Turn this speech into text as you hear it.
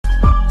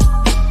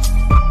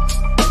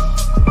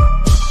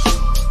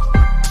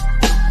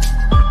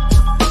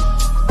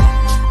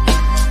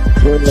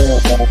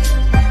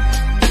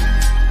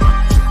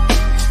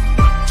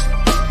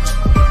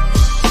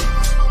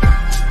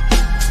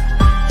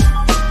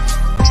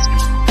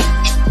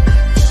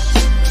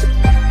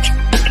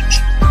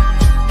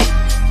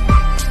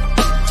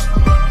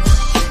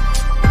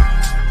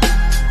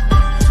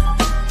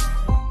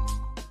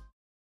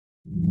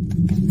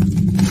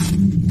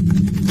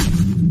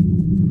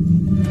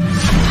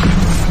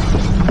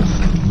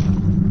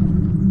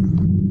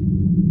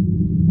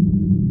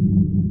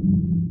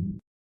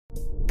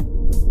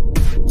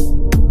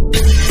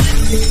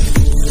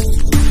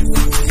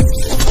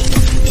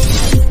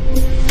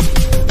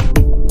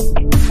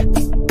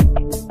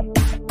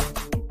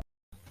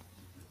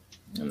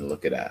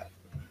Look at that.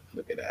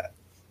 Look at that.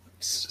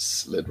 It's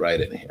just slid right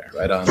in here,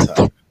 right on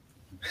top.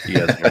 You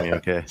guys hear me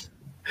okay?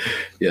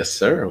 Yes,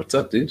 sir. What's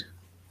up, dude?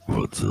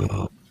 What's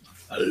up?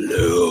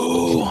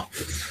 Hello.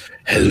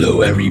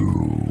 Hello,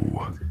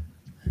 and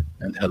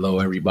hello,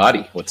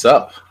 everybody. What's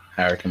up?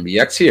 Hurricane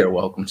BX here.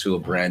 Welcome to a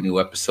brand new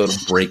episode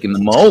of Breaking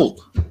the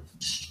Mold.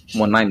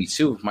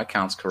 192, if my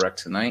count's correct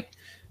tonight.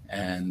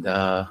 And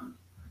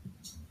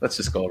let's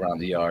just go around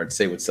the yard.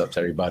 Say what's up to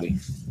everybody.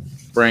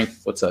 Frank,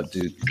 what's up,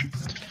 dude?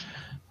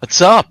 What's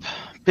up?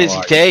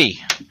 Busy day.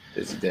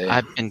 Busy day.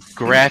 I've been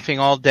graphing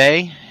all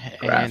day,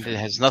 and it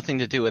has nothing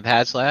to do with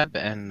HasLab,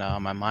 and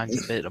my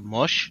mind's a bit of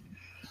mush.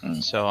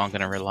 So I'm going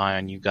to rely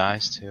on you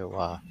guys to,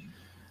 what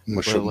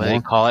do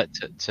they call it?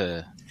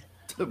 To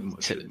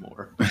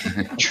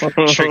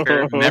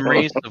trigger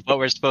memories of what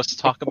we're supposed to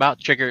talk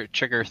about.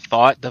 Trigger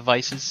thought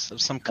devices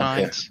of some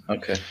kind.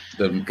 Okay.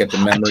 Get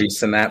the memory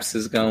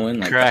synapses going.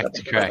 Like correct.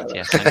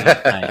 Yes,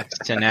 my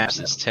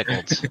synapses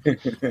tickled.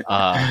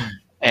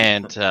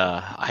 And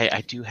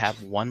I do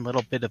have one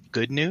little bit of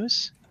good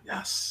news.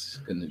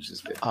 Yes, good news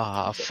is good.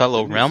 A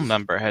fellow Realm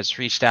member has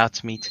reached out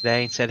to me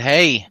today and said,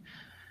 "Hey,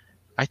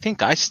 I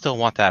think I still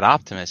want that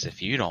Optimus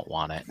if you don't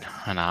want it."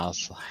 And I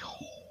was like, oh.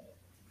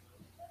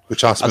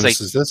 Which Optimus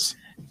is this?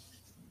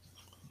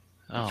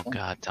 Oh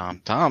God,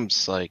 Tom.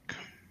 Tom's like,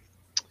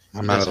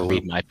 I'm out of the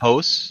read loop. my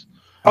posts.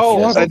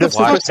 Oh, the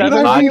Super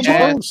 7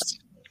 podcast.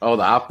 Oh,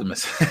 the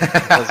Optimus.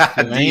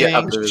 The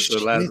Optimus. The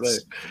last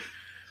name.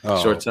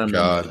 Oh, Short term.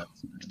 God.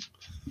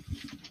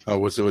 Oh,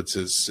 what's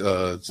his?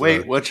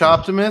 Wait, which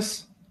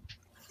Optimus?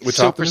 Which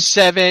Super Optimus?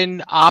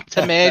 7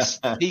 Optimus,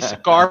 piece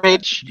of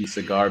garbage. Piece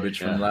of garbage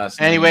from last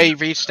night. Anyway, he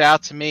reached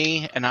out to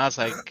me, and I was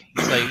like,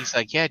 he's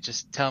like, yeah,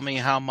 just tell me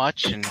how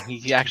much. And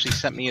he actually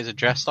sent me his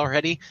address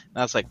already. And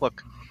I was like,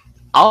 look,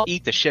 I'll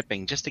eat the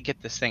shipping just to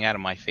get this thing out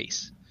of my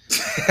face.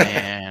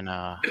 And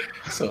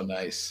so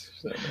nice.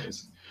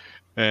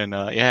 And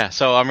yeah,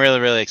 so I'm really,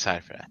 really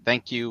excited for that.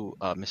 Thank you,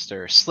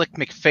 Mr. Slick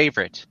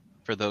McFavorite,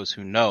 for those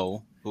who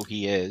know who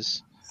he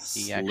is.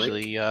 He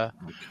actually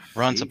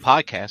runs a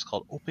podcast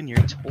called Open Your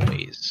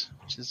Toys,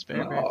 which is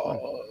very, very fun.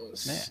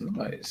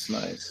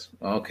 Nice.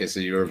 Okay, so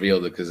you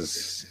revealed it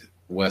because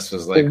Wes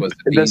was like,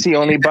 does he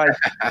only buy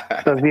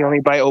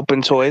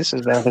open toys?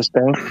 Is that his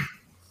thing?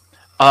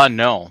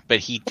 No, but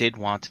he did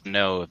want to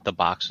know if the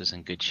box was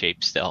in good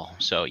shape still.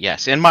 So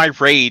yes, in my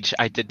rage,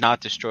 I did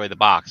not destroy the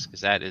box because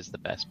that is the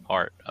best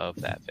part of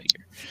that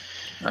figure.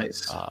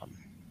 Nice.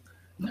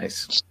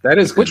 Nice. That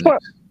is good.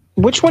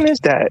 Which one is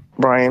that,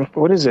 Brian?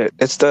 What is it?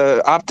 It's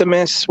the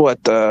Optimus,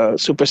 the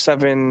Super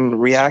 7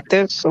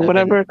 Reactive or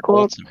whatever it's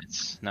called?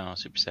 Ultimates. No,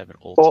 Super 7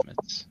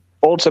 Ultimates.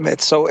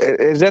 Ultimates. So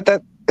is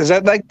that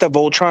like the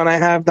Voltron I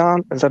have,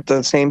 Don? Is that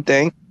the same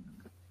thing?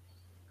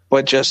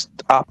 But just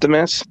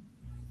Optimus?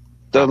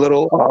 The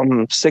little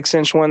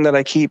 6-inch one that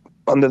I keep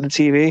under the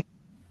TV?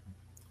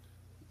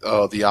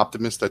 Oh, the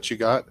Optimus that you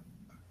got?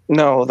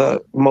 No,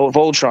 the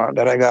Voltron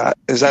that I got.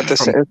 Is that the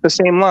same? It's the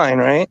same line,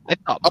 right? Yeah.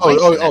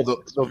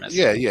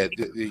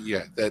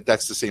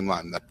 That's the same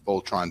line. That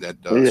Voltron.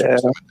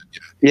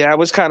 Yeah, I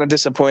was kind of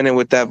disappointed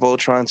with that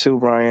Voltron too,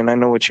 Brian. I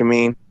know what you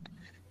mean.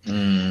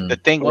 The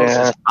thing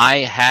was,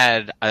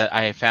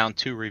 I found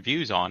 2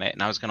 reviews on it,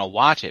 and I was going to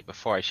watch it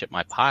before I shipped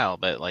my pile,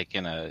 but like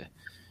I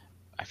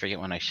forget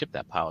when I shipped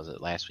that pile. Was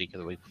it last week or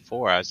the week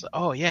before? I was like,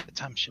 oh yeah,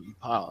 time to ship my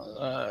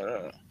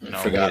pile.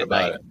 Forgot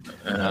about it.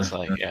 And I was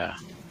like, yeah.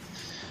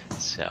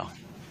 So,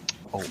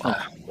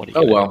 what do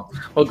you well,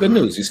 good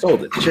news. You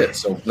sold it. Shit.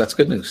 So that's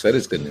good news. That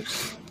is good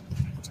news.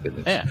 That's good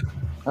news. Yeah.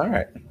 All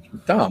right,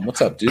 Dom,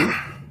 what's up, dude?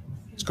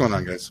 What's going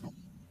on, guys?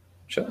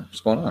 Sure.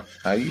 What's going on?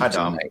 How are you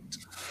tonight?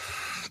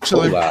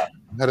 Chilling. I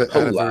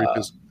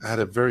had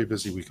a very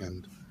busy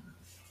weekend.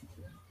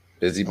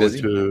 Busy. Went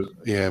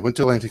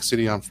to Atlantic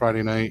City on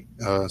Friday night.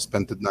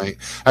 Spent the night.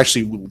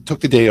 Actually, we took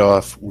the day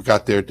off. We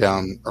got there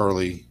down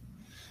early.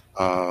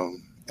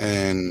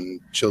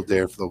 And chilled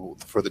there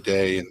for the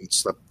day and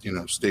slept,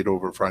 stayed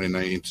over Friday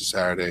night into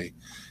Saturday.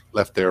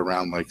 Left there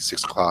around like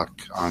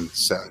 6:00 on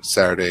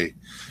Saturday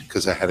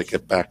because I had to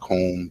get back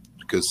home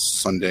because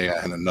Sunday I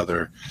had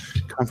another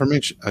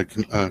confirmation.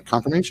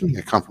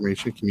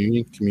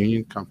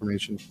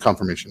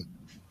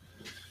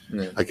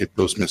 Yeah. I get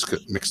those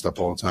mixed up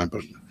all the time,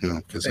 but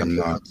because I'm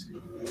not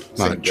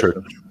at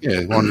church.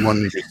 Yeah, one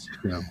whatever.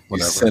 You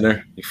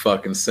sinner, you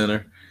fucking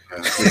sinner.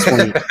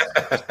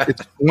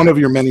 It's one of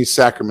your many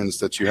sacraments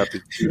that you have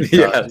to do.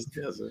 Yes.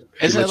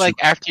 Isn't it like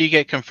after you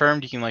get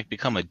confirmed, you can like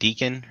become a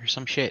deacon or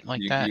some shit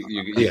like that?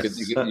 You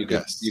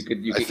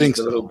could eat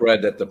the little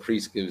bread that the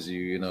priest gives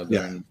you,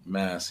 during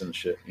mass and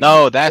shit.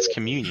 No, that's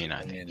communion.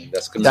 I think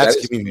that's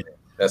communion.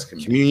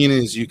 Communion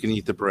is you can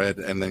eat the bread,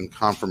 and then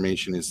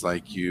confirmation is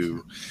like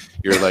you're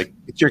like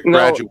it's your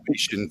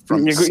graduation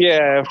from.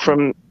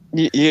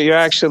 You're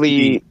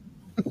actually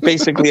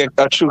basically a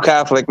true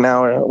Catholic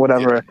now or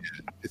whatever. Yeah.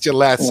 It's your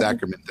last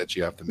sacrament that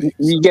you have to make.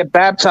 You get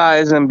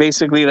baptized, and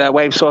basically that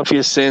wipes off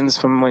your sins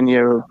from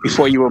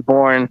before you were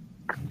born,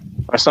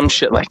 or some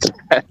shit like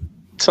that,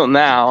 till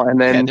now. And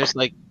then there's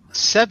like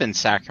 7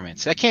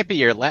 sacraments. That can't be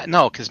your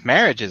no, because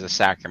marriage is a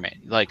sacrament.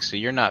 Like, so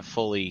you're not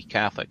fully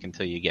Catholic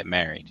until you get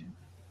married.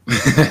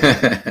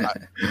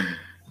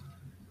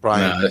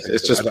 Brian, no,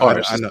 it's just part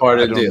of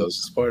the deal. It's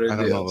just part of the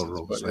deal. I don't know the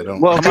rules. I don't.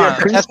 Well, if Come you're on,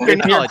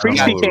 a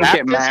priest, you can't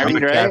get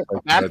married, right?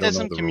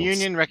 Baptism,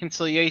 communion,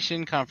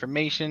 reconciliation,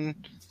 confirmation,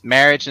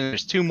 marriage, and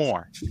there's 2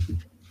 more.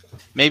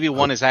 Maybe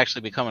one is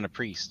actually becoming a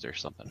priest or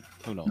something.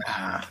 Who knows?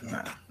 Nah.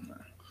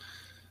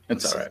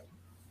 It's all right.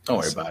 Don't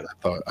worry about it.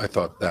 I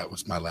thought that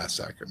was my last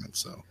sacrament,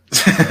 so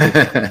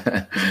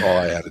that's all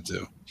I had to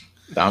do.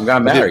 Dom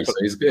got married, so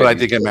he's good. But I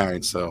did get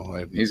married,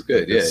 so he's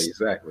good. Yeah,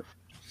 exactly.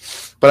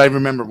 But I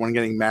remember when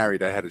getting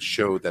married, I had to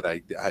show that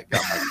I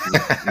got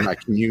my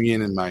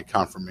communion and my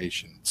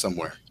confirmation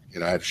somewhere.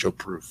 I had to show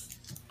proof.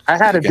 I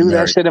had to do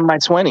that shit in my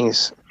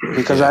 20s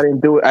because I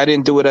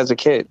didn't do it as a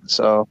kid.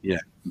 So yeah.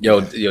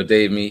 Yo,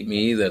 Dave, me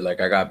either. Like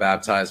I got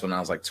baptized when I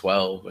was like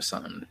 12 or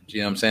something. Do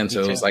you know what I'm saying?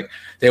 So it was like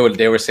they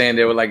were saying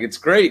like it's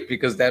great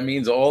because that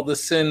means all the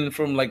sin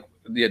from like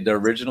the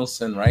original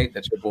sin, right,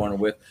 that you're born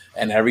with,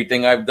 and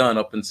everything I've done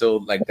up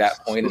until like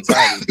that point in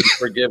time is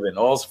forgiven.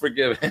 All's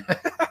forgiven.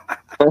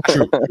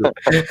 True.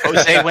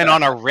 Jose went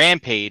on a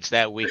rampage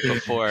that week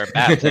before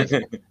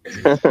baptism.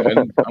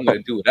 I'm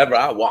gonna do whatever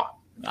I want.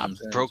 I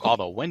broke all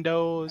the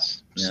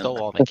windows,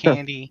 stole all the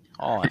candy,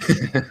 all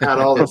that. Had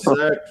all the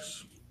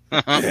sex.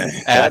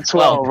 At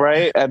 12,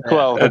 right? At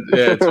 12.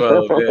 Yeah,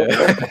 12.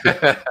 Yeah.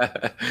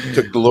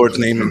 Took the Lord's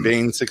name in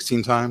vain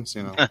 16 times.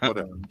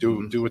 Whatever.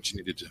 Do what you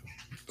need to do.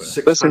 But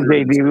listen,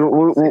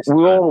 JD,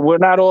 we're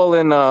not all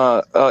in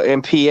PA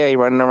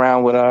running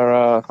around with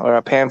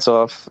our pants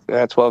off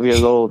at 12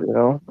 years old.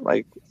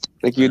 Like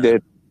you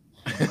did.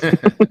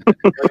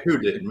 Like who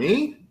did?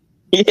 Me?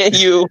 Yeah,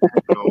 you.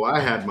 Oh,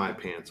 I had my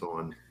pants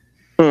on.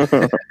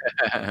 JD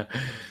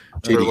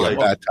got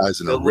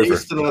baptized in a river. At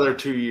least another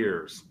 2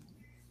 years.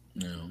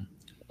 Yeah.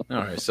 All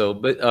right. So,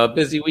 but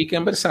busy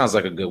weekend, but it sounds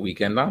like a good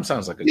weekend.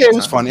 Sounds like a it good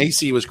was time. fun.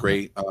 AC was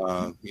great.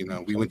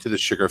 We went to the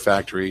sugar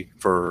factory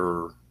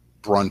for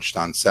brunch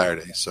on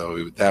Saturday,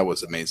 so that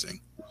was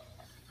amazing.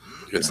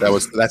 Because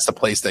that's the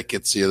place that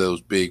gets you those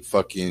big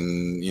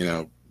fucking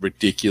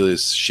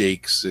ridiculous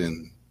shakes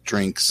and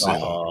drinks.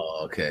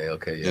 Oh, okay,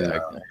 yeah.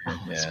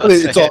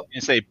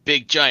 It's a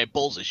big giant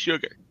bowls of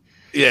sugar.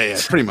 Yeah,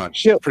 pretty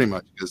much.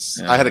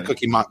 Because I had a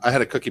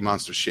Cookie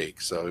Monster shake,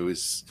 so it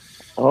was.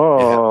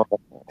 Oh,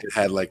 it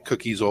had like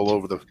cookies all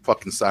over the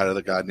fucking side of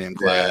the goddamn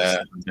glass.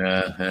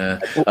 Yeah.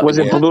 Was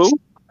it blue?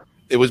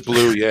 It was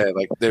blue. Yeah,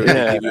 like there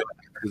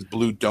was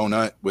blue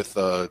donut with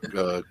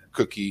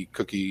cookie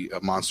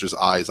Monster's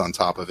eyes on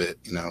top of it.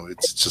 It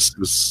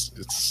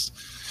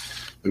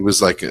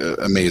was like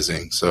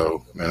amazing.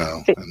 So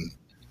and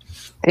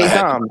hey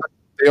Dom,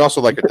 they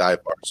also like a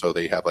dive bar, so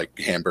they have like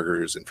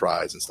hamburgers and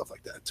fries and stuff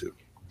like that too.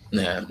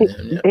 Yeah.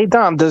 Hey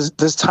Dom, does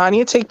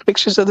Tanya take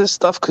pictures of this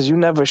stuff? Because you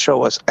never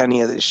show us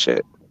any of this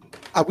shit.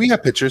 We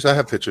have pictures. I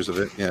have pictures of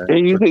it. Yeah,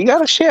 you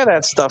gotta share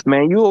that stuff,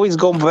 man. You always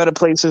go better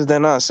places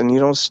than us, and you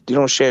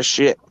don't share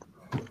shit.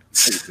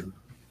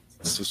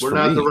 We're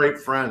not the right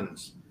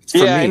friends.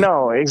 Yeah, I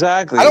know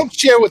exactly. I don't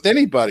share with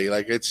anybody.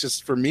 Like it's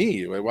just for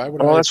me. Why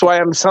would? Well, that's why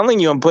I'm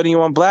telling you. I'm putting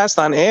you on blast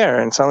on air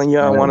and telling you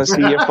I want to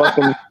see your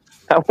fucking.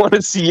 I want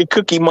to see your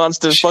Cookie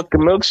Monster fucking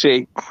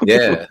milkshake.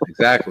 Yeah,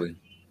 exactly.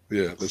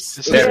 Yeah,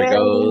 there it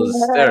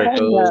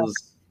goes.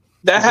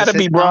 That had to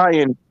be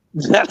Brian.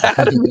 That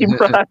had to be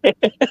Brian.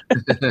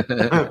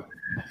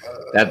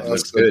 That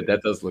looks good.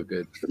 That does look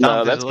good.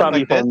 No, that's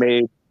probably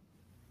homemade.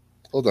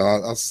 Hold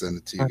on, I'll send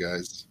it to you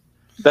guys.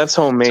 That's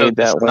homemade. So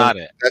that one. Not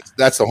it.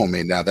 That's the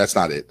homemade. Now that's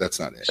not it.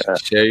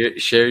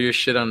 Share your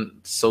shit on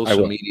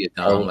social media,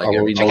 Dom. I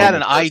got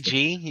an IG.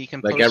 You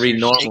can like post every your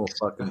normal shakes.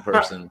 fucking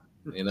person.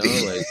 Like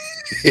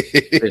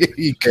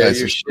you share guys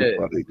your are shit. so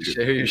funny,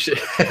 Share your shit.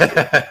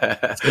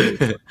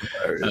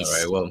 All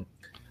right. Well,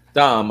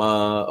 Dom.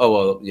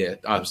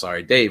 I'm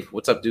sorry, Dave.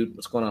 What's up, dude?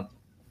 What's going on?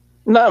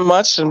 Not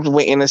much. I'm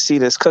waiting to see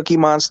this Cookie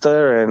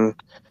Monster, and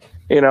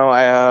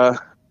I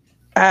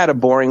had a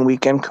boring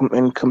weekend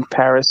in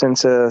comparison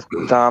to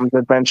Dom's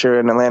adventure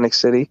in Atlantic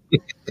City.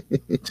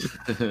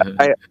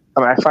 I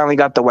finally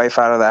got the wife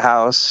out of the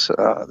house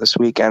this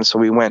weekend, so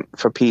we went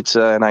for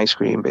pizza and ice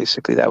cream.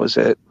 Basically, that was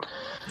it.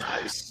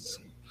 Nice.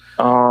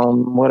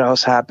 What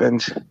else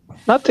happened?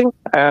 Nothing.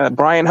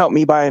 Brian helped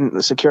me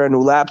secure a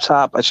new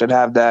laptop. I should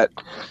have that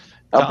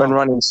up and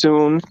running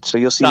soon, so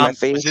you'll see my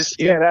face. That's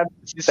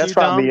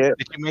probably it.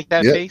 Did you make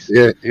that Yeah, face?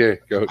 yeah.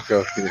 Go.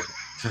 Yeah.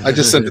 I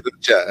just sent it to the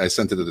chat. I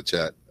sent it to the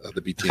chat.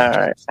 The BTN All chat.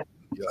 right.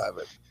 You'll have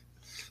it.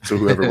 So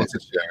whoever wants to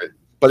share it,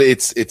 but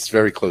it's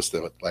very close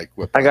to it. Like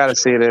what I gotta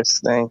see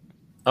this thing.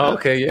 Oh,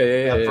 okay.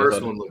 Yeah. That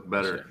first one looked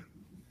better.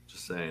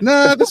 Just saying.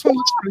 Nah, this one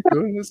looks pretty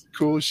good. It's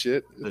cool as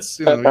shit. It's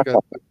you got.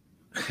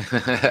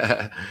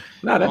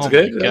 No, that's Oh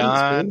good. my That's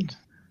God. good.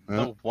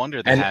 No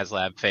wonder the And-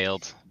 HasLab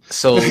failed.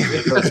 So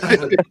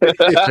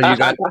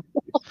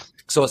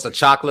so it's a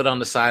chocolate on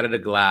the side of the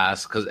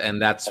glass,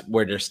 and that's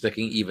where they're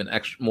sticking even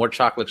more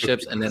chocolate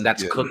chips, and then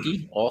that's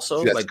cookie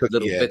also, Yes, like cookie,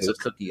 little yeah, bits those- of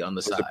cookie on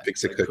the Those side. are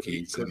bits of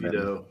cookies. Cookie And then,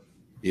 dough.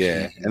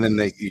 yeah, and then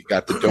you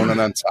got the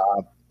donut on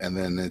top, and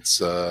then it's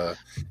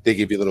they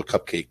give you a little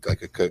cupcake,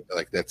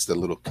 like that's the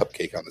little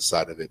cupcake on the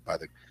side of it by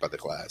the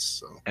glass.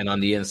 So. And on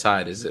the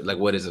inside, is it like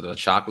what is it? A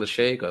chocolate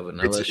shake or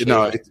vanilla shake?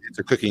 No, it's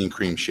a cookie and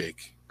cream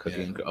shake.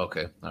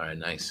 Okay, all right,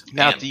 nice.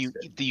 Now, Damn. do you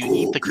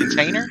eat the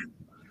container?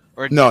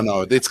 Or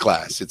No, it's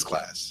glass. It's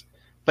glass.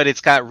 but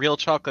it's got real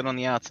chocolate on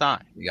the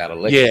outside. You gotta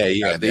lick Yeah,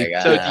 it.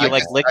 yeah. So do you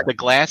lick the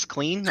glass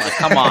clean? Like,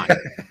 come on.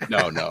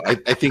 No. I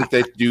think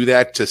they do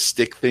that to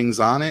stick things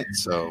on it.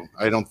 So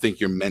I don't think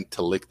you're meant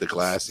to lick the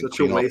glass and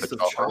Such a clean off waste the of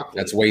chocolate. chocolate.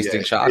 That's wasting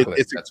Yeah, chocolate.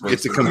 It's That's a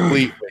wasting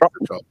complete waste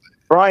of chocolate.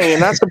 Brian, you're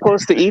not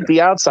supposed to eat the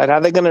outside. How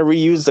are they going to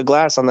reuse the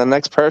glass on the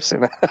next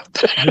person?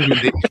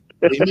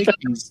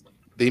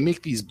 They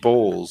make these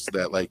bowls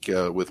that like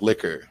with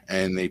liquor,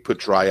 and they put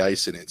dry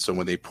ice in it. So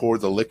when they pour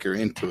the liquor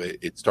into it,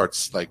 it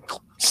starts like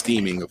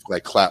steaming of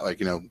like cloud.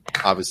 Like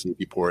obviously, if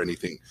you pour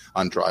anything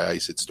on dry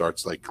ice, it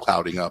starts like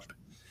clouding up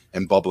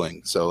and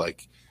bubbling. So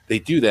like they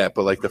do that,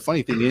 but like the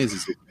funny thing is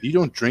if you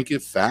don't drink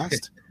it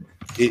fast,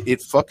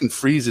 it fucking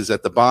freezes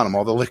at the bottom.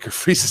 All the liquor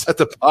freezes at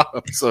the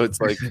bottom. So it's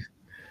like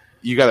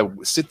you gotta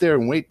sit there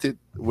and wait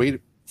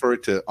for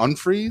it to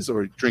unfreeze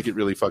or drink it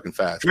really fucking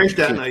fast. Drink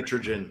that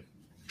nitrogen.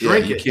 Yeah,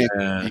 Drink you it.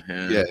 can't.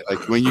 Yeah,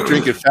 like when you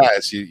drink it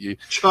fast, you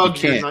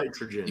Chug your can't.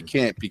 nitrogen. You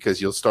can't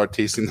because you'll start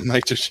tasting the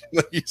nitrogen.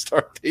 You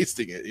start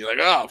tasting it. You're like,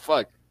 oh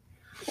fuck.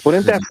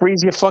 Wouldn't that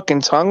freeze your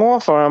fucking tongue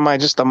off, or am I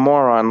just a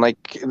moron?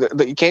 Like,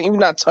 can't you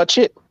not touch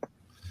it?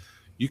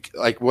 You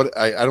like what?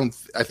 I don't.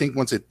 I think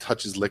once it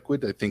touches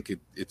liquid, I think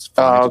it's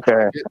fine. Oh,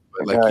 okay.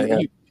 But like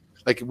Yeah,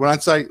 like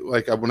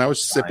when I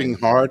was sipping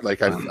hard,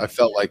 like I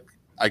felt like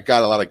I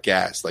got a lot of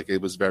gas. Like it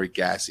was very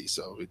gassy,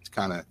 so it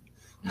kind of.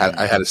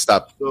 I had to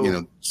stop,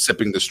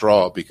 sipping the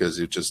straw because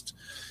it just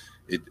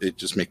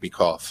made me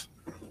cough.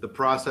 The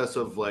process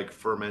of like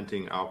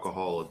fermenting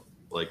alcohol,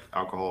 like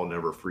alcohol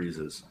never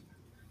freezes,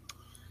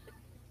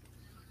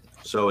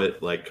 so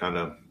it like kind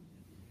of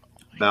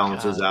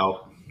balances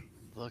out.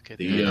 Look at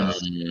The,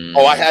 this.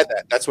 Oh, I had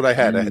that. That's what I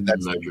had.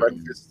 That's the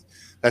breakfast.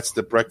 That's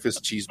the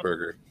breakfast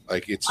cheeseburger.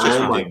 Like it's just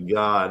Oh my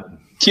god!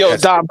 Yo,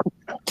 Yes. Dom,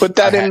 put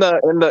that in the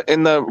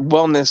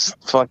wellness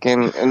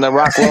fucking in the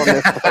rock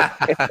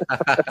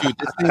wellness. dude.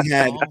 This thing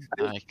had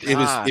Oh my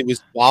it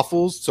was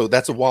waffles. So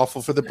that's a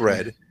waffle for the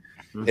bread.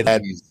 It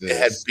had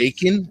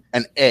bacon,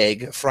 an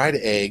egg, fried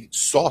egg,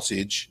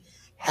 sausage,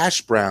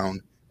 hash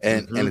brown,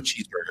 and a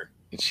cheeseburger.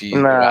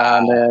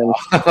 Nah, man.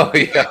 Oh,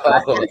 yeah.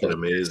 Fucking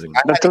amazing.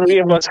 The three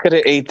of us could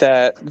have ate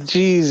that.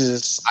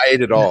 Jesus. I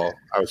ate it all.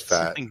 I was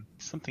fat.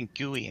 Something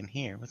gooey in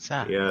here. What's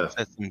that? Yeah. Is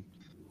that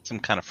some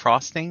kind of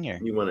frosting or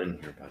You went in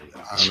here, buddy.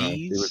 I don't know.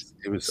 cheese?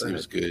 It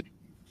was good.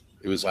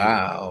 It was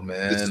Wow,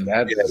 man.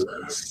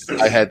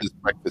 I had this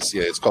breakfast.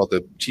 Yeah, it's called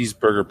the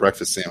cheeseburger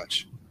breakfast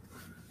sandwich.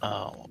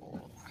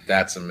 Oh,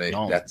 That's amazing.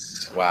 No.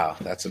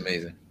 That's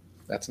amazing.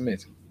 That's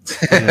amazing.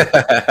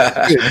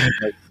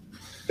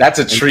 That's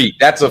a treat.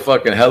 That's a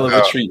fucking hell of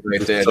a treat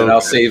right there So that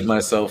I'll good. save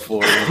myself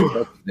for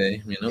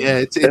today, Yeah,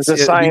 it's There's a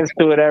science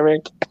to it,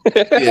 Eric.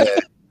 yeah.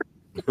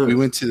 We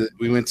went to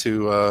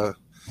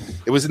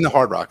it was in the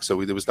Hard Rock.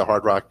 So there was the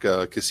Hard Rock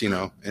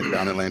casino down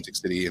in Atlantic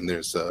City, and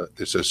there's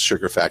a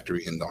sugar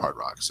factory in the Hard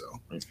Rock. So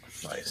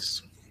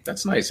nice.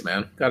 That's nice,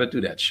 man. Got to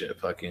do that shit.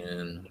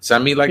 Fucking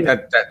send me like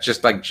that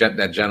just like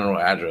that general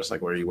address,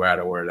 like where you were at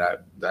or where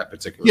that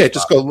particular. yeah,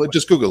 spot.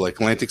 just Google like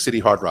Atlantic City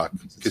Hard Rock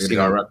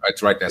Casino. All right.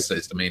 It's right. That's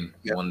the main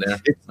one there.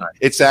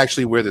 It's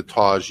actually where the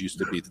Taj used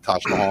to be, the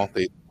Taj Mahal.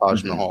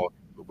 Taj Mahal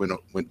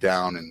went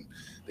down, and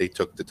they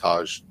took the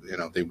Taj.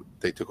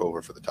 They took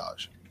over for the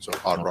Taj. So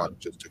Hard Rock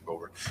just took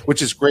over,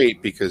 which is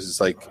great because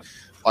it's like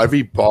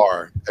every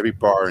bar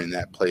in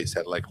that place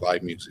had like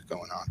live music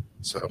going on.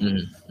 So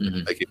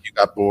like if you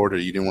got bored or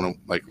you didn't want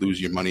to like lose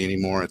your money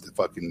anymore at the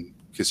fucking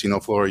casino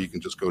floor, you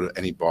can just go to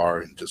any bar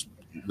and just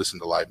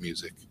listen to live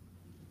music.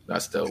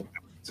 That's dope.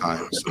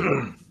 So,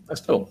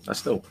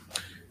 That's dope.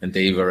 And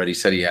Dave already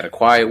said he had a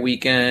quiet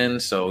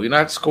weekend, so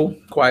that's cool.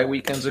 Quiet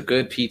weekends are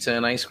good. Pizza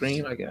and ice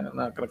cream. I'm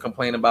not gonna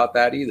complain about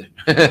that either.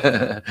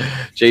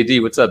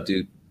 JD, what's up,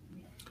 dude?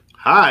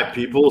 Hi,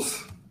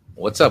 peoples.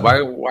 What's up?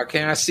 Why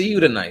can't I see you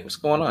tonight? What's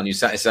going on? You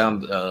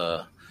sound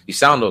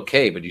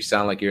okay, but you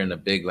sound like you're in a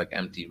big like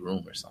empty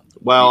room or something.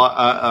 Well,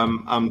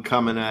 I'm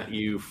coming at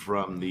you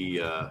from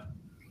the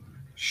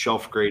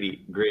Shelf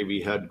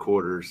Gravy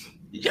headquarters.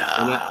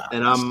 Yeah,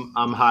 and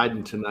I'm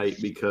hiding tonight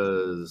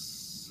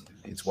because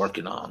he's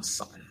working on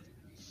something.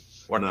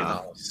 Working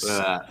on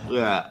something.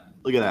 Yeah,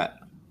 look at that.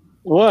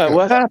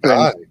 What happened?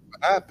 God,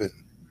 what happened?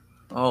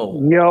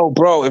 Oh, Yo,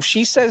 bro, if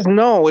she says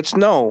no, it's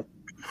no.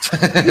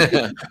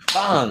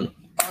 bang.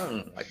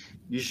 Like,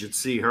 You should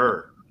see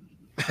her.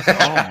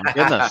 oh my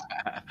goodness!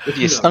 Were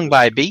you stung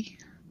by a bee?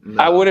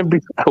 No. I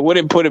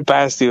wouldn't put it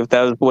past you if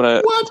that was one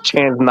of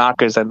Chan's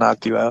knockers that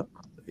knocked you out.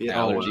 Yeah,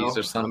 Allergies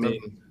or something? I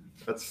mean,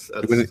 that's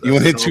You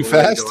went in too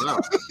fast?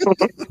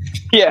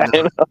 Yeah.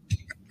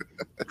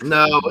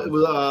 No,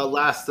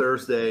 last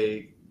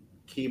Thursday,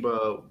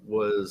 Kiba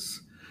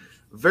was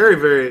very,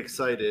 very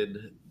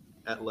excited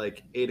at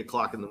like 8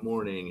 o'clock in the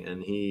morning,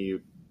 and he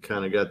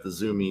kind of got the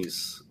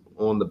zoomies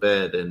on the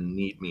bed and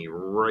kneed me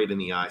right in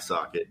the eye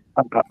socket.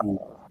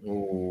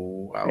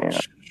 Oh,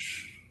 ouch.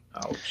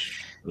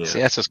 Ouch. Yeah. See,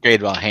 that's what's great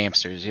about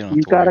hamsters. You don't. You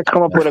have to worry gotta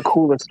come up about with a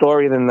cooler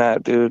story than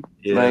that, dude.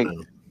 Yeah, Like,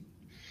 no.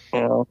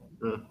 you know,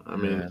 I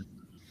mean,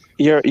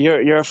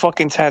 you're a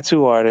fucking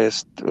tattoo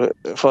artist.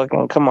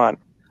 Fucking come on.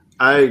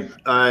 I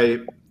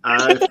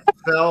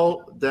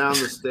fell down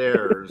the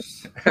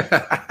stairs.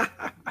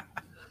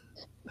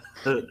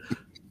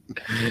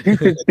 You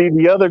could see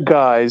the other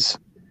guys.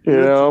 You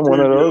know,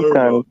 one of those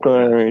kind of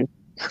stories.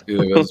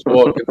 Dude, I was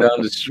walking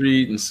down the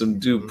street and some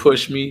dude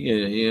pushed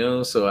me,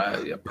 and so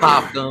I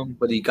popped him,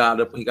 but he got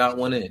up, he got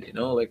one in,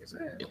 like I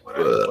said.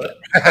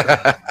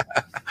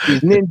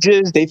 These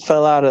ninjas, they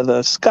fell out of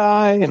the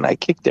sky, and I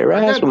kicked their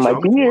I ass got with my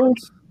jumped beard.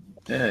 once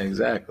Yeah,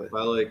 exactly.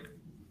 by like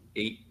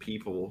 8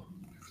 people,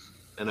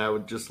 and I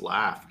would just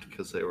laugh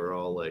because they were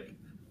all like,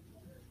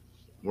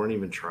 weren't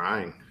even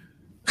trying.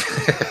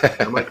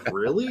 I'm like,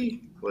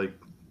 really? Like,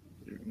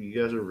 you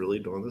guys are really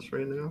doing this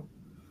right now?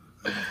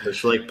 I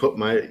just like put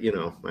my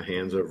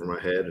hands over my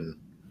head and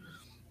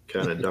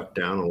kind of ducked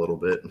down a little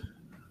bit.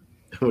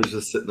 I was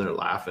just sitting there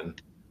laughing.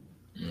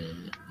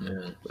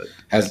 Yeah. But,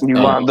 You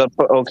wound up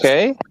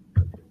okay?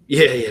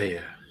 yeah.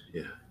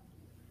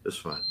 It's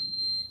fine.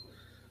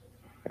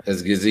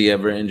 Has Gizzy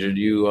ever injured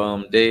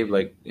you, Dave?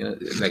 Like,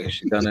 like has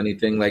she done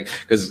anything? Like,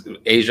 because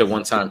Asia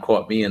one time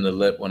caught me in the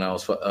lip when I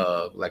was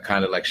like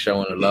kind of like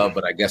showing her love,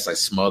 but I guess I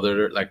smothered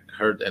her, like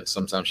her, and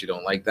sometimes she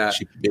don't like that.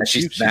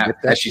 She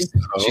snapped. She's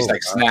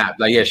like snapped.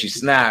 Like she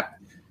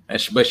snapped,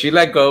 but she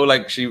let go.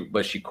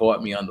 But she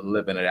caught me on the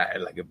lip, and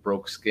it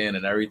broke skin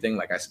and everything.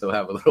 Like I still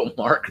have a little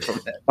mark from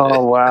that.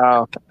 Oh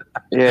wow.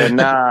 Yeah,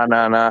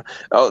 nah.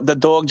 Oh, the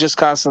dog just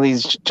constantly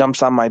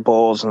jumps on my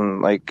balls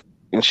and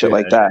shit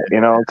like that,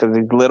 because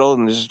he's little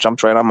and just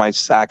jumps right on my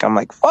sack. I'm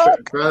like,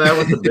 fuck. Try that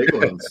with the big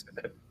ones.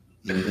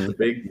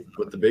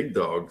 With the big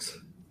dogs.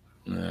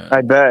 Yeah. I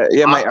bet.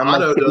 Yeah, my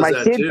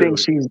kid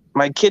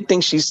kid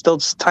thinks she's still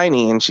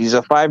tiny and she's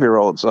a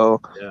 5-year-old.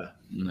 So yeah.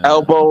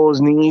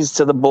 elbows, knees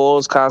to the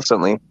balls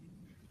constantly.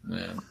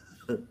 Yeah.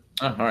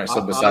 All right.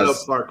 So Auto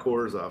besides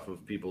parkours off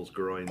of people's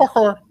groins.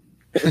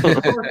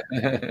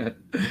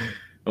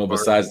 well,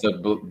 besides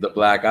the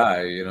black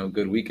eye,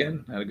 good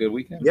weekend. Had a good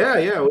weekend.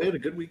 Yeah, we had a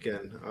good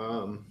weekend.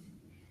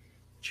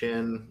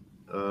 Chen,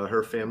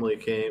 her family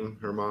came.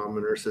 Her mom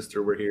and her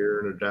sister were here,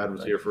 and her dad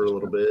was here for a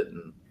little bit.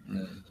 And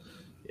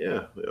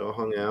yeah, we all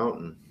hung out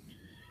and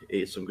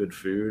ate some good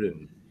food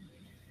and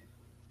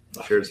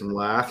shared some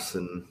laughs.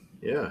 And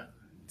yeah,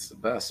 it's the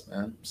best,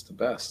 man. It's the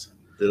best.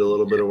 Did a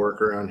little bit of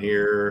work around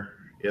here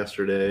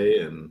yesterday,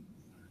 and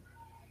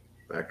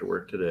back to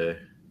work today.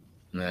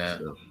 Yeah,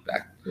 so,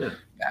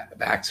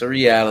 back to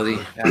reality.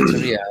 Back to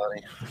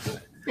reality.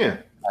 Yeah,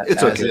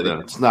 it's okay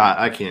though. It's not.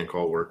 I can't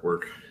call work.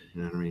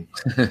 You know what I mean?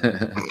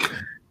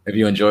 If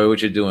you enjoy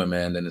what you're doing,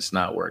 man, then it's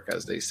not work,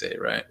 as they say,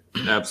 right?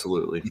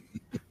 Absolutely.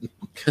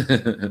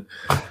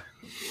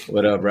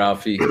 What up,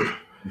 Ralphie?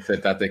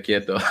 Estate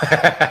quieto.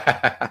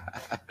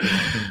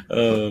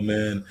 Oh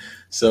man.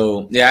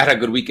 So yeah, I had a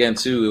good weekend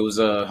too. It was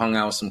hung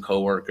out with some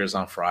coworkers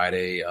on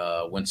Friday.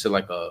 Went to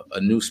like a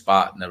new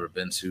spot never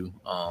been to,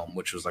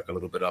 which was like a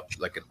little bit up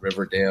like in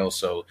Riverdale.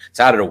 So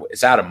it's out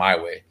of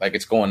my way. Like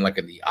it's going like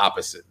in the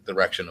opposite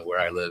direction of where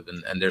I live,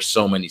 and there's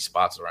so many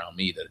spots around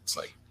me that it's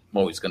like I'm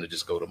always gonna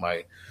just go to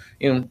my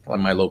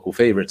my local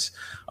favorites.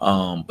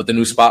 But the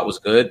new spot was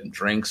good.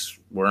 Drinks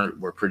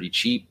were pretty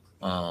cheap.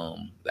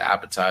 The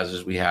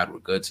appetizers we had were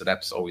good, so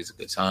that's always a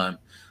good time.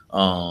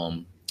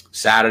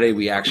 Saturday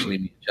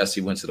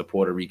Jesse went to the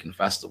Puerto Rican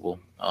festival,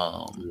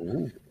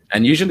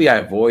 and usually I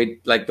avoid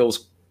like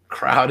those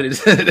crowded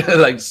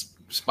like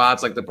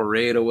spots like the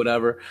parade or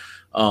whatever,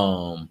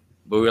 but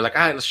we were like,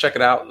 all right, let's check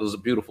it out. It was a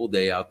beautiful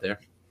day out there,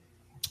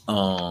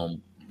 a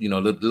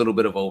little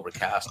bit of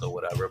overcast or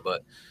whatever,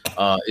 but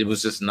it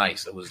was just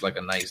nice. It was like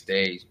a nice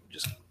day.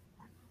 Just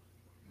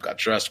got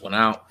dressed, went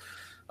out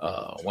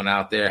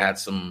there, had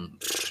some,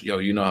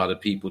 how the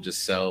people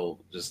just sell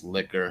just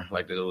liquor,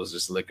 like there was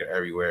just liquor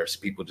everywhere. So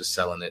people just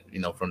selling it,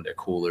 from their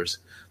coolers,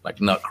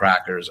 like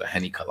nutcrackers or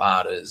Henny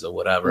Coladas or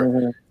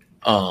whatever.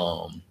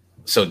 Mm-hmm.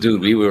 So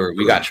dude, we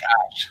got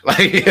trashed.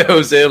 Like, you know what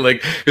I'm saying?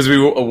 Like, cause we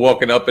were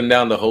walking up and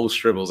down the whole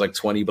strip. It was like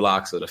 20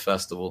 blocks of the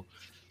festival.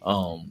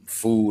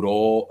 Food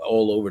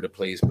all over the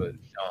place, but,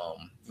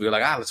 we were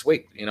like, let's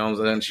wait, and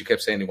then she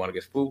kept saying, you want to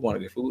get food?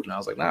 And I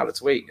was like, nah,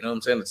 let's wait. You know what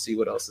I'm saying? Let's see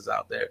what else is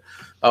out there.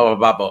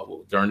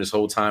 During this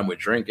whole time we're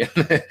drinking.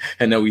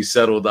 And then we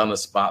settled on a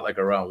spot like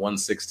around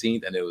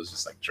 116th, and it was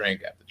just like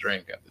drink after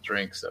drink after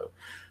drink. So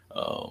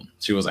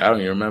she was like, I don't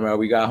even remember how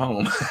we got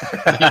home.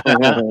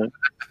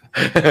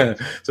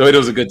 So it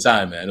was a good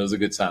time, man. It was a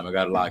good time. I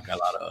got a lot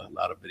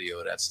of video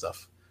of that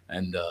stuff.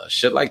 And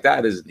shit like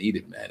that is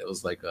needed, man. It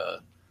was like a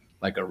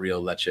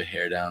real let your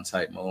hair down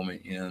type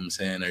moment. You know what I'm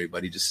saying?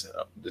 Everybody just,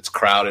 it's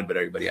crowded, but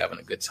everybody having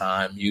a good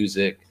time.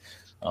 Music.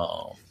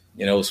 It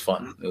was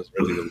fun. It was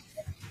really, really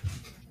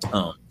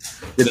fun.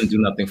 Didn't do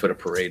nothing for the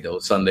parade though.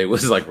 Sunday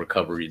was like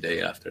recovery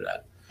day after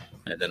that.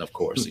 And then of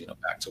course,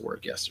 back to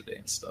work yesterday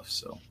and stuff.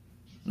 So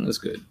it was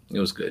good.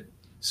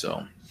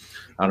 So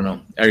I don't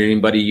know.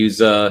 Anybody use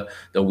the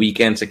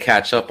weekend to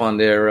catch up on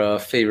their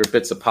favorite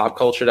bits of pop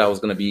culture? That was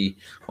going to be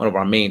one of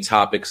our main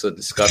topics of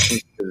discussion.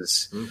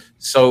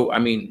 So, I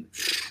mean,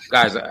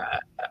 guys,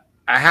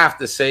 I have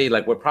to say,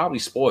 like, we're probably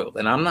spoiled,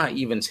 and I'm not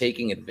even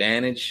taking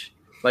advantage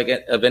like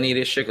of any of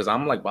this shit because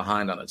I'm like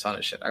behind on a ton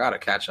of shit. I got to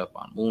catch up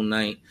on Moon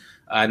Knight.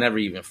 I never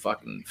even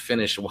fucking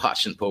finished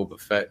watching Boba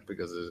Fett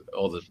because of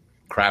all the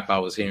crap I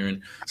was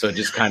hearing. So it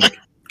just kind of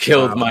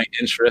killed my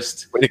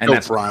interest.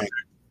 And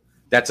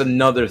that's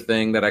another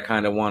thing that I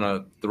kind of want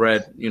to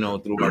thread,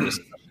 through our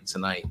discussion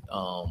tonight.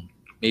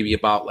 Maybe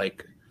about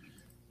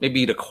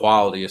maybe the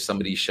quality of some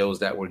of these shows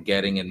that we're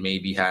getting, and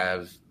maybe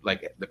have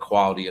like the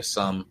quality of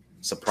some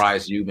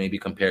surprise you maybe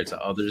compared to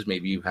others.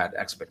 Maybe you had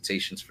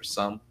expectations for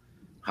some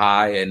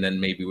high, and then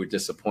maybe were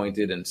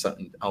disappointed, and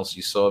something else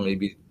you saw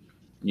maybe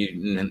you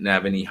didn't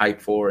have any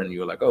hype for, and you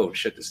were like, oh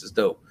shit, this is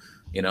dope.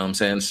 You know what I'm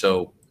saying?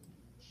 So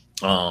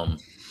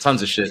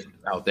tons of shit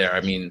out there.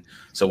 I mean,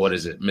 so what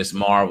is it? Miss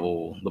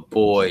Marvel, The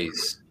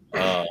Boys,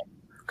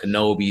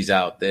 Kenobi's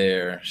out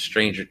there.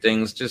 Stranger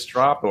Things just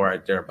dropped,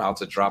 or they're about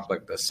to drop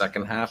like the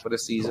second half of the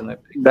season. I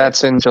think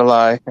that's in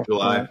July.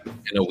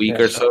 In a week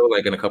or so,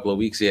 like in a couple of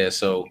weeks. Yeah.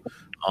 So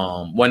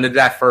when did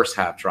that first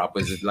half drop?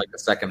 Was it like the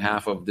second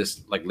half of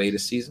this like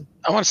latest season?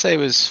 I want to say it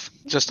was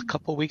just a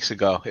couple weeks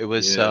ago. It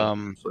was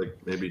it's like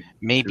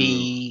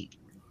maybe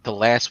the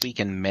last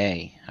week in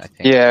May, I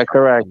think. Yeah,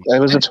 correct.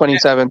 It was the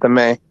 27th of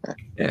May.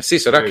 Yeah, see,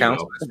 so that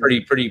counts.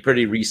 It's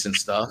pretty recent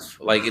stuff.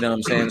 Like, you know what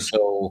I'm saying?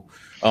 So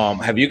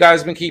have you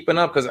guys been keeping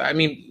up? Because I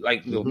mean,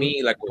 like with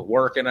me, like with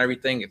work and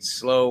everything, it's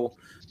slow.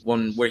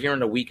 When we're here on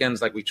the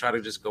weekends, like we try to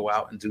just go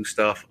out and do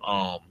stuff.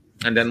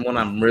 And then when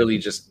I'm really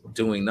just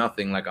doing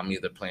nothing, like I'm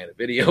either playing a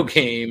video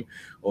game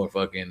or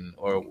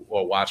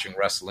or watching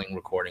wrestling,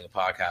 recording a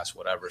podcast,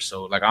 whatever.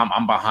 So like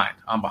I'm behind.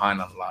 I'm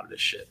behind on a lot of this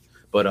shit.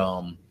 But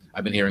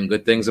I've been hearing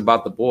good things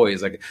about The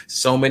Boys. Like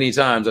so many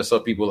times I saw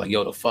people like,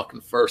 yo, the fucking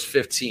first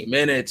 15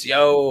 minutes,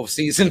 yo,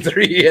 season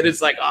 3. And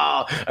it's like,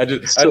 oh, I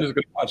just gonna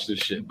watch this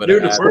shit. But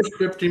dude, the first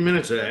 15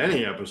 minutes of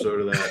any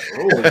episode of that.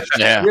 Holy shit.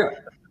 Yeah.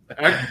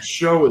 That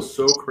show is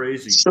so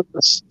crazy.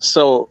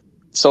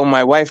 So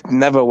my wife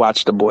never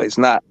watched The Boys,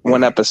 not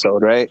one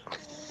episode, right?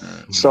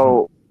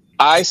 So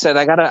I said,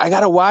 I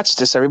gotta watch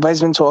this.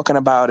 Everybody's been talking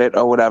about it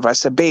or whatever. I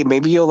said, babe,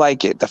 maybe you'll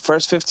like it. The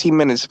first 15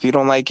 minutes, if you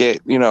don't like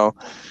it,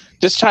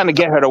 just trying to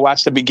get her to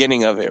watch the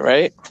beginning of it,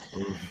 right?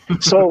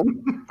 So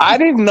I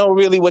didn't know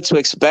really what to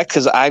expect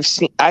because I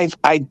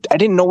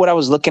didn't know what I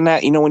was looking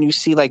at. When you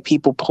see like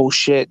people post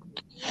shit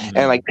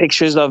and like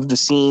pictures of the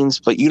scenes,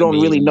 but you don't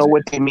really know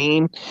what they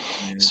mean.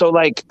 So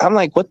like I'm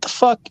like, what the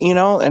fuck,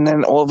 And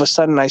then all of a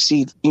sudden I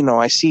see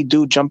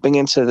dude jumping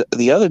into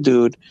the other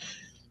dude,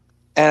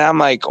 and I'm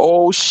like,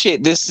 oh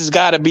shit, this has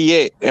got to be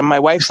it. And my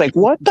wife's like,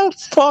 what the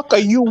fuck are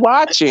you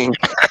watching?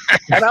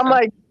 And I'm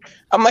like,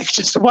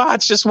 just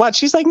watch.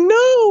 She's like, no,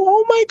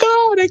 oh my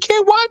God, I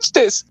can't watch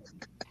this.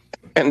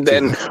 And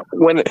then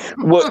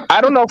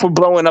I don't know if we're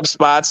blowing up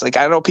spots. Like,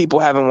 I know people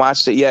haven't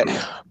watched it yet,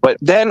 but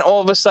then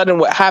all of a sudden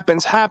what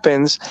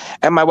happens.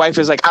 And my wife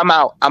is like, I'm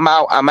out.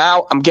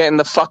 I'm getting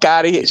the fuck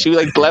out of here. She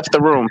like left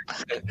the room.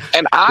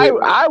 And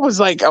I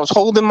was like, I was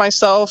holding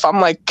myself. I'm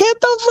like,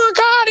 get the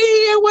fuck out of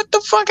here. What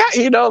the fuck?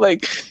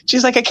 Like,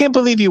 she's like, I can't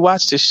believe you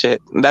watched this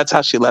shit. And that's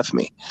how she left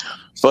me.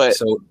 But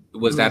so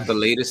was that the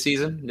latest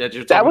season that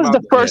you're talking that was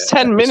about? the first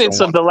 10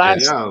 minutes of the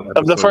last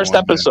of the first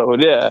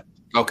episode. Yeah.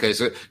 Okay,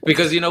 so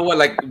because you know what,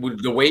 like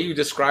the way you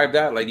described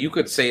that, like you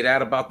could say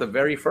that about the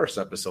very first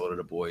episode of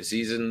The Boys,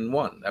 season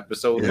 1,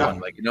 episode 1,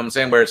 like you know what I'm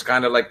saying, where it's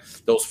kind of like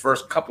those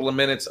first couple of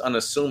minutes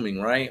unassuming,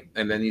 right?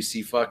 And then you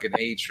see fucking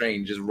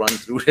A-Train just run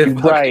through him,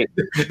 right?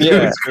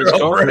 Yeah,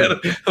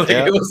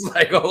 it was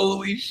like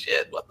holy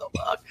shit, what the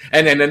fuck?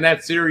 And then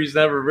that series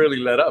never really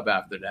let up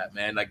after that,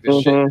 man. Like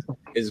this shit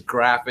is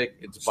graphic,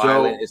 it's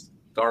violent, it's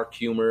dark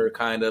humor,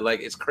 kind of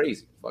like it's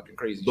crazy, fucking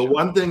crazy. The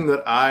one thing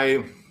that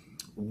I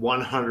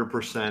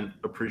 100%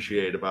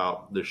 appreciate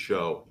about the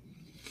show,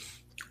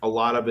 a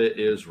lot of it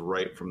is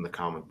right from the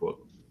comic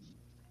book.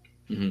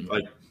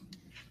 Like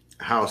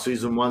how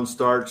season 1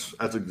 starts,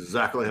 that's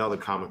exactly how the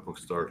comic book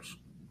starts.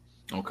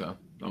 Okay.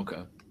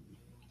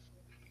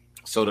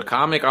 So the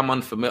comic, I'm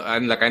unfamiliar.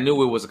 I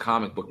knew it was a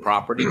comic book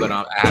property, but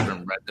I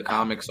haven't read the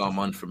comic, so I'm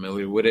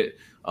unfamiliar with it.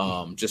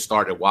 Just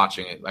started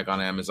watching it like on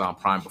Amazon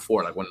Prime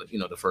before, like when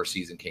the first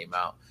season came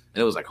out,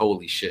 and it was like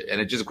holy shit,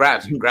 and it just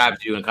grabs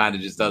you, and kind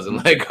of just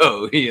doesn't let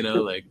go,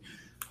 like.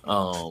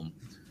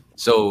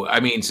 So I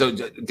mean, so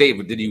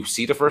David, did you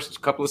see the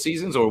first couple of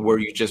seasons, or were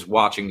you just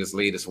watching this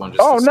latest one?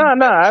 No,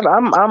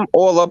 I'm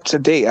all up to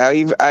date.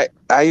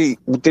 I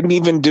didn't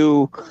even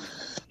do.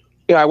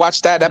 I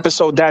watched that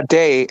episode that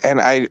day,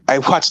 and I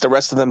watched the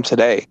rest of them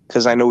today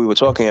because I knew we were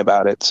talking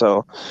about it.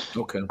 So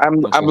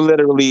I'm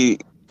literally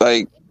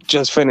like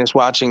just finished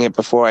watching it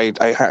before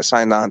I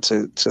signed on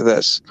to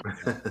this.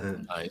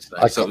 Nice.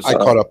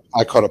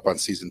 I caught up on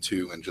season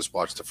 2 and just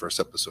watched the first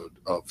episode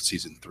of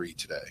season 3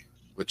 today.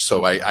 Which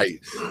so I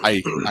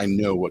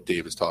know what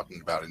Dave is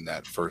talking about in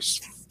that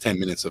first 10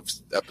 minutes of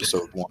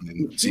episode 1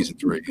 in season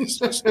 3. It's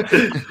just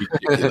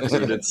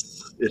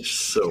ridiculous. It's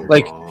so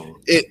like wrong.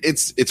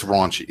 It's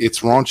raunchy.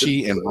 It's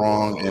raunchy and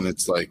wrong, and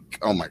it's like,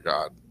 oh my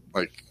god,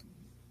 like,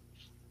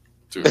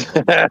 dude,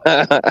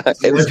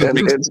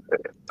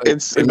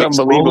 it's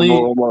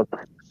unbelievable.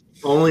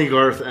 Only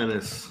Garth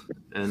Ennis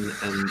and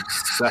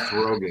Seth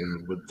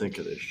Rogen would think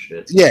of this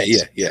shit. Yeah.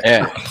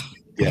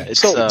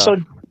 It's, So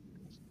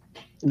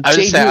I was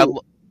just say,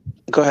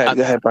 go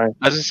ahead, Brian.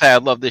 I was gonna say I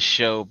love this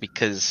show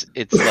because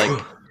it's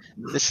like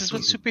this is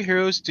what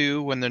superheroes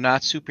do when they're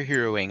not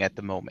superheroing at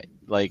the moment.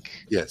 Like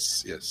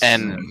yes,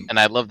 and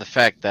I love the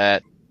fact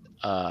that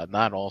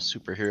not all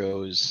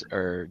superheroes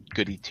are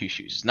goody two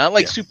shoes. Not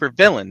like super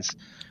villains.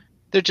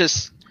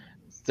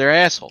 They're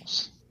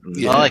assholes.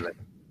 Yeah, I like it.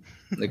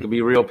 They could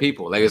be real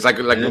people. Like it's like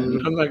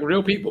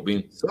real people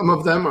being. Some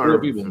of them are real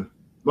people.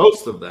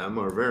 Most of them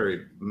are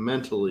very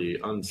mentally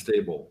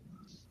unstable.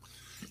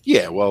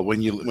 Yeah, well,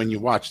 when you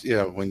watch,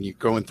 when you're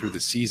going through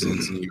the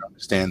seasons and you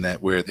understand that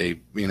where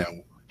they,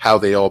 how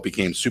they all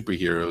became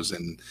superheroes,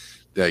 and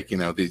like,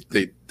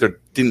 they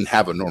didn't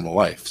have a normal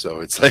life,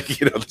 so it's like,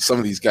 some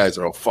of these guys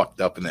are all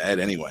fucked up in the head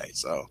anyway.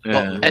 So,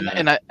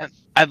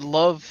 I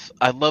love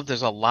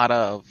there's a lot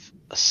of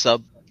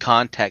sub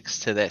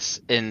context to this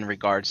in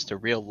regards to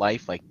real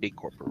life, like big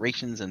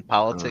corporations and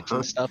politics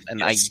and stuff,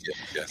 and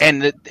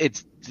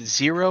it's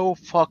zero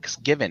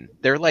fucks given.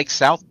 They're like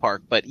South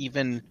Park, but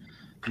even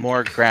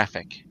more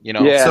graphic,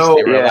 So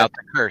they were allowed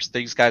to curse.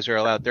 These guys are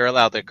allowed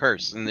to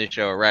curse in the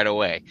show right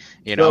away.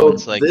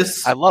 It's like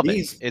I love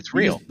it. It's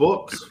real. These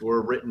books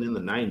were written in the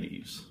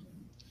 90s.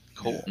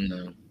 Cool.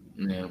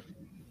 Yeah.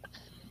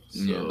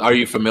 Are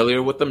you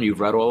familiar with them? You've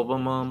read all of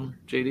them,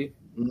 JD?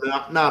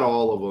 Not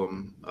all of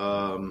them.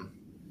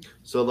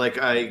 So like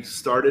I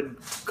started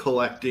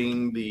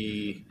collecting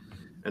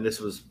and this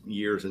was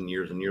years and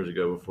years and years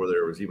ago before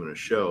there was even a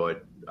show.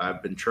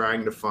 I've been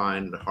trying to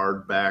find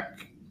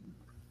hardback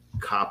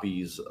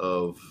copies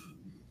of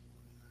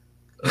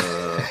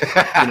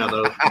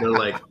they're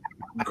like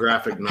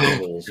graphic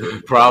novels or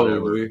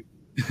probably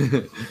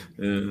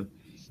yeah.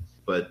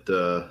 But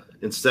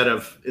instead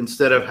of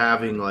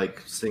having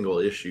like single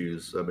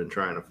issues, I've been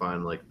trying to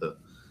find like the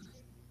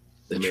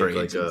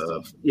trades,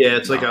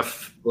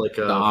 like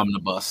a the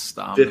omnibus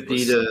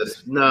 50 to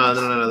no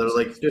they're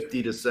like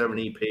 50 to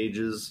 70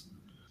 pages,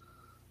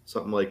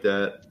 something like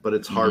that, but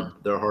it's hard.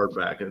 They're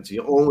hardback, and it's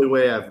the only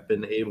way I've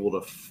been able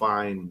to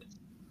find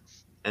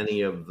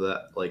any of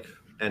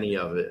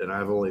it, and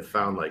I've only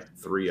found like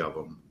 3 of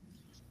them.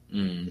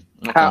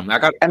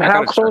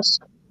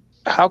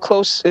 How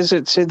close is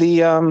it to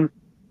the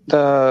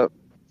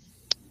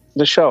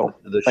show?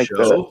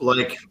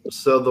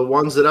 So the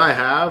ones that I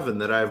have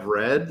and that I've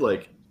read,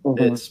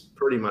 it's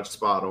pretty much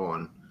spot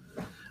on.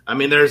 I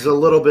mean, there's a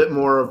little bit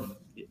more of,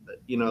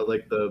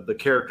 like the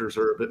characters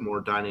are a bit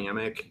more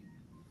dynamic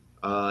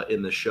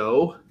in the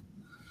show,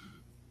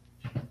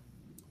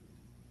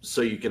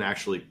 so you can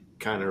actually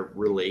kind of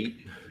relate.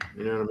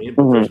 You know what I mean?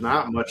 But there's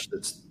not much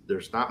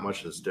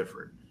that's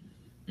different.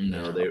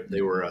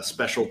 They were a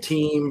special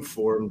team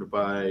formed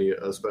by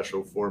a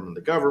special form in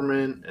the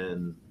government,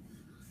 and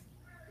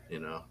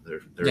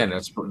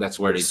that's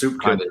where they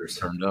kind of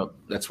turned up.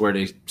 That's where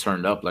they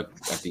turned up, like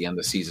at the end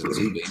of season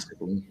 2,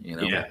 basically.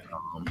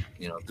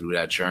 Through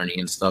that journey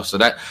and stuff. So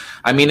that,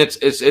 I mean,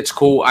 it's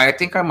cool. I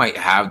think I might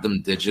have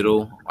them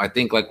digital. I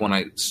think like when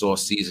I saw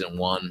season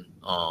 1,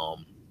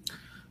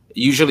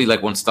 usually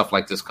like when stuff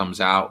like this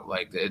comes out,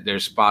 like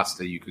there's spots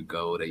that you could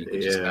go that you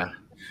could just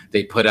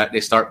they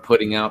start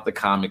putting out the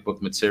comic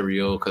book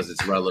material because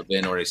it's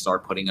relevant, or they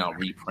start putting out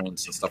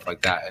reprints and stuff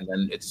like that, and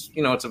then it's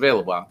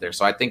available out there.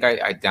 So I think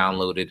I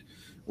downloaded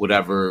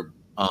whatever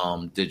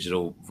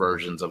digital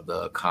versions of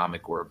the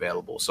comic were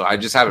available. So I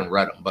just haven't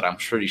read them, but I'm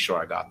pretty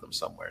sure I got them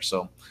somewhere.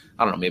 So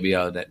I don't know, maybe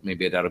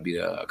that'll be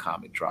a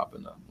comic drop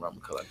in the Realm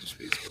of Collector's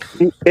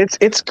Piece.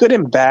 It's good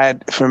and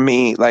bad for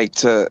me, like,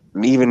 to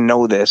even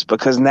know this,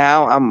 because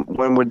now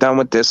when we're done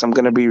with this, I'm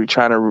going to be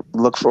trying to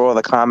look for all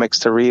the comics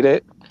to read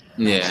it.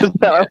 Yeah.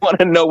 I want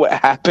to know what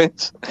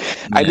happens.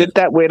 Yeah. I did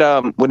that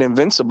with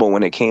Invincible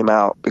when it came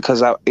out,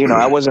 because I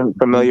wasn't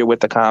familiar with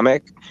the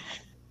comic,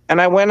 and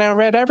I went and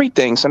read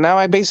everything. So now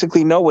I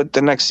basically know what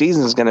the next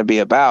season is going to be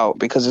about,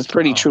 because it's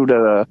pretty true to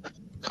the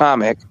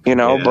comic,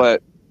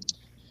 but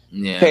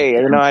hey,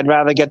 I'd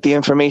rather get the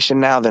information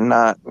now than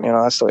not.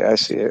 That's the way I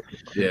see it.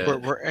 Yeah.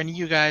 Were any of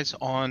you guys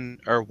on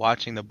or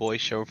watching the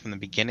Boys show from the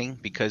beginning?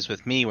 Because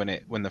with me,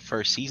 when the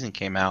first season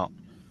came out,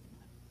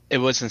 it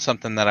wasn't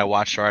something that I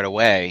watched right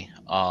away,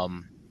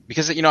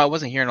 because I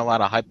wasn't hearing a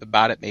lot of hype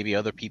about it. Maybe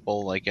other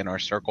people like in our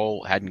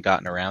circle hadn't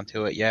gotten around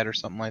to it yet or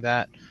something like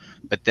that.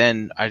 But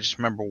then I just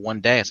remember one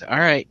day I said, "All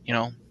right,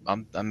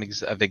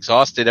 I've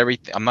exhausted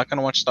everything. I'm not going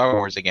to watch Star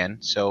Wars again.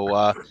 So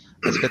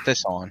let's get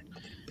this on."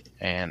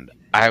 And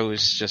I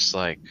was just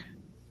like,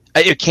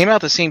 it came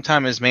out the same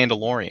time as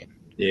Mandalorian,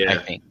 I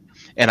think.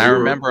 And I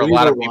remember a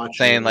lot of people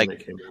saying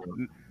like,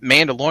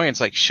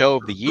 Mandalorian's like show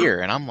of the year,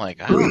 and I'm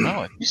like, I don't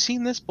know. Have you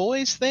seen this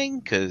Boys thing?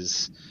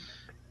 Because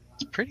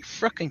It's pretty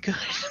freaking good.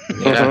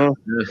 Yeah.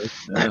 Mhm.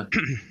 Yeah.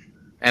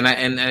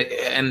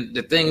 And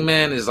the thing,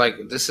 man, is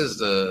like this is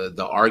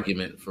the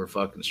argument for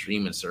fucking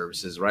streaming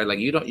services, right? Like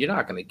you're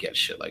not gonna get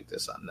shit like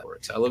this on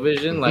network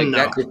television. Like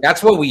No.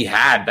 that's what we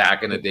had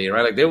back in the day,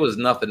 right? Like there was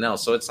nothing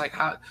else. So it's like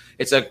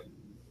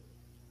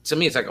to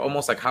me, it's like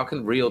almost like how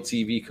can real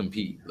TV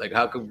compete? Like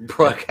how can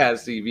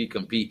broadcast TV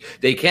compete?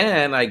 They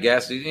can, I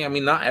guess. I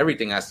mean, not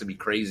everything has to be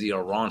crazy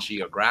or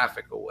raunchy or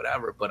graphic or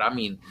whatever, but I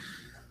mean,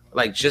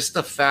 like just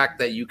the fact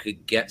that you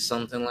could get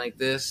something like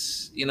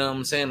this, you know what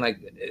I'm saying? Like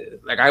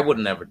I would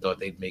never thought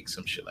they'd make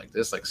some shit like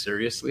this. Like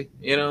seriously,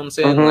 you know what I'm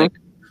saying? Mhm. Like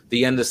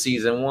the end of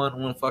season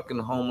 1 when fucking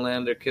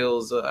Homelander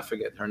kills I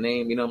forget her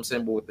name, you know what I'm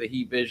saying? But with the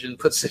heat vision,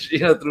 puts it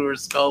through her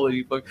skull, and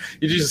you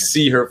just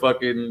see her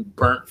fucking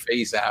burnt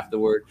face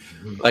afterward.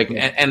 Like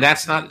and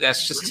that's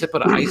just tip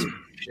of the iceberg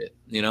shit,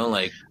 you know?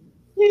 Like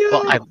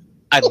Well,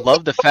 I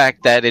love the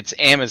fact that it's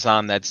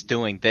Amazon that's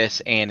doing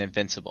this and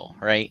Invincible,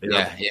 right?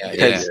 yeah.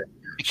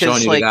 Because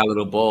Showing you like, they got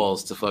little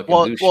balls to fucking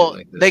well, do shit well,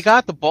 like this. they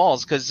got the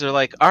balls because they're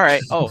like, all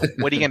right, oh,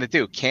 what are you gonna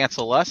do?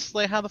 Cancel us?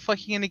 Like, how the fuck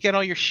are you gonna get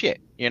all your shit?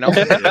 You know?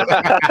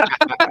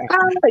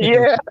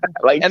 Yeah,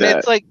 like And that.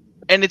 it's like,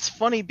 and it's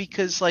funny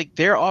because like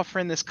they're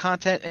offering this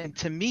content, and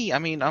to me, I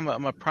mean, I'm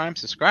a Prime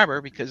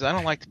subscriber because I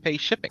don't like to pay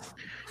shipping,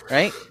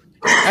 right?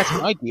 That's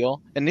my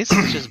deal, and this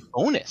is just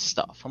bonus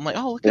stuff. I'm like,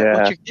 oh, look at Yeah.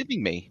 what you're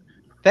giving me.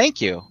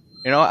 Thank you.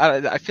 You know,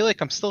 I feel like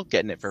I'm still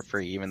getting it for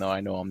free, even though I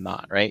know I'm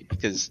not, right?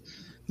 Because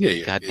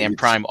Yeah. goddamn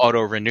Prime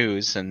auto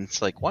renews, and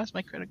it's like, why is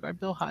my credit card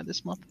bill high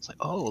this month? It's like,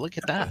 oh, look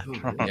at that.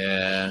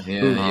 Yeah.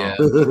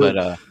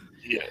 But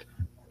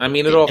I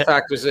mean, it all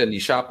factors in. You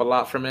shop a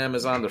lot from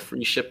Amazon. The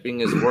free shipping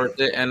is worth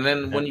it, and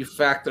then when you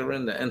factor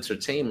in the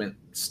entertainment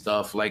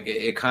stuff, like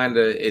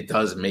it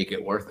does make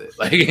it worth it.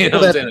 Like you know,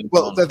 what I'm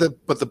saying?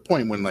 But the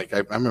point when like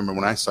I remember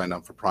when I signed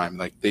up for Prime,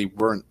 like they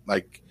weren't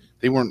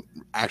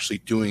actually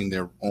doing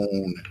their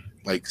own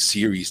like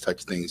series type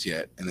things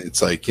yet, and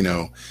it's like, you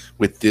know,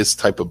 with this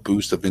type of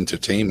boost of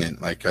entertainment,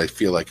 like I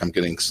feel like I'm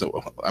getting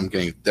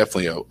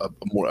definitely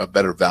a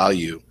better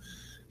value,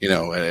 you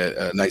know,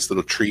 a nice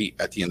little treat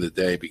at the end of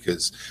the day,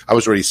 because I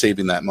was already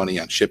saving that money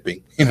on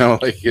shipping, you know,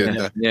 like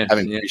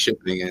having free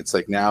shipping, and it's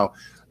like now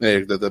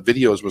the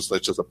videos was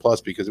like just a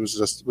plus because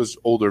it was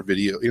older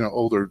video, you know,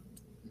 older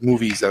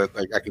movies that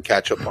like I can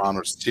catch up on,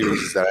 or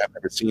series that I've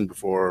never seen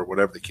before, or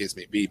whatever the case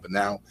may be. But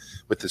now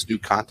with this new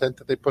content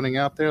that they're putting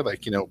out there,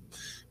 like, you know,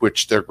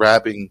 which they're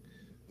grabbing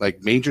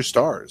like major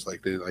stars,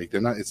 like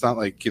they're not. It's not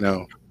like, you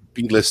know,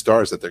 B-list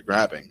stars that they're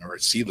grabbing or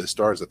C-list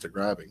stars that they're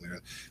grabbing.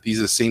 These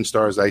are the same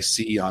stars I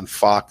see on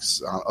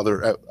Fox, on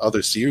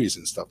other series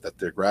and stuff that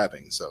they're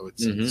grabbing. So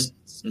it's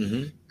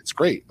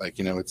great. Like,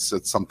 you know, it's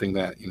something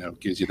that, you know,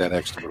 gives you that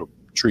extra little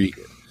treat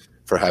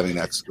for having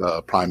that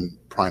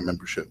Prime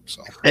membership.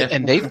 So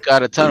and they've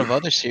got a ton of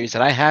other series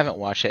that I haven't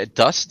watched yet.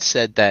 Dust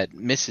said that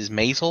Mrs.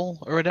 Maisel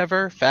or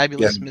whatever,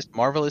 Fabulous Miss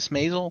Marvelous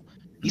Maisel,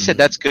 he said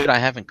that's good. I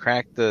haven't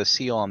cracked the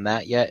seal on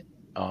that yet.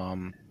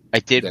 I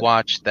did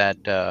watch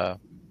that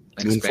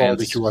Moonfall.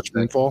 Did you watch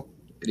Moonfall?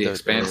 The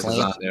Expanse is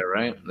on there,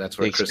 right? That's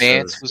where The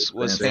Expanse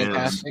was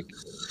fantastic.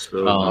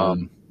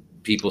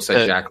 People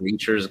said Jack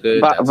Reacher is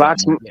good.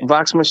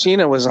 Vox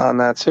Machina was on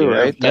that too,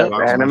 right? Yeah, The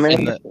anime.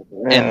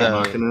 And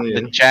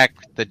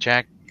the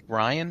Jack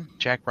Ryan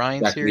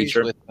series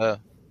Reacher? with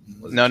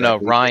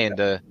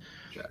Ryan.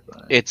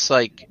 It's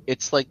like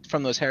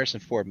from those Harrison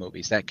Ford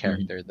movies. That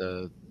character,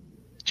 the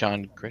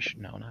John Grisham.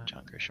 No, not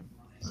John Grisham.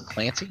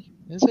 Clancy,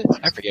 is it?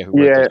 I forget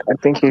who. Yeah, I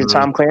think he's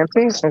Tom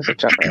Clancy.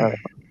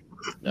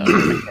 No, I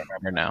can't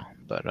remember now,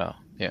 but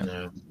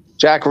yeah.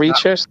 Jack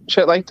Reacher,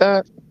 shit like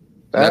that.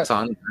 That's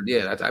on.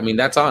 Yeah,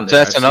 that's on. So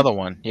that's another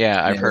one.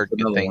 Yeah, I've heard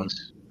good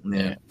things.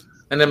 Yeah.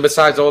 And then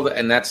besides all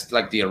and that's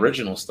like the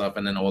original stuff,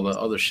 and then all the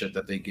other shit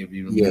that they give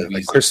you. Yeah,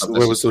 like Chris.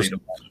 What was those?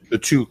 The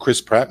two Chris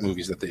Pratt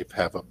movies that they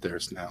have up there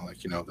now,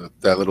 like, you know,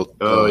 that little.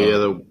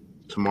 The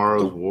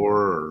Tomorrow's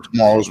War.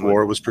 Tomorrow's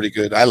War was pretty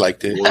good. I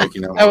liked it. Like,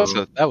 you know,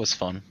 that was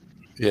fun.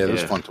 Yeah, it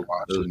was fun to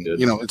watch. And,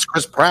 you know, it's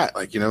Chris Pratt.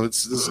 Like, you know,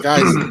 it's this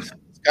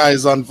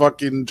guy's on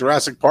fucking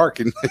Jurassic Park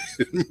in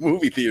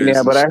movie theaters.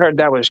 Yeah, but I heard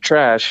that was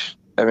trash.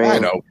 I mean, I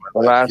know, the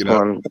last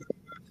one.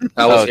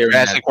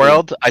 Jurassic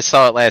World. I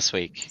saw it last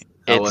week.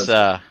 It's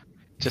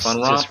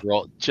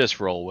just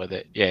roll with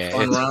it. Yeah,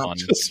 it's fun.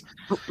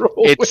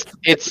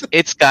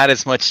 It's got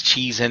as much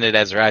cheese in it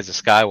as Rise of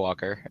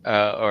Skywalker,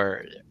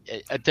 or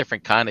a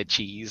different kind of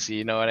cheese.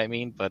 You know what I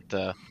mean? But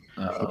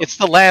it's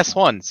the last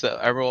one, so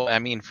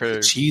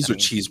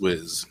Cheese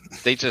Whiz.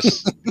 They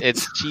just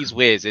it's Cheese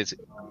Whiz. It's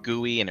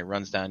gooey and it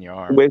runs down your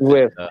arm.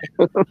 With.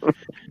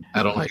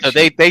 I don't like. So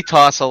they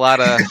toss a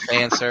lot of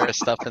fan service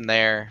stuff in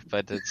there,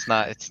 but it's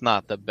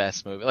not the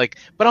best movie. Like,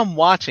 but I'm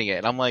watching it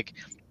and I'm like,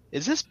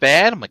 is this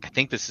bad? I'm like, I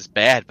think this is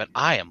bad, but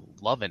I am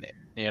loving it.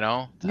 You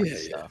know,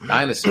 Yeah.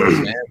 Dinosaurs,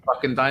 man,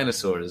 fucking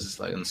dinosaurs. It's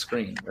like on the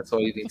screen. That's all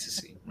you need to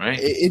see, right?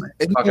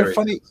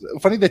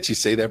 Funny that you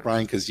say that,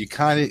 Brian, because you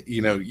kind of,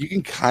 you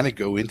can kind of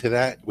go into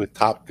that with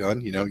Top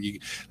Gun. You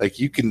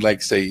can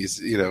say,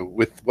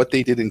 with what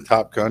they did in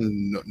Top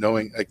Gun,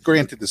 knowing,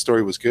 granted the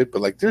story was good,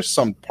 but there's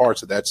some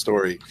parts of that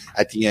story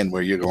at the end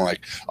where you're going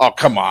like, oh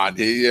come on,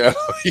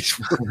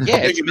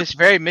 it's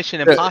very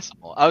Mission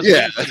Impossible. I was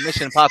waiting for the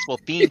Mission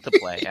Impossible theme to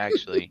play,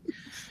 actually.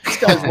 This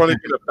guy's running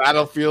to the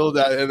battlefield,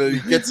 and then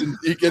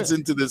he gets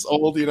into this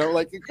old,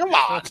 come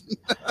on.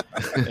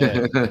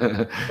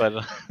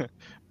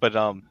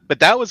 But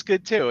that was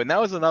good too, and that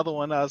was another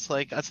one. I was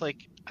like, I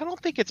don't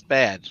think it's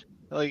bad.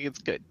 It's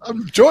good.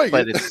 I'm enjoying it.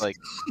 But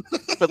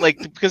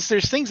it's because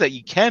there's things that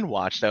you can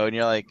watch though, and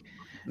you're like,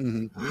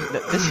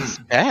 this is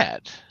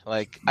bad.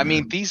 I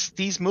mean,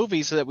 these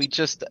movies that we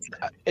just,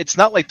 it's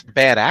not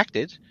bad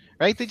acted,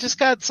 right? They just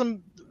got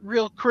some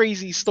real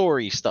crazy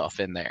story stuff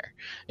in there,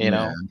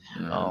 know.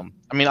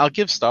 I mean, I'll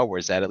give Star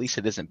Wars that. At least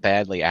it isn't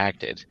badly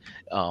acted,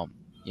 But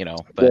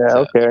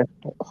okay.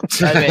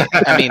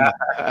 I mean,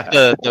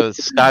 the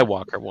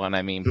Skywalker one.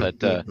 I mean,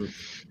 but I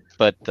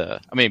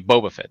mean,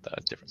 Boba Fett, though,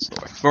 different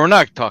story. But we're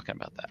not talking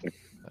about that.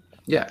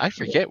 Yeah, I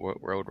forget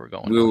what road we're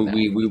going.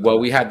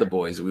 We had the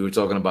boys. We were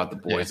talking about the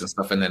boys and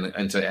stuff, and then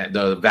into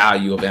the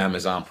value of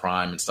Amazon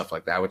Prime and stuff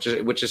like that, which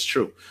is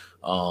true.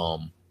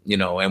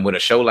 And with a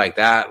show like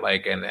that,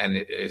 and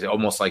it's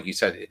almost like you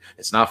said,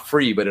 it's not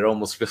free, but it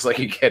almost feels like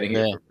you're getting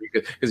it for free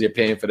because you're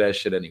paying for that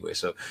shit anyway.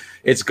 So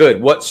it's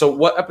good.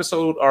 What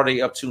episode are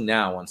they up to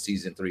now on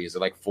season 3? Is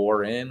it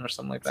 4 in or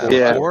something like that?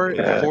 Yeah.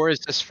 4 is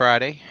this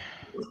Friday.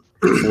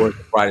 4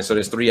 Friday. So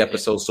there's 3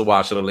 episodes to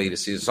watch of the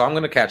latest season. So I'm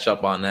going to catch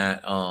up on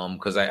that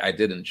because I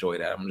did enjoy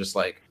that. I'm just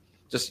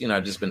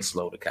I've just been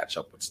slow to catch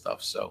up with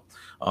stuff. So,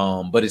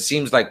 but it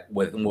seems like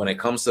when it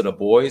comes to the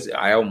boys,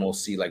 I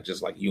almost see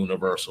just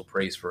universal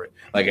praise for it.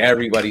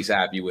 Everybody's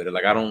happy with it.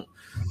 I don't,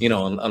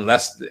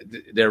 unless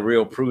they're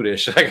real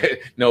prudish,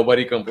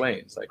 nobody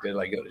complains. They're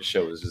like, yo, this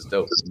show is just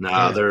dope.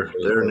 Nah, they're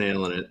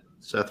nailing it.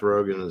 Seth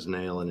Rogen is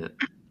nailing it.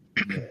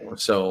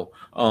 So,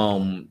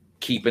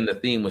 keeping the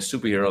theme with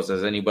superheroes,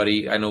 has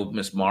anybody? I know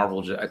Miss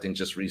Marvel, I think,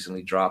 just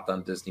recently dropped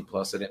on Disney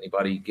Plus. Did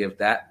anybody give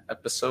that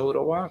episode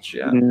a watch?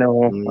 Yeah,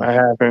 no, I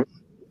haven't.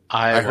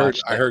 I heard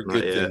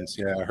good things.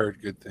 Yeah, I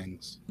heard good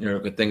things. You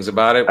heard good things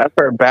about it. I've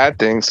heard bad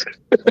things.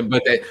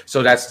 But that's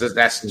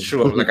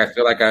true. I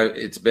feel like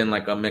it's been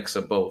a mix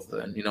of both.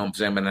 And you know what I'm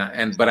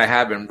saying. But I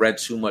haven't read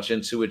too much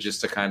into it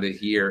just to kind of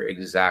hear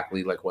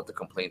exactly what the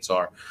complaints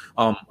are.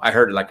 I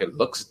heard it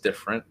looks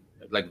different,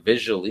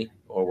 visually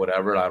or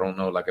whatever. I don't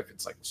know if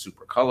it's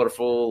super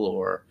colorful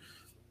or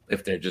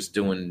if they're just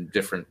doing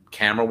different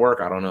camera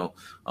work. I don't know.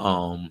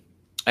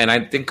 And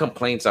I think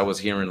complaints I was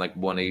hearing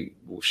when they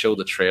showed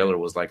the trailer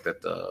was that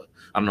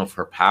I don't know if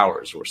her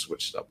powers were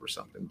switched up or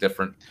something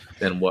different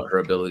than what her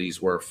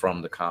abilities were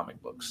from the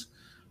comic books.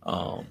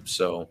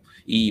 So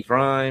E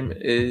Prime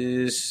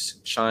is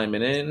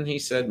chiming in. He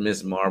said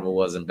Ms. Marvel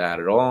wasn't bad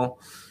at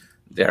all.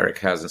 Derek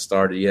hasn't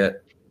started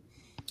yet.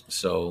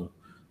 So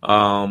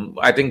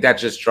I think that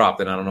just dropped,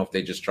 and I don't know if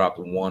they just dropped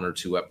 1 or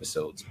 2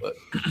 episodes, but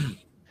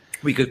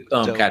we could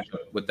catch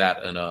up with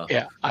that. And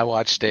I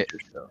watched it,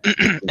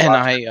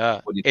 and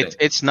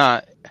it's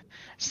not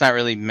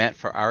really meant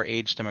for our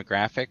age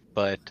demographic,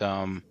 but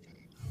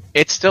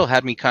it still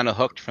had me kind of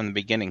hooked from the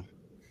beginning.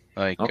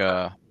 I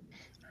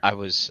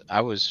was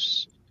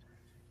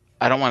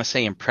I don't want to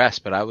say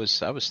impressed, but I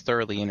was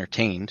thoroughly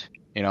entertained,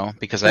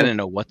 because I didn't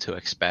know what to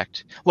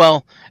expect.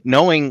 Well,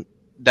 knowing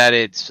that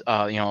it's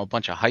a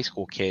bunch of high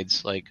school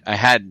kids, I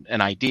had an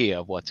idea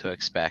of what to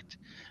expect,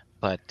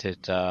 but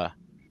it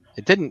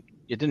didn't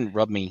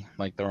rub me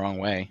the wrong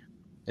way.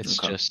 It's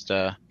just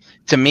to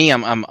me,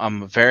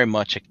 I'm very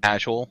much a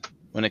casual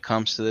when it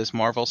comes to this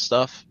Marvel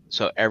stuff.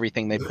 So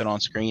everything they put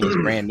on screen is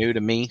brand new to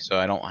me. So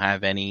I don't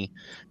have any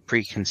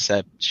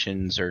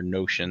preconceptions or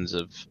notions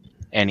of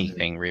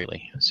anything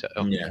really. So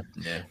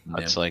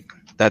it's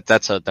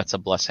that's a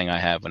blessing I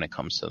have when it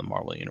comes to the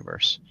Marvel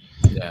universe.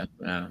 Yeah.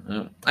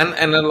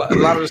 And a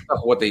lot of the stuff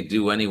what they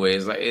do anyway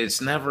is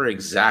it's never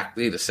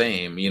exactly the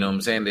same. You know what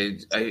I'm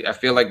saying? I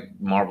feel like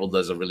Marvel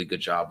does a really good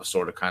job of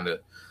sort of kind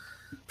of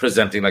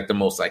presenting the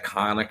most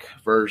iconic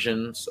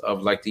versions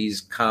of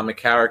these comic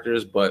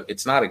characters, but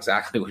it's not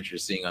exactly what you're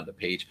seeing on the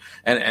page.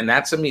 And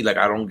that to me, I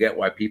don't get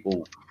why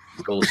people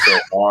go so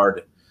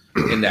hard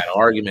in that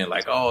argument,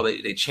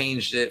 they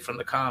changed it from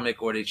the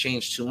comic or they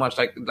changed too much.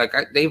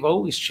 They've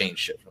always changed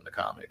shit from the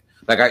comic.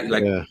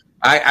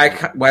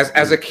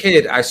 As a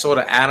kid, I saw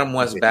the Adam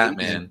West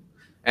Batman,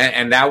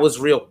 and that was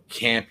real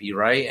campy,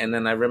 right? And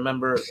then I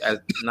remember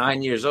at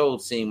 9 years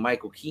old seeing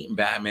Michael Keaton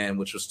Batman,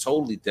 which was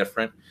totally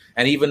different.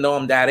 And even though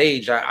I'm that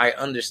age, I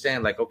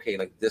understand,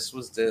 this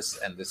was this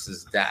and this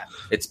is that.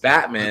 It's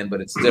Batman, but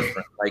it's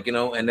different,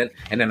 And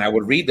then I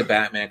would read the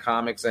Batman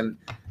comics, and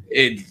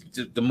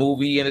the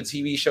movie and the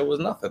TV show was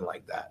nothing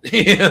like that.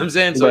 You know what I'm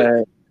saying?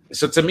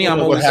 So to me,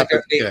 I'm always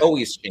they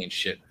always change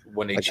shit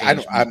when they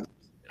change.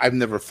 I've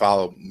never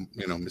followed,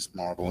 Miss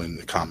Marvel in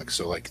the comics,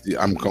 so like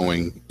I'm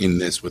going in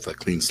this with a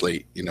clean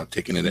slate,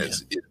 taking it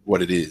as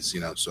what it is,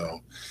 So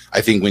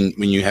I think when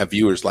you have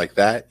viewers like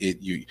that,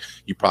 you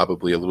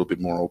probably a little bit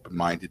more open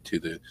minded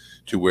to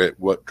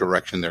what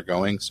direction they're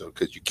going. So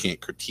because you can't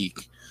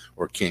critique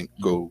or can't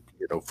go,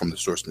 from the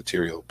source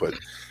material. But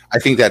I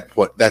think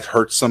that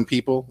hurts some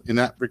people in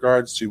that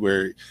regards to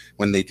where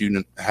when they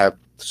do have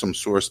some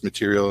source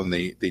material and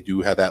they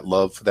do have that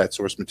love for that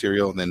source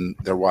material, and then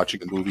they're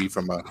watching a movie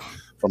from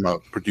a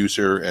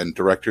producer and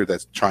director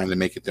that's trying to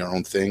make it their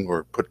own thing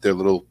or put their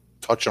little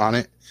touch on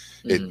it.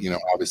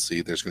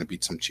 Obviously there's going to be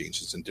some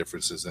changes and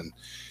differences, and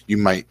it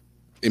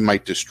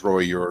might destroy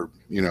your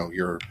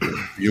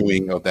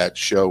viewing of that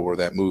show or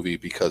that movie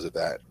because of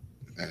that,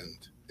 and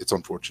it's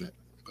unfortunate.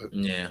 But.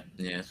 Yeah.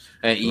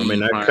 I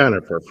kind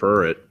of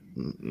prefer it,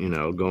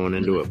 going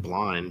into it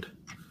blind.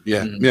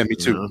 Yeah, me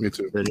too. Me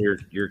too. Then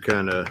you're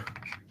kind of,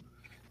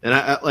 and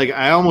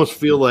I almost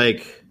feel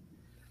like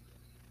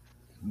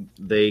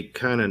they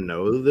kind of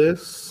know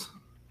this.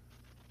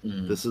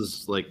 This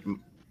is like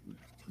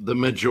the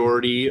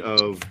majority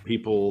of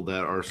people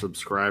that are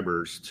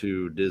subscribers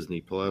to Disney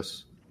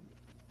Plus.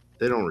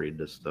 They don't read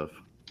this stuff.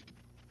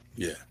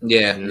 Yeah.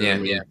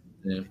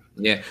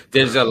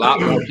 There's a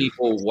lot more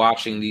people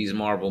watching these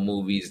Marvel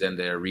movies than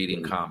they're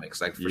reading comics,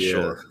 like for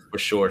sure.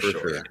 You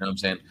know what I'm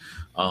saying?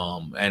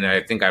 And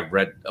I think I've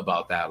read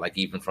about that, like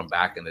even from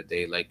back in the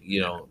day, like,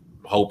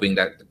 hoping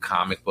that the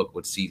comic book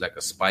would see like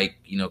a spike,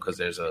 because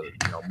there's a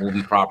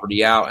movie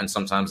property out, and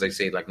sometimes they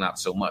say like not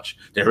so much.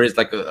 There is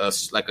like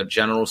a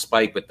general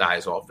spike, but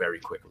dies off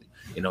very quickly.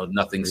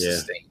 Nothing's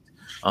sustained.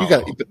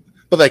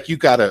 You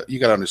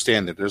gotta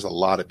understand that there's a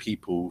lot of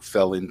people who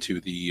fell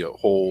into the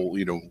whole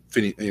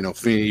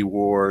Infinity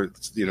War,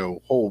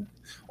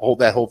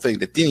 that whole thing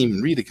that didn't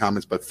even read the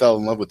comics but fell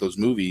in love with those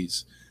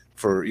movies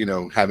for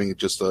having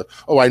just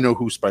I know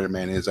who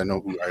Spider-Man is, I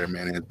know who Iron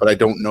Man is, but I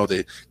don't know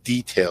the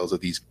details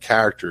of these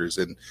characters,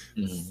 and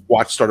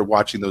started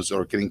watching those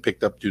or getting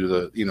picked up due to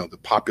the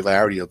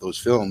popularity of those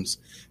films,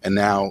 and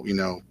now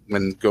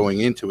when going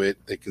into it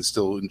they can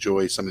still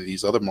enjoy some of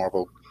these other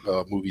Marvel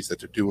movies that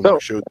they're doing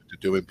or shows that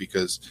they're doing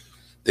because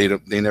they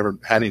never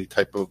had any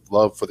type of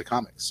love for the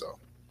comics. So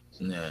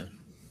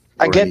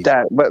I get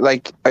that, but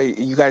like, are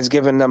you guys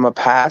giving them a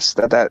pass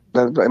that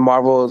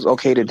Marvel is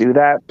okay to do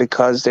that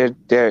because they're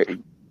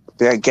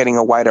getting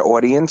a wider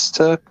audience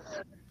to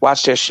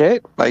watch their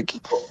shit? Like,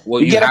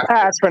 you get a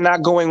pass for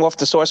not going off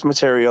the source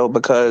material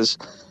because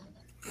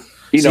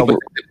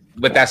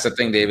But that's the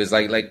thing, Dave, is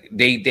like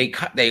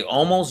they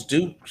almost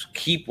do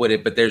keep with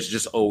it, but there's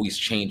just always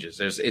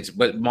changes.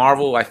 But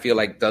Marvel, I feel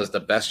like, does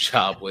the best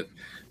job with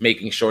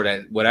making sure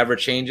that whatever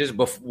changes.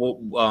 Before,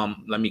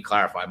 let me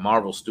clarify,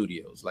 Marvel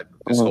Studios, like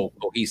this whole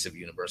cohesive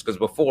universe. Because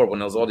before, when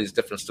there was all these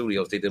different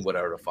studios, they did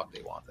whatever the fuck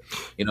they wanted.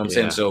 You know what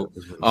I'm saying?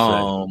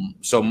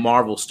 So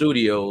Marvel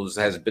Studios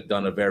has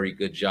done a very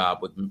good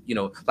job with,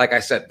 like I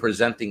said,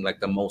 presenting like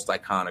the most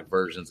iconic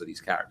versions of these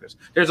characters.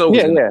 There's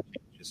always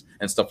changes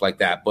and stuff like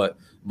that, but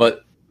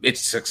it's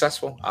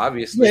successful,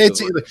 obviously. Yeah,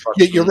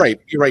 you're right.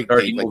 You're right.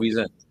 30 movies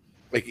in.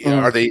 Like,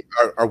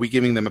 are we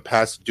giving them a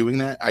pass doing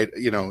that?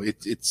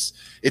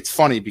 It's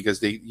funny because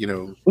they,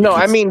 No,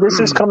 I mean, this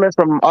is coming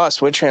from us.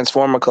 We're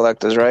Transformer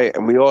collectors, right?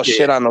 And we all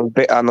shit on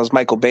those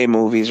Michael Bay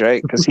movies,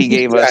 right? Because he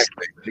gave us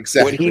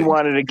what he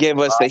wanted to give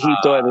us that he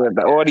thought that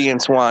the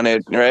audience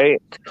wanted,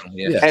 right?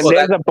 Yeah. And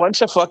there's a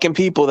bunch of fucking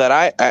people that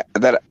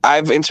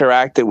I've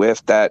interacted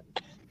with that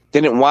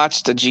didn't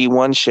watch the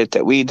G1 shit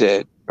that we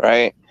did,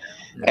 right?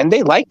 And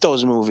they like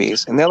those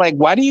movies, and they're like,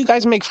 "Why do you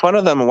guys make fun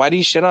of them? And why do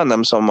you shit on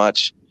them so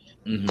much?"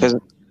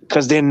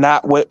 Because they're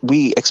not what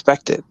we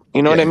expected.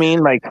 You know what I mean?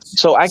 Like,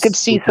 so I could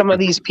see some of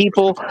these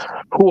people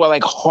who are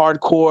like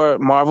hardcore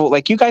Marvel,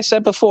 like you guys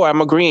said before. I'm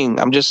agreeing.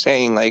 I'm just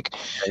saying, like,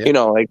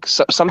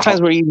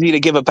 sometimes we're easy to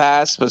give a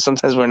pass, but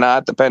sometimes we're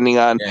not, depending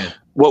on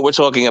what we're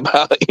talking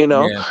about.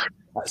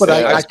 But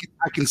I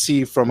can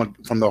see from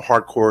the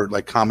hardcore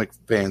like comic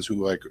fans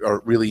who like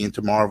are really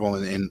into Marvel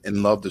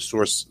and love the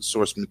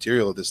source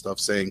material of this stuff,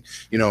 saying,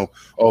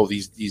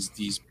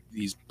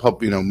 these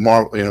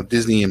Marvel,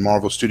 Disney and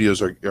Marvel Studios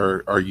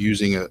are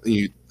using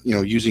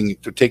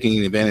they're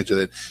taking advantage of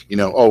it.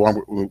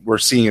 We're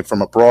seeing it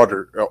from a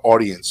broader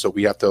audience, so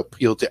we have to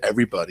appeal to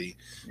everybody.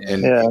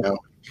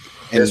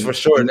 That's for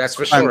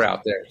sure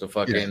out there. The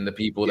fucking the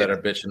people that are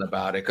bitching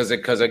about it,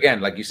 because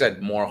again, like you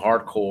said, more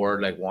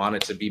hardcore, like want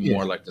it to be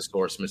more like the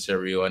source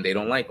material, and they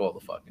don't like all the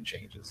fucking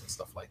changes and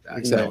stuff like that.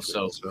 Exactly.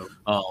 So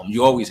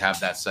you always have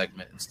that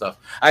segment and stuff.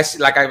 I see,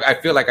 like I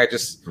feel like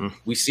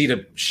we see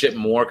the shit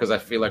more because I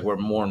feel like we're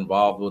more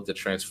involved with the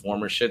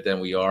Transformer shit than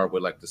we are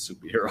with like the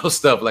superhero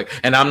stuff. Like,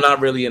 and I'm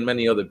not really in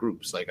many other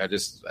groups. Like I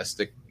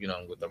stick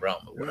with the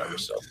realm or whatever.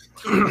 So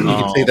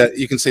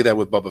you can say that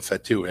with Boba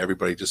Fett too.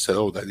 Everybody just said,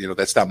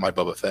 that's not my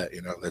Boba Fett,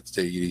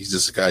 he's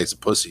just a guy, he's a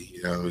pussy,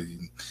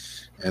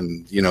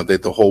 and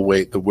the whole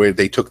way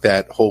they took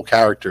that whole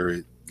character,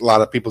 a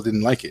lot of people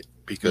didn't like it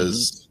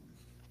because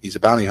he's a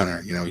bounty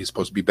hunter, he's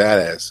supposed to be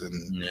badass,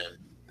 and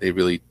they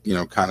really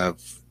kind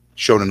of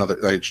showed another,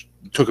 like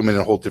took them in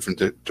a whole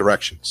different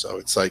direction. So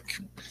it's like,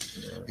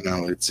 you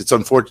know, it's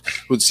unfortunate.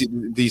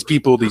 These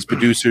people, these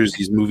producers,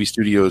 these movie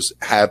studios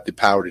have the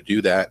power to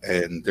do that,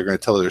 and they're going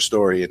to tell their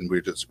story, and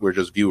we're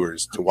just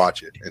viewers to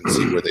watch it and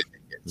see where they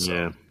take it.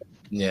 So.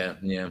 Yeah.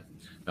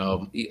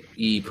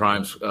 E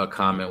Prime's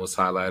comment was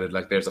highlighted.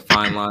 Like, there's a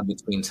fine line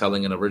between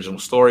telling an original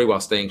story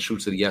while staying true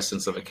to the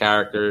essence of a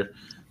character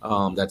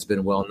that's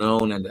been well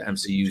known, and the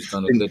MCU's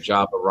done a good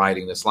job of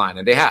writing this line,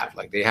 and they have.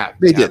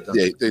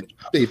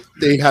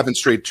 They haven't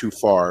strayed too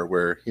far.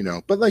 Where, you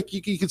know, but like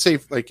you could say,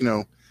 like, you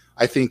know,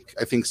 I think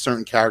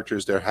certain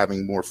characters, they're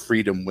having more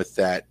freedom with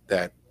that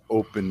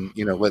open,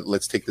 you know,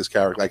 let's take this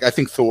character. Like I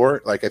think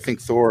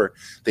Thor,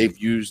 they've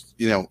used,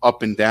 you know,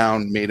 up and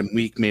down, made him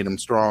weak, made him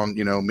strong,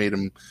 you know, made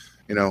him,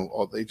 you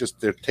know,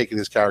 they're taking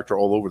this character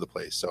all over the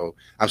place. So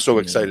I'm so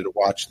excited to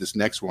watch this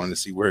next one to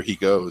see where he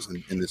goes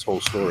in this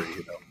whole story,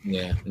 you know.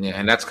 Yeah,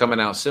 and that's coming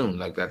out soon.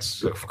 Like,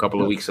 that's a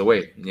couple of weeks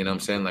away. You know what I'm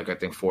saying? Like, I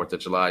think 4th of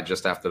July,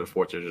 just after the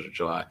 4th of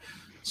July.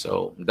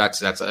 So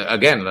that's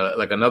again,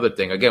 like another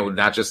thing. Again,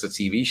 not just the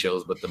TV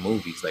shows, but the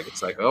movies. Like,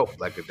 it's like, oh,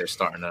 like they're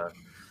starting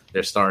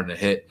to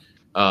hit.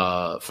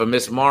 For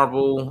Miss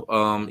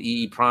Marvel,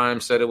 E Prime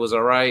said it was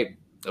all right,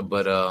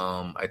 but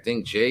I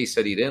think Jay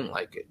said he didn't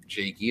like it.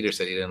 Jay Geeter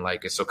said he didn't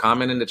like it. So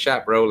comment in the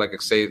chat, bro. Like,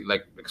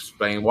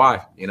 explain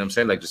why. You know what I'm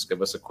saying? Like, just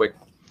give us a quick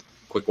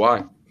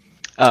why.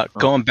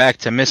 Going back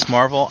to Miss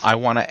Marvel, I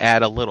want to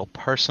add a little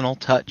personal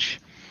touch.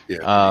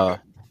 Yeah.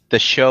 The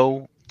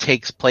show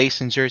takes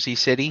place in Jersey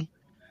City,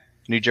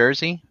 New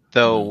Jersey,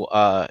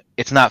 though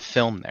it's not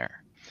filmed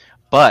there.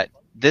 But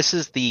this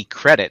is the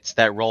credits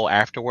that roll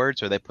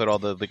afterwards, where they put all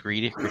the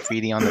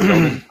graffiti on the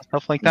building,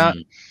 stuff like that.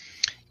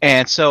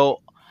 And so,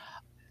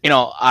 you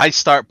know, I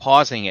start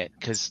pausing it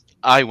because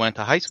I went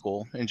to high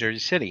school in Jersey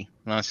City.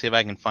 And I'll see if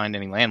I can find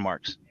any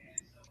landmarks.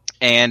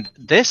 And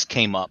this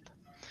came up,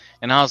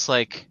 and I was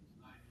like,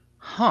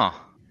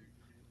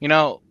 you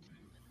know,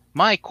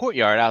 my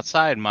courtyard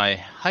outside my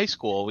high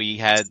school, we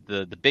had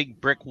the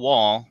big brick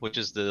wall, which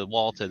is the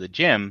wall to the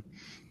gym.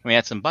 And we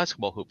had some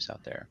basketball hoops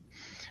out there.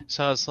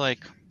 So I was like,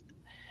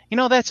 you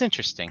know, that's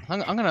interesting.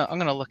 I'm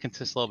gonna look into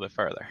this a little bit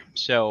further.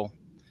 So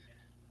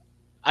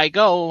I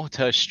go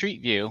to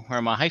Street View, where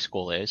my high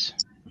school is,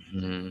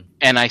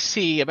 and I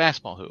see a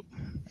basketball hoop.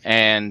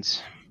 And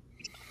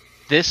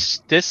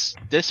this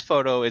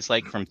photo is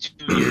like from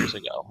 2 years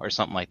ago or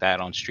something like that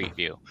on Street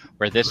View,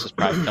 where this was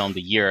probably filmed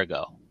a year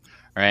ago,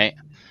 right?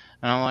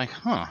 And I'm like,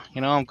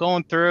 you know, I'm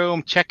going through,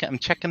 I'm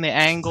checking the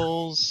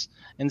angles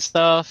and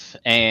stuff,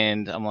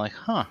 and I'm like,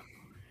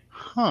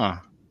 and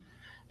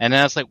then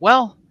I was like,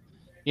 well,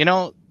 you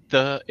know,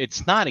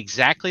 it's not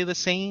exactly the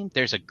same.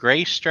 There's a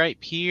gray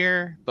stripe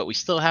here, but we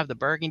still have the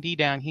burgundy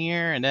down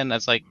here. And then I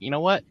was like, you know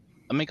what?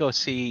 Let me go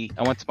see.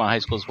 I went to my high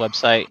school's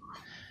website,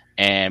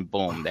 and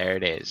boom, there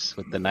it is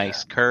with the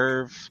nice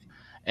curve.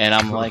 And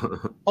I'm like,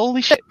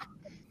 holy shit!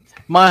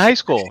 My high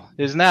school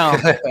is now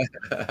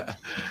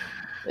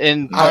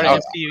in part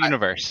of the MCU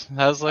universe.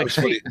 I was like,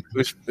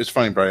 it's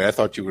funny, Brian. I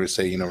thought you were going to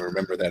say, you know,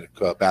 remember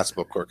that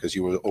basketball court, because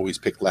you would always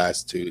pick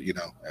last to, you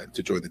know,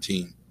 to join the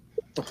team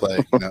to play.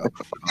 You know?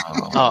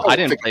 I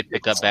didn't play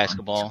pickup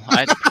basketball. I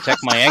had to protect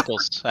my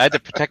ankles. I had to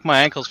protect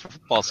my ankles for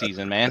football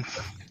season, man.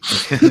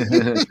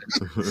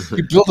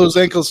 You build those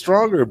ankles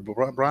stronger,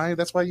 Brian.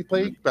 That's why you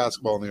play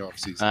basketball in the off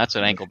season. That's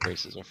what ankle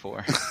braces are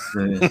for.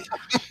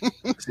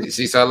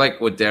 See, so I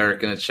like what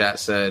Derek in the chat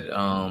said.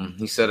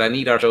 He said, I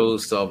need our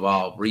shows to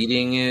evolve.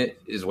 Reading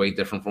it is way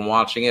different from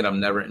watching it. I'm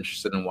never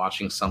interested in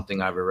watching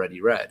something I've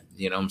already read.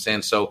 You know what I'm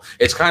saying? So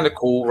it's kind of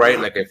cool, right?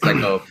 Like, it's like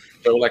a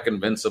show like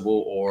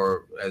Invincible,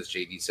 or as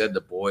JD said,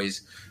 The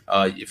Boys.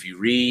 If you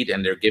read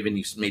and they're giving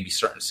you maybe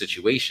certain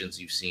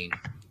situations you've seen.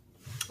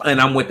 And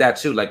I'm with that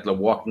too. Like The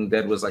Walking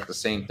Dead was like the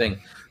same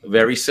thing.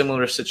 Very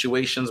similar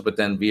situations, but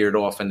then veered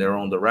off in their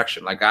own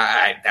direction. Like,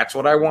 that's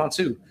what I want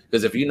too.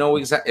 Because if you know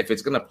if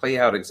it's going to play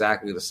out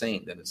exactly the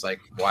same, then it's like,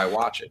 why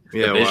watch it?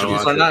 Yeah, the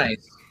visuals are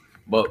nice,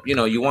 but you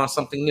know, you want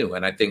something new.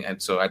 And I think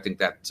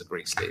that's a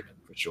great statement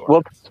for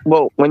sure.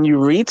 Well, when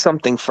you read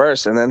something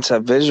first and then to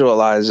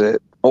visualize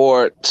it,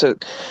 or to,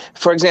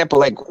 for example,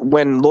 like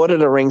when Lord of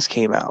the Rings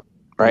came out,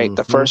 right?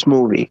 The first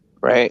movie,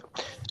 right?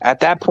 At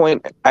that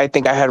point, I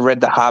think I had read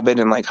The Hobbit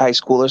in like high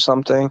school or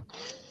something.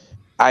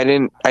 I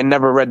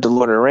never read The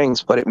Lord of the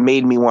Rings, but it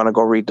made me want to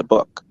go read the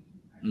book.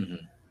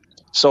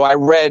 So I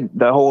read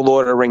the whole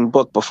Lord of the Ring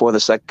book before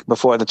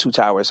the Two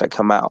Towers had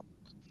come out.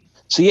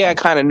 So yeah, I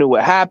kind of knew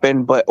what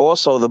happened, but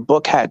also the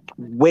book had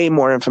way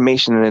more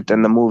information in it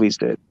than the movies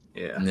did.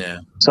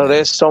 Yeah. So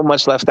there's so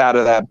much left out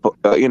of that book,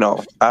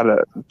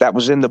 that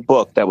was in the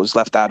book that was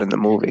left out in the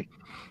movie.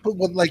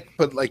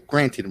 But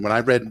granted, when I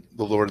read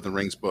the Lord of the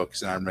Rings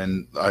books,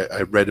 and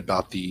I read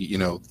about the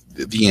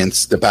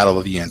Ents, the Battle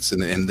of the Ents,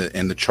 and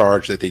the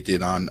charge that they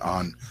did on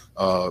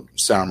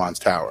Saruman's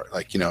tower,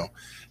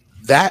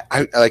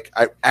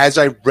 as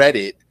I read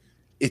it,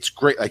 it's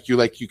great.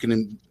 You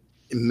can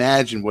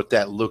imagine what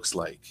that looks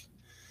like,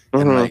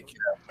 and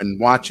and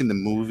watching the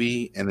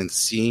movie and then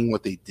seeing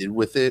what they did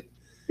with it.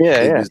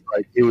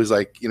 It was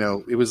like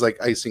it was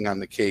like icing on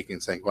the cake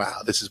and saying, wow,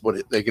 this is what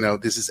it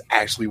this is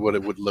actually what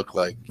it would look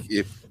like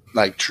if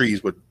like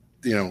trees would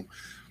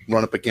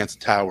run up against a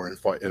tower and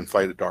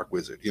fight a dark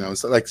wizard.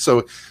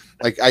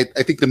 I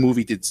think the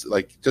movie did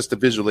like just the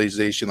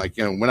visualization. Like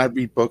when I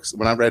read books,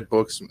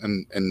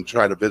 and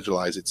try to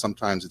visualize it,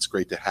 sometimes it's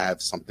great to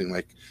have something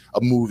like a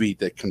movie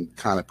that can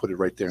kind of put it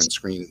right there on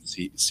screen and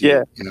see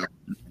it,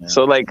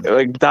 So like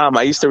Dom,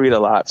 I used to read a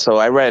lot. So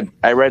I read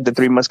The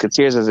Three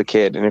Musketeers as a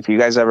kid, and if you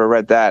guys ever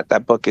read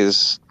that book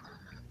is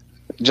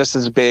just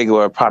as big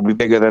or probably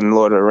bigger than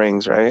Lord of the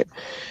Rings, right?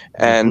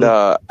 And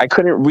I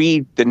couldn't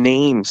read the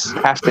names,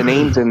 half the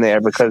names in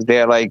there, because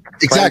they're like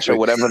French or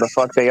whatever the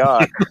fuck they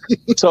are.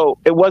 So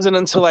it wasn't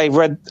until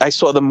I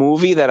saw the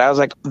movie that I was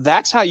like,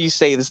 that's how you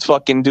say this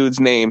fucking dude's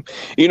name.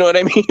 You know what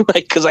I mean?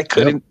 Like, because I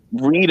couldn't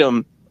read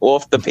him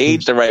off the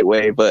page the right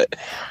way. But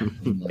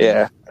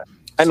yeah,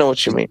 I know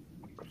what you mean.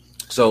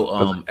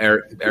 So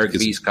Eric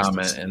B's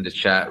comment in the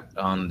chat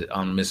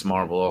on Miss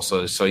Marvel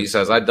also. So he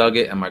says, I dug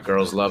it and my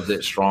girls loved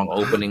it. Strong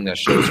opening that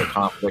shows her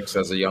conflicts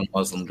as a young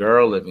Muslim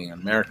girl living in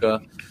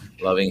America,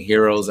 loving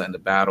heroes and the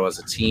battle as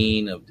a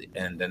teen,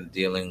 and then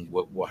dealing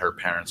with what her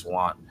parents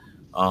want.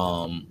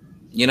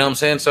 You know what I'm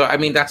saying? So, I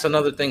mean, that's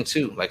another thing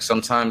too. Like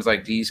sometimes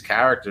like these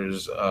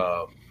characters,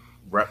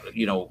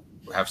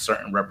 have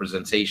certain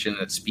representation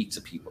that speak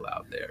to people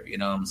out there, you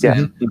know what I'm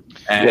saying?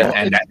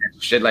 And that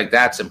shit like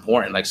that's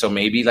important. Like, so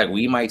maybe like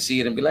we might see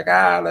it and be like,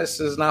 this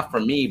is not for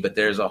me, but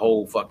there's a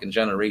whole fucking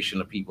generation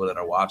of people that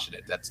are watching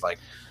it that's like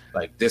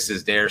this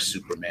is their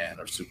Superman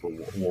or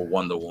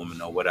Wonder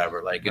Woman or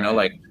whatever. Like,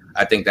 like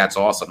I think that's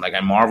awesome. Like, I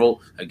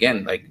Marvel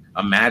again, like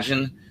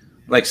imagine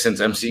like since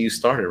MCU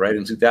started right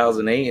in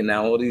 2008 and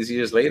now all these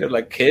years later,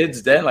 like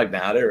kids then, like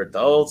now they're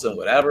adults and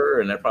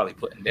whatever, and they're probably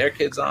putting their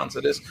kids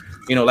onto this,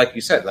 like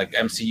you said, like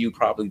MCU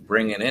probably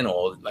bringing in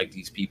all like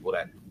these people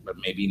that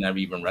maybe never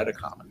even read a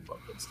comic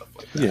book and stuff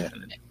like that.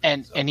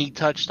 And he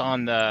touched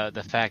on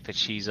the fact that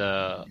she's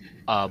a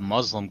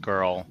Muslim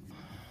girl.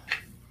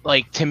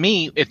 Like, to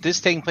me, if this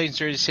taking place in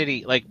Jersey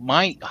City, like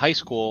my high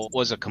school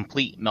was a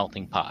complete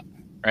melting pot,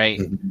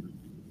 right?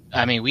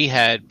 I mean, we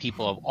had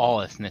people of all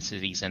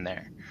ethnicities in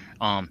there.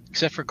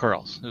 Except for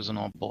girls. It was an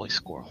all-boy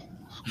school.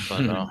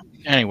 But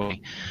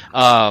anyway.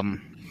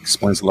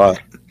 Explains a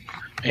lot.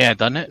 Yeah,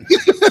 doesn't it?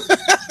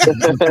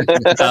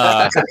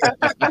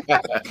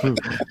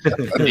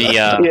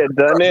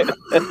 Doesn't it?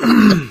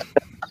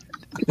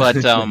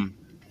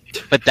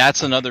 But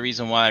that's another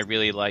reason why I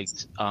really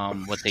liked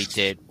what they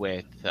did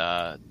with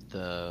the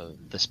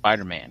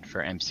Spider-Man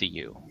for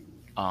MCU.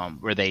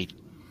 Where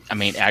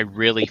I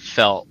really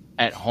felt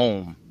at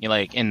home,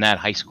 like in that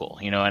high school,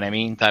 you know what I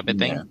mean, type of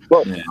thing.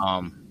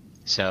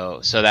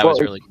 So that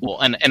was really cool,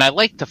 and I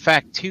like the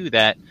fact too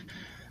that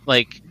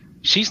like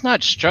she's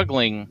not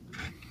struggling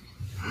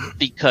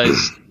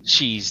because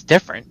she's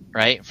different,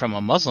 right? From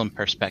a Muslim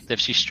perspective,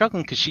 she's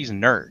struggling because she's a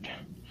nerd,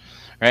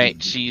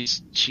 right?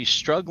 She's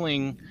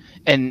struggling,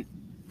 and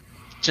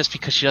just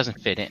because she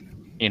doesn't fit in,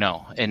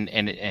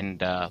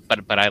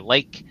 but I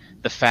like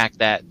the fact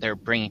that they're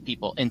bringing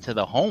people into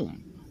the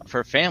home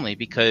for family,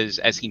 because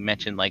as he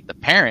mentioned, like the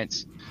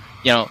parents,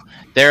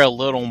 they're a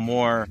little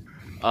more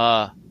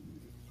I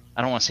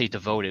don't want to say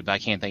devoted, but I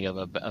can't think of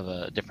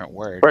a different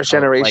word. First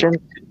generation,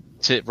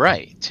 to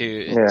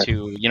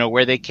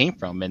where they came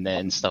from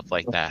and stuff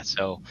like that.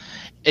 So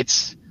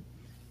it's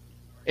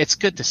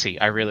good to see.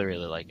 I really,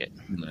 really like it.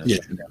 Yeah,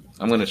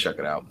 I'm gonna check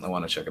it out. I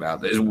want to check it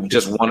out. Is it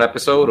just one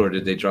episode, or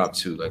did they drop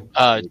two? Like,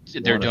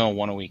 they're doing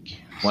one a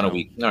week. One a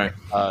week. All right.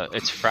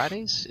 It's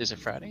Fridays. Is it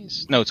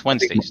Fridays? No, it's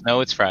Wednesdays.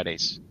 No, it's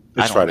Fridays.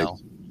 It's Fridays.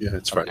 Yeah,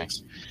 it's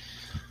Fridays.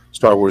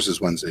 Star Wars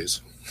is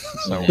Wednesdays.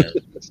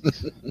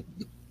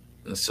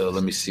 So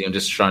let me see. I'm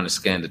just trying to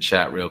scan the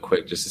chat real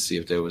quick just to see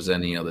if there was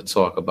any other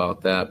talk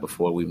about that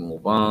before we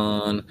move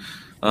on.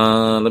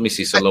 Let me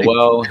see. So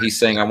Lowell, he's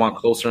saying, I want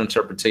closer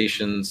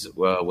interpretations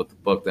with the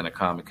book than a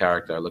comic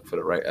character. I look for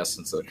the right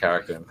essence of the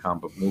character in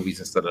comic book movies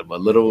instead of a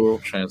literal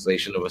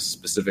translation of a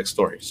specific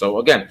story. So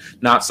again,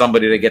 not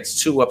somebody that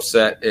gets too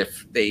upset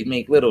if they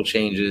make little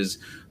changes,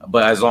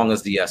 but as long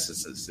as the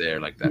essence is there,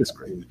 like that's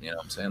great. You know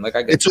what I'm saying? Like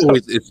I get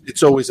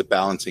it's always a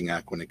balancing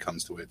act when it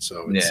comes to it.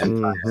 So it's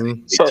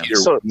sometimes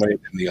it's one way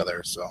than the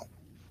other. So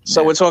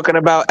we're talking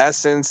about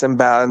essence and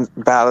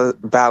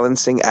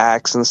balancing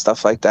acts and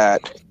stuff like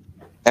that.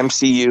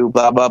 MCU,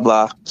 blah blah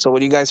blah. So what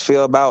do you guys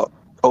feel about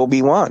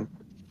Obi-Wan?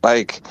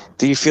 Like,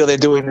 do you feel they're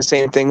doing the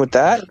same thing with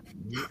that?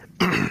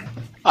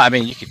 I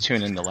mean, you could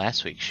tune in to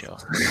last week's show.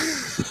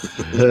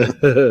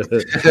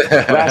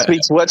 Last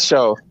week's what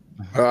show?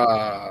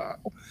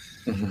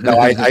 No,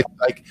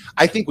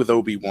 I think with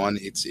Obi-Wan,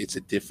 it's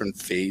a different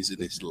phase in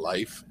his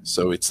life.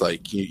 So it's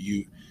like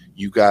you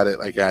got it.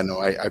 Like I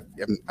know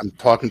I'm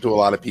talking to a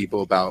lot of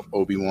people about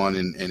Obi-Wan,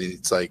 and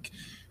it's like,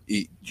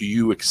 do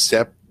you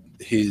accept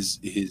his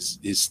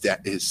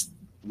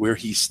where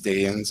he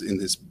stands in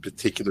this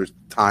particular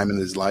time in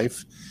his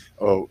life?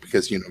 Oh,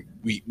 because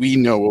we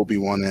know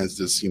Obi-Wan as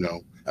this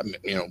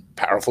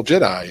powerful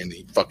Jedi, and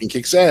he fucking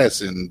kicks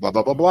ass, and blah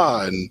blah blah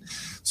blah. And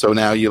so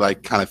now you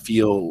like kind of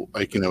feel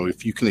like,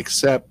 if you can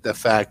accept the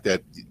fact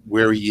that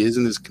where he is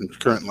in his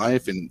current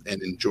life and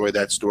enjoy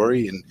that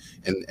story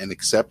and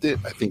accept it,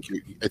 I think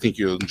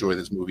you'll enjoy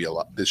this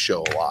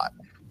show a lot.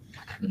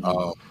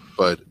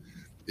 But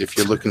if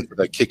you're looking for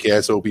that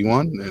kick-ass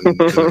Obi-Wan,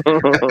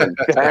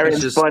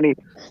 Darren's funny.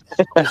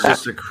 It's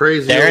just a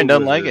crazy. Darren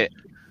doesn't like it.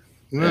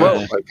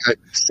 Well,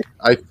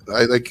 I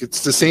like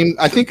it's the same.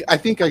 I think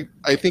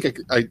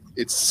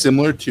it's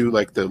similar to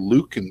like the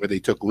Luke and where they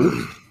took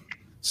Luke.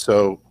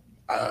 So,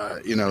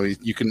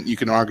 you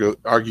can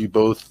argue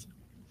both,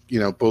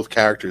 both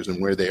characters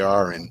and where they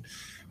are and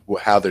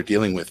how they're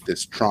dealing with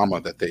this trauma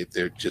that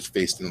they're just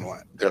faced in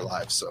their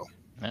lives.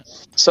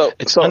 So,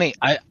 it's funny.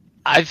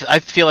 I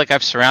feel like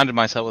I've surrounded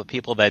myself with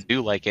people that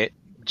do like it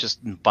just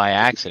by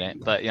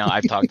accident. But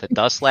I've talked to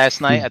Dust last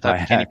night. I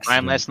talked to Kenny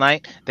Prime last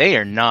night. They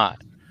are not.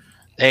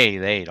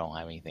 They don't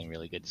have anything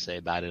really good to say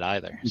about it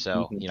either.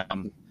 So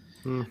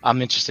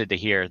I'm interested to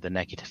hear the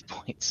negative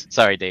points.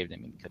 Sorry, Dave,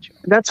 didn't mean to cut you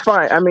off. That's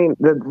fine. I mean,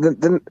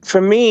 the for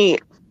me,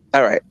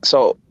 all right.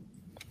 So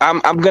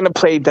I'm gonna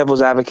play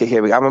devil's advocate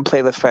here. I'm gonna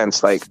play the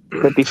fence like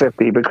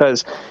 50-50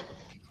 because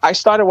I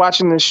started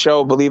watching this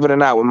show, believe it or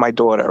not, with my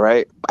daughter,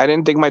 right? I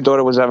didn't think my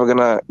daughter was ever going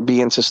to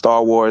be into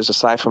Star Wars,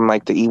 aside from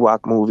like the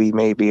Ewok movie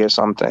maybe or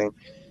something.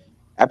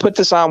 I put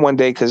this on one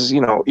day because,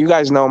 you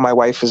guys know my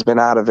wife has been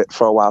out of it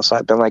for a while, so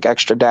I've been like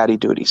extra daddy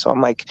duty. So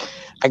I'm like,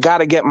 I got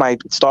to get my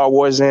Star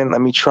Wars in.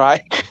 Let me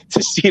try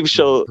to see if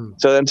she'll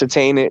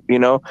entertain it,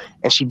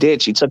 And she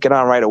did. She took it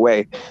on right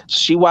away. So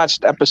she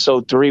watched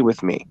episode 3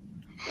 with me.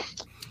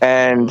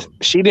 And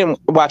she didn't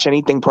watch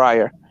anything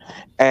prior.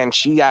 And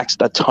she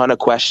asked a ton of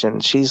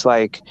questions. She's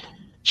like,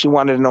 she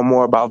wanted to know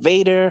more about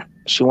Vader.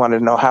 She wanted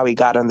to know how he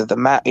got under the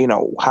mat,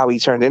 how he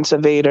turned into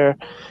Vader.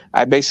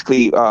 I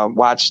basically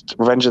watched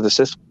Revenge of the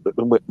Sith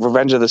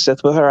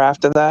with her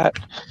after that.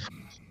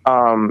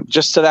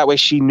 Just so that way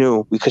she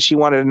knew, because she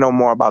wanted to know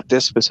more about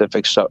this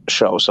specific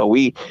show. So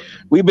we've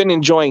been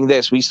enjoying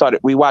this.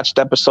 We watched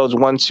episodes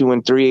 1, 2,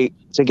 and 3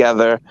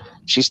 together.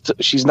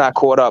 She's not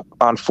caught up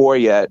on 4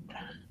 yet,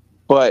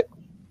 but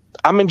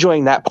I'm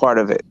enjoying that part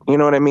of it. You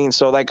know what I mean?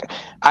 So like,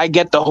 I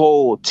get the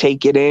whole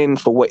take it in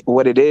for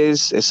what it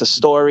is. It's a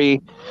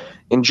story.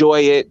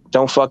 Enjoy it.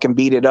 Don't fucking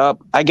beat it up.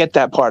 I get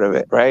that part of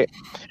it, right?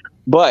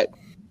 But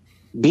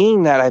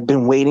being that I've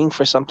been waiting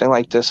for something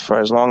like this for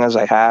as long as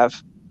I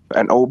have,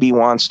 an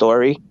Obi-Wan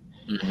story,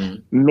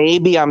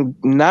 maybe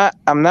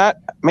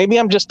maybe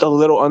I'm just a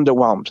little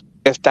underwhelmed,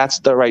 if that's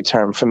the right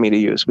term for me to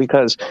use,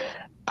 because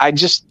I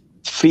just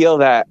feel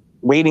that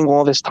waiting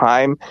all this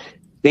time,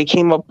 they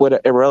came up with an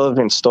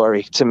irrelevant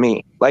story to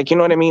me. Like, you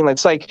know what I mean?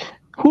 It's like,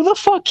 who the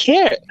fuck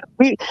cared?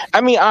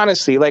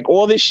 Honestly, like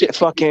all this shit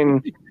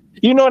fucking,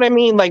 you know what I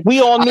mean? Like we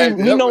all knew,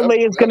 we know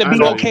Leia's going to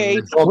be okay.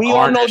 We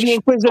all know the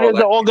Inquisitors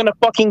are all going to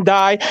fucking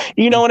die.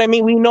 You know what I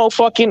mean? We know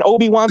fucking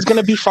Obi-Wan's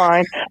going to be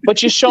fine,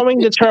 but you're showing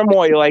the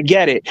turmoil. I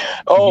get it.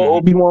 Oh,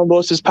 Obi-Wan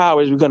lost his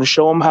powers. We're going to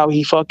show him how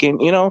he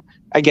fucking,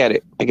 I get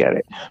it.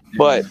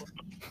 But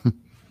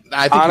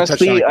I think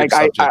honestly,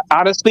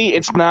 honestly,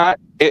 it's not.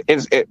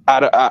 It's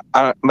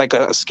like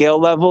a scale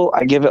level.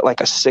 I give it like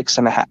a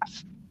 6.5,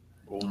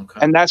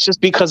 and that's just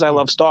because I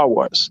love Star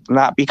Wars,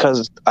 not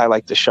because I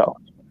like the show.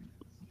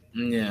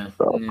 Yeah.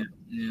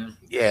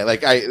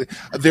 Like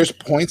there's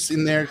points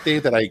in there,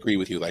 Dave, that I agree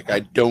with you. Like I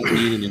don't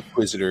need an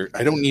Inquisitor.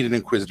 I don't need an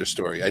Inquisitor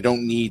story. I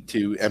don't need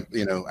to.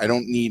 I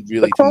don't need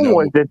really. The Clone to know.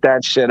 Wars did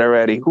that shit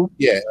already. Who?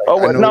 Yeah.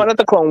 No, not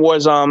the Clone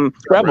Wars.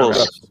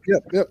 Rebels.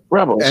 Yep.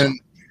 Rebels.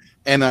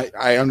 And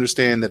I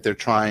understand that they're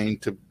trying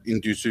to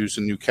introduce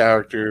a new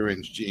character,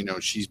 and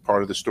she's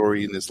part of the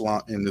story in this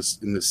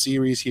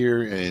series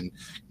here. And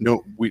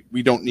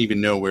we don't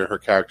even know where her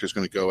character is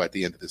going to go at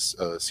the end of this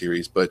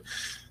series, but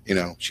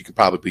she could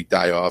probably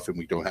die off, and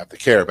we don't have to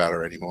care about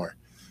her anymore.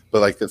 But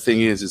like the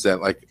thing is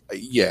that like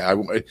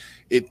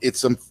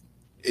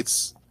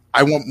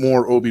I want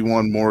more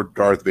Obi-Wan, more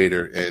Darth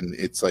Vader, and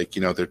it's like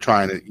they're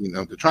trying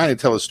to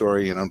tell a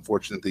story, and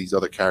unfortunately these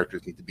other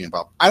characters need to be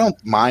involved. I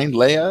don't mind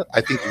Leia.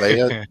 I think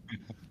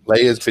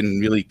Leia's been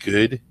really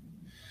good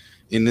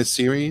in this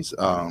series.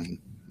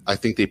 I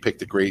think they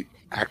picked a great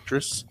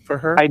actress for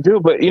her. I do,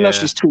 but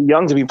she's too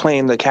young to be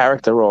playing the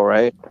character role,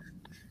 right?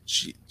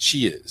 She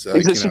is.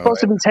 She's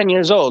supposed to be 10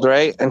 years old,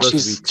 right? And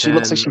she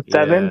looks like she's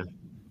 7.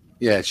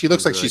 Yeah, she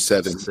looks like she's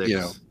 7.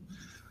 6.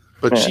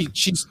 But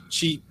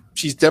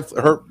she's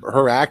definitely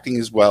her acting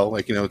as well.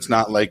 Like it's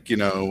not like it's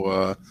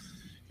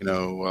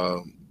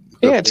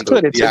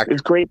good.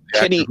 It's great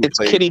kitty. It's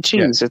kitty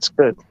cheese. Yeah. It's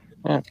good.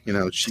 Yeah.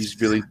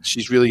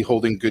 She's really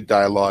holding good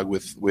dialogue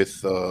with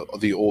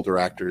the older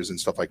actors and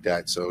stuff like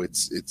that. So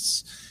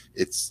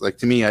it's like,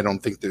 to me, I don't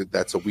think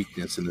that's a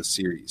weakness in the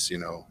series.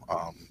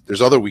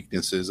 There's other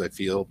weaknesses I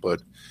feel,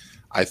 but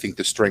I think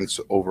the strengths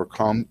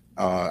overcome.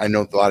 I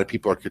know a lot of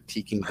people are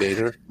critiquing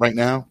Vader right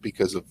now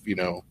because of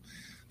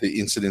the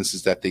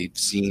incidences that they've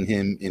seen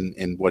him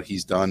in what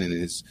he's done and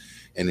his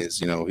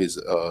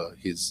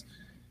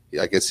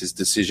I guess his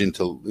decision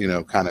to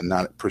kind of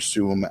not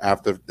pursue him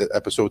after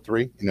episode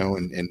 3,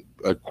 and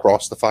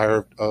cross the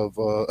fire of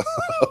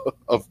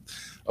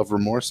of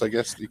remorse, I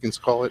guess you can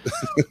call it.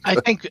 I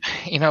think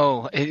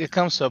it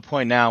comes to a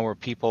point now where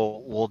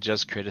people will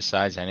just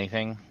criticize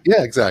anything.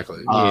 Yeah,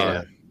 exactly.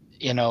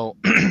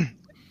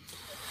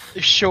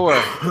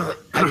 Sure.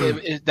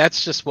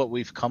 That's just what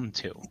we've come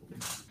to.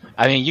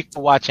 I mean, you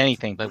can watch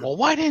anything, but well,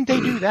 why didn't they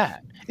do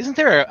that? Isn't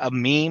there a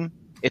meme?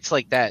 It's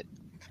like that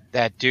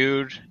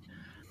dude.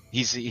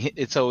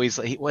 It's always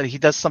he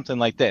does something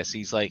like this.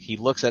 He's like, he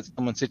looks at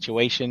someone's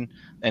situation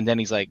and then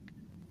he's like,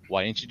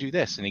 why didn't you do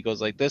this? And he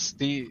goes like this.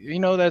 Do you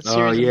know that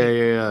series?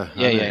 Yeah.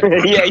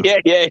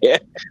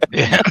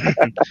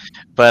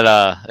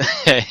 But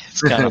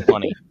it's kind of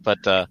funny.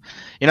 But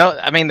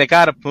I mean, they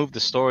got to move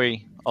the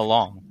story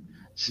along.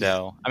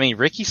 So I mean,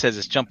 Ricky says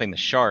it's jumping the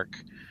shark.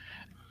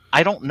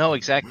 I don't know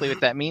exactly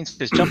what that means,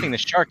 because jumping the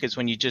shark is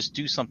when you just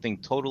do something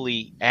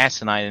totally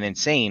asinine and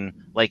insane,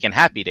 like in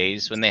Happy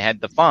Days when they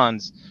had the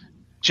Fonz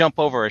jump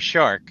over a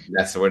shark.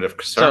 That's where the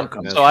concern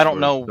comes. So I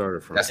don't know,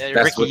 that's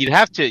Ricky. You'd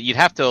have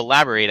to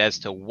elaborate as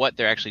to what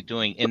they're actually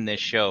doing in this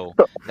show.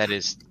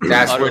 That's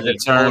where the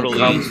term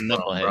comes from,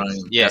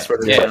 Brian. Yeah, that's where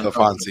the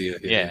Fonz.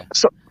 Yeah.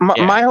 So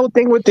my whole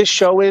thing with this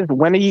show is,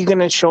 when are you going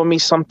to show me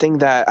something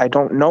that I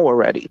don't know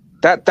already?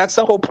 That's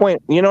the whole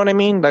point. You know what I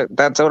mean?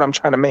 That's what I'm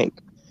trying to make.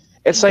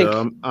 It's like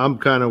I'm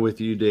kind of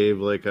with you, Dave.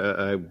 Like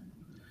I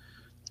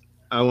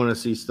want to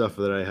see stuff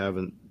that I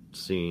haven't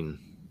seen.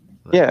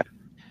 Yeah.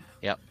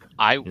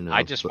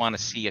 I just want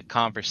to see a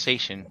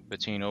conversation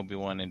between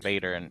Obi-Wan and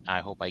Vader, and I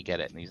hope I get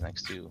it in these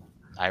next two.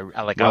 I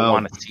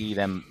want to see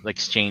them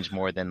exchange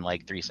more than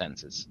like 3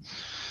 sentences.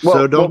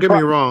 So don't get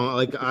me wrong.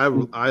 Like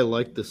I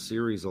like the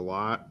series a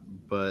lot,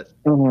 but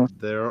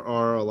there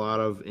are a lot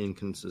of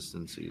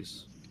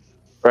inconsistencies.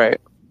 Right.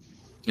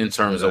 In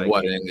terms of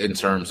what? In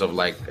terms of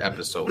like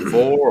episode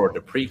 4 or the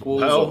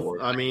prequels? Well,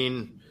 I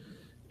mean,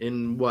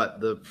 in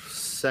the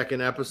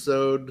second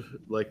episode,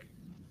 like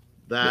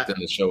that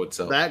within the show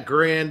itself, that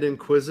Grand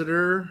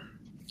Inquisitor.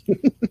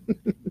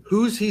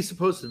 Who's he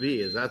supposed to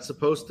be? Is that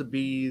supposed to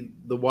be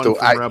the one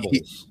from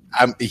Rebels?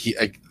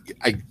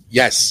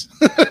 Yes.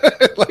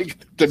 Like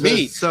to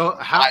me. So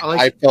how?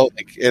 Like, I felt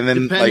like, and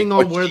then depending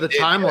on where the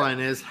timeline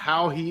is,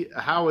 how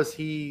is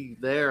he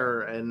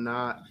there and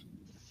not?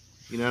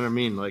 You know what I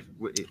mean? Like,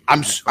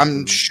 I'm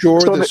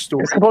sure the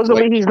story.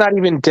 Supposedly he's not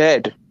even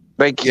dead.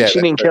 Like, she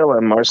didn't kill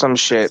him or some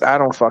shit. I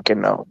don't fucking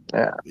know.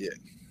 Yeah.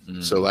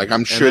 So like,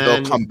 I'm sure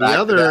they'll come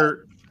back.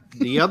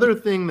 The other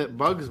thing that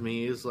bugs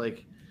me is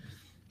like,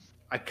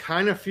 I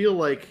kind of feel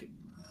like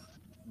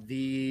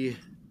the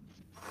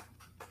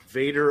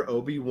Vader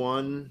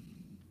Obi-Wan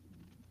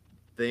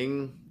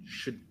thing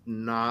should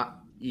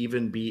not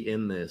even be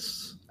in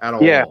this at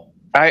all. Yeah,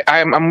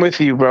 I'm with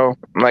you, bro.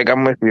 Like,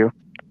 I'm with you.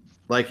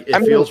 Like, it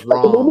feels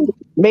wrong.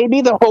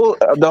 Maybe the whole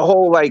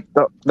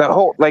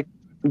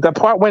the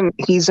part when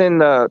he's in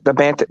the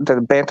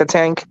bantha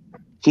tank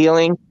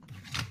healing,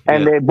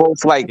 and they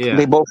both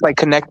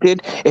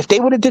connected. If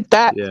they would have did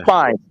that,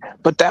 fine.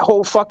 But that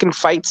whole fucking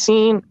fight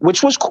scene,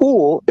 which was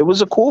cool, it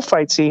was a cool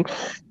fight scene,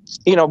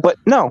 But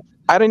no,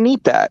 I didn't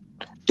need that.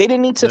 They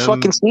didn't need to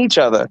fucking see each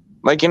other.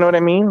 Like, you know what I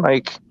mean?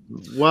 Like,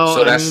 well,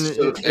 so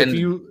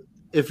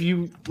if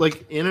you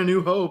like in A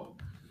New Hope,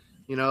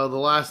 the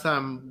last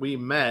time we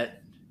met.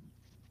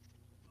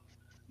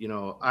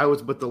 I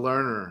was but the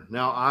learner.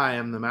 Now I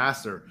am the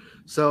master.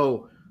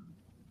 So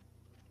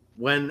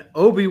when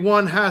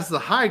Obi-Wan has the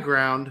high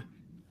ground,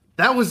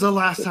 that was the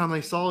last time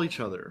they saw each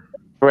other.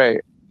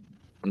 Right.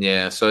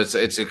 Yeah. So it's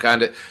a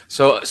kind of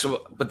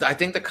but I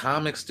think the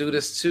comics do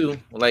this too.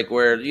 Like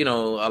where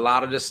a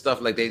lot of this stuff,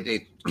 like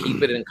they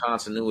keep it in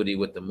continuity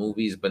with the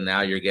movies, but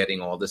now you're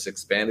getting all this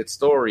expanded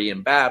story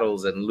and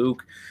battles and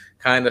Luke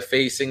kind of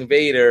facing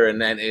Vader,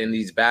 and then in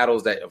these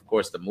battles that, of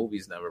course, the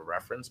movies never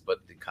reference, but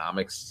the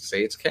comics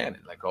say it's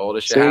canon. Like all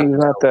this shit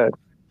happens.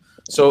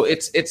 So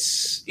it's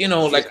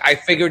like I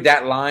figured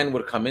that line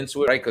would come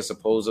into it, right? Because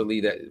supposedly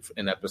that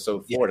in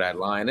episode 4, that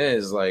line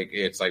is like,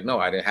 it's like, no,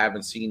 I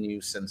haven't seen you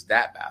since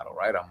that battle,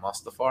 right? On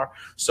Mustafar.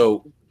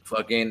 So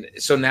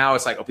now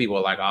it's like, people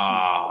are like,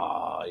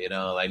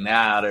 like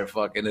now they're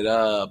fucking it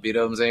up. You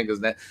know what I'm saying?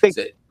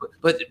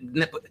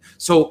 Because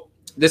so.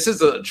 This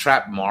is a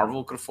trap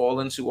Marvel could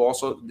fall into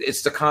also.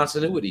 It's the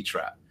continuity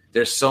trap.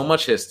 There's so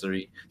much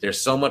history.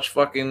 There's so much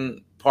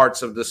fucking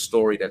parts of the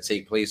story that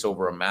take place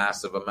over a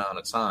massive amount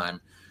of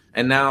time.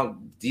 And now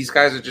these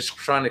guys are just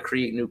trying to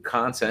create new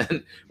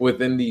content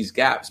within these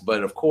gaps.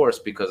 But of course,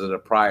 because of the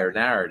prior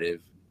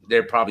narrative,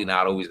 they're probably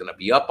not always going to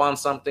be up on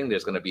something.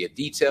 There's going to be a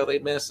detail they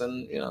miss,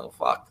 and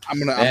fuck. I'm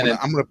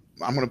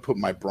gonna put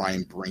my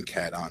Brian Brink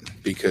hat on,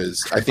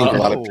 because I think a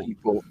lot of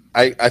people.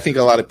 I think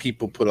a lot of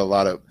people put a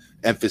lot of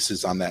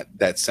emphasis on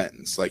that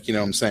sentence. Like, what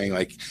I'm saying?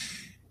 Like,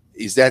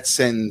 is that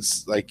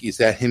sentence, like, is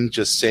that him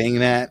just saying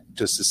that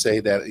just to say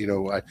that,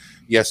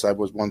 I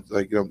was one,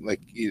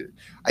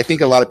 I think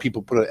a lot of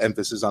people put an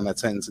emphasis on that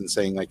sentence and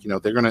saying, like,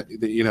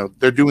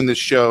 they're doing this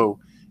show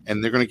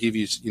and they're going to give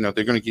you,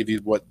 they're going to give you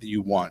what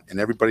you want. And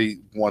everybody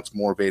wants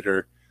more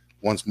Vader.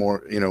 wants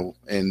more,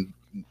 and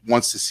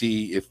wants to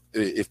see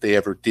if they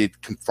ever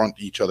did confront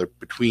each other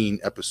between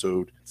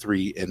episode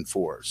 3 and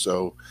 4.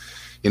 So,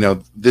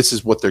 this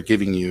is what they're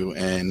giving you,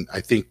 and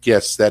I think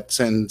yes, that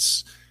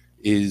sentence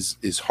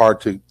is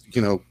hard to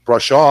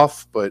brush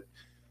off, but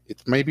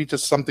it's maybe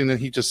just something that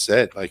he just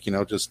said, like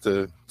just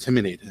to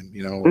intimidate him.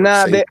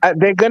 Nah,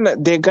 they're gonna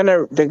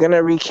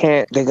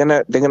recant. They're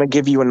gonna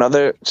give you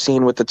another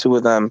scene with the two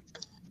of them,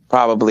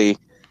 probably,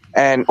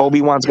 and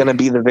Obi-Wan's gonna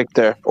be the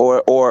victor,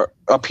 or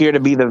appear to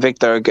be the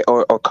victor,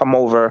 or come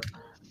over,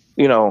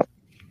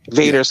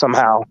 Vader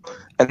somehow,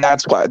 and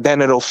that's why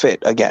then it'll fit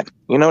again.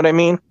 You know what I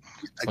mean?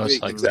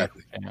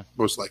 Exactly. Yeah.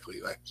 Most likely,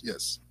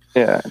 yes.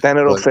 Yeah, then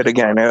it'll fit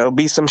again. It'll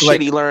be some shit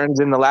he learns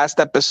in the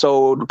last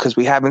episode because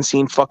we haven't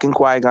seen fucking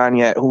Qui-Gon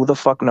yet. Who the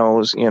fuck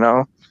knows,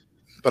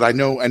 But I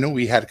know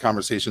we had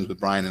conversations with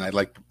Brian, and I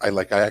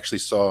actually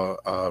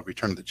saw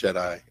Return of the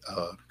Jedi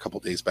a couple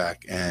days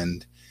back,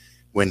 and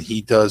when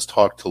he does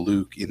talk to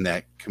Luke in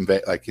that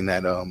that in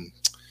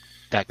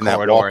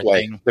corridor that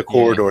walkway, thing, the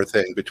corridor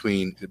thing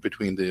between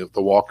the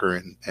walker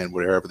and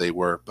wherever they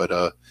were.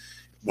 But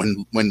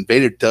when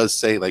Vader does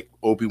say like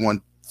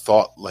Obi-Wan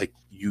thought like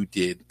you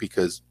did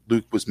because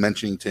Luke was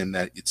mentioning to him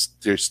that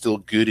there's still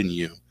good in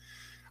you.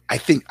 I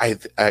think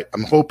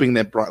I'm hoping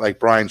that like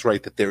Brian's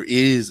right, that there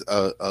is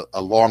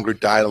a longer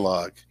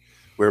dialogue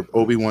where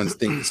Obi-Wan's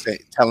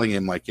telling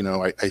him like,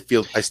 I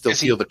still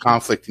feel the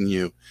conflict in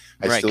you.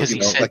 Right, because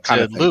he said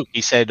to Luke,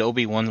 he said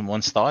Obi-Wan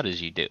once thought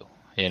as you do,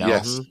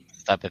 Yes.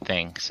 type of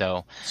thing.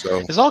 So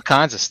there's all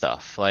kinds of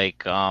stuff.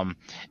 Like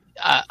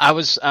I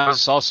was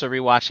also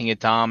rewatching it,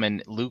 Dom,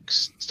 and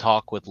Luke's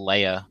talk with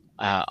Leia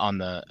out in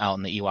the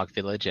Ewok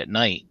village at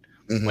night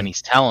when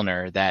he's telling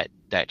her that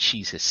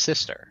she's his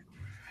sister,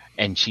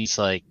 and she's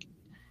like,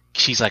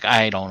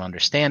 I don't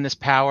understand this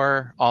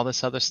power, all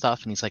this other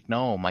stuff, and he's like,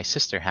 no, my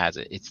sister has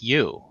it, it's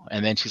you.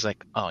 And then she's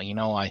like, oh,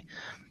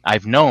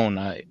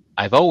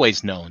 I've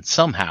always known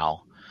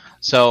somehow.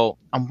 So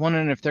I'm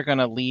wondering if they're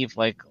gonna leave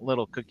like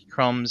little cookie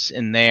crumbs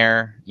in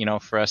there,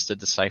 for us to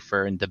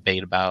decipher and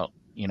debate about,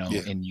 in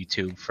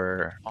YouTube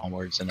for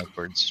onwards and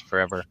upwards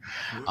forever.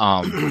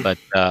 But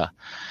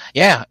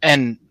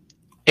and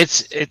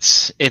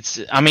it's.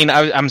 I mean,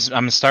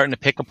 I'm starting to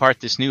pick apart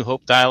this New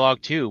Hope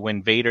dialogue too.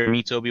 When Vader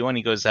meets Obi-Wan,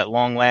 he goes, "At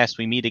long last,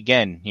 we meet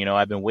again.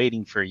 I've been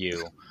waiting for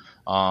you."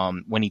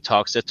 When he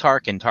talks to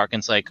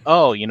Tarkin's like,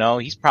 "Oh,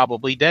 he's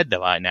probably dead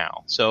by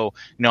now." So,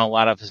 a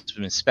lot of us have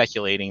been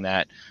speculating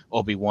that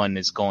Obi-Wan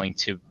is going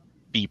to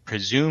be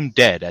presumed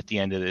dead at the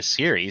end of this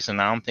series, and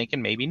now I'm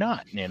thinking maybe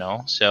not.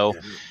 So,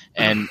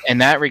 and in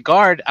that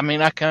regard, I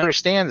mean, I can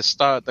understand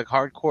the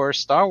hardcore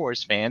Star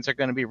Wars fans are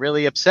going to be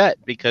really upset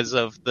because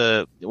of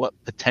what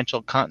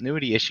potential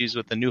continuity issues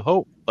with the New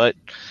Hope. But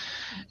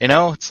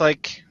it's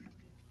like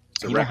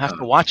you don't have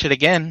to watch it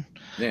again.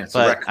 Yeah,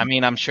 but I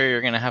mean, I'm sure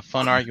you're going to have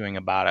fun arguing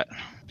about it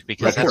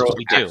because that's what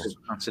we do.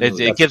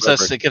 It gives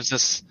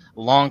us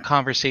long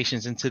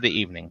conversations into the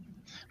evening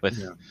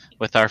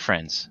with our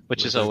friends,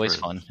 which is always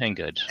fun and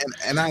good.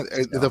 And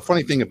the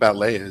funny thing about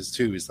Leia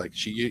is like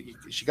she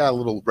got a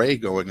little Rey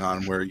going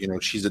on where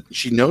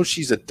she knows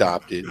she's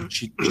adopted.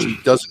 She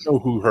doesn't know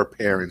who her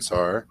parents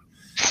are.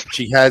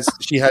 She has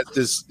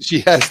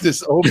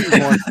this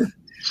Obi-Wan.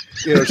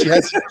 She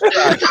has.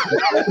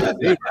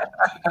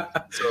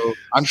 So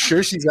I'm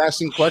sure she's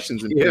asking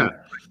questions and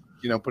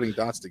putting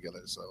dots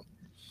together. So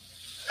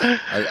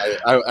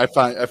I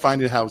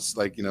find it has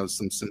like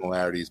some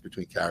similarities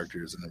between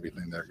characters and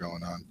everything that are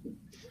going on.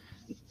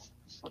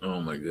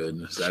 Oh my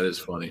goodness, that is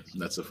funny.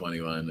 That's a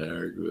funny line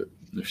there.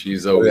 If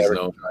she's always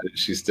known,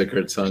 she stick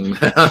her tongue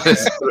down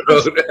his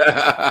throat.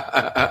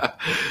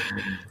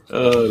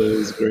 Oh, that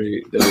is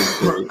great.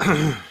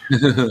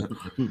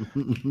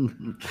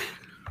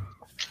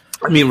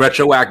 I mean,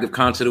 retroactive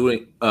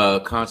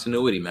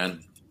continuity,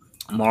 man.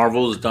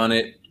 Marvel's done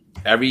it.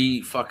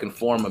 Every fucking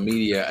form of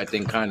media, I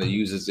think, kind of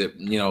uses it.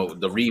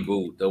 The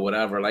reboot, the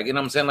whatever. Like, what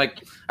I'm saying?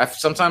 Like,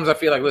 sometimes I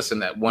feel like, listen,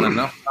 that when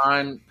enough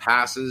time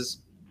passes,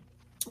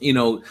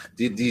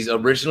 these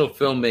original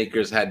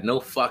filmmakers had no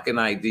fucking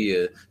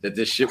idea that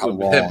this shit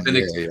would have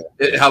been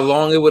how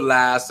long it would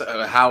last,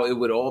 how it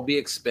would all be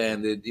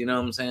expanded. You know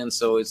what I'm saying?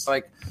 So it's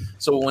like,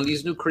 when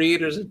these new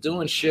creators are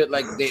doing shit,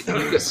 like you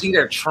can see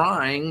they're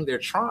trying,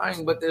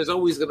 but there's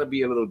always going to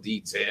be a little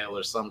detail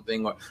or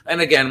something.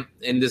 And again,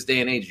 in this day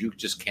and age, you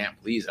just can't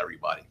please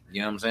everybody. You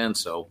know what I'm saying?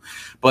 So,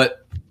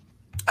 but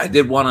I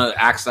did want to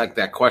ask like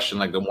that question,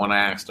 like the one I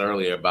asked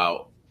earlier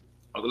about,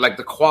 like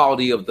the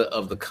quality of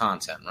the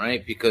content,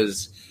 right?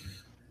 Because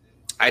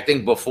I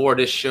think before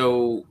this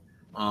show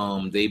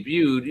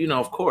debuted,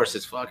 of course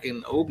it's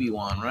fucking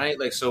Obi-Wan, right?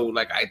 Like, so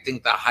like I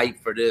think the hype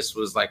for this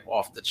was like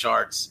off the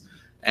charts,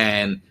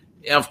 and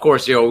of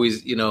course you're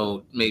always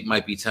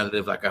might be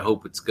tentative, like I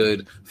hope it's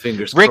good,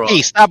 fingers Ricky,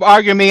 crossed. Stop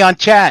arguing me on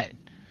chat.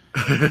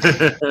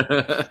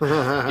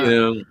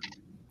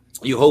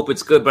 You hope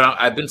it's good, but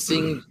I've been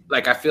seeing,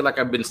 like, I feel like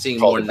I've been seeing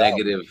more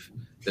negative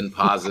than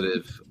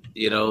positive.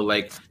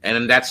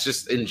 And that's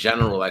just in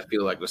general. I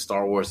feel like with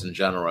Star Wars in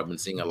general, I've been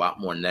seeing a lot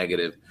more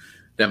negative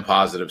than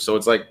positive. So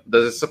it's like,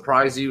 does it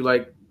surprise you,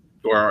 like,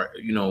 or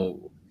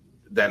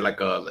that like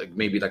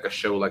maybe like a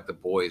show like The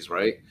Boys,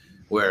 right,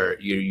 where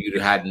you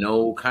had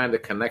no kind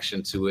of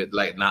connection to it,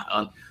 like not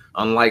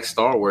unlike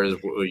Star Wars,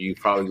 where you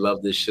probably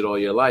loved this shit all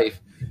your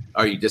life.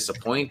 Are you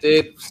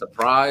disappointed,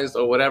 surprised,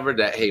 or whatever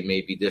that, hey,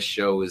 maybe this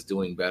show is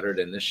doing better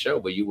than this show,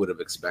 but you would have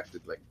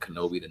expected like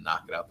Kenobi to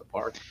knock it out the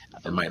park?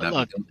 It might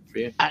not be doing it for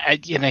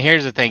you.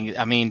 Here's the thing.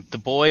 I mean, The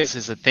Boys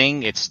is a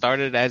thing. It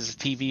started as a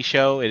TV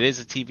show. It is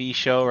a TV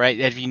show, right?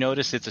 Have you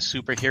noticed it's a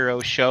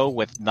superhero show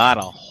with not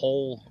a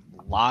whole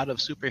lot of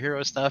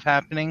superhero stuff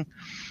happening,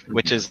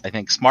 which is, I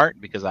think, smart,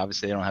 because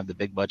obviously they don't have the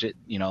big budget,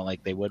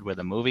 like they would with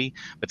a movie.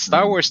 But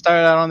Star Wars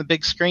started out on the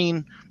big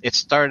screen. It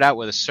started out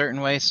with a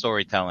certain way of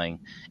storytelling,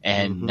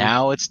 and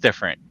now it's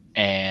different,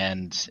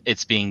 and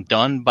it's being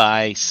done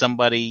by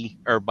somebody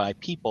or by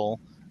people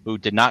who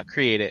did not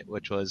create it,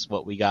 which was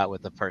what we got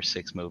with the first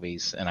 6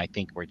 movies. And I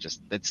think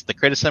it's the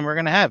criticism we're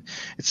going to have.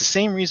 It's the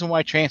same reason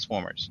why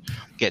Transformers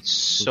gets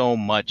so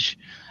much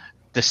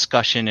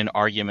discussion and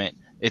argument.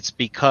 It's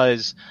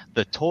because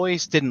the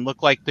toys didn't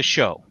look like the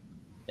show,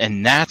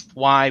 and that's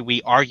why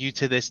we argue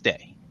to this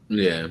day.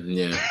 Yeah.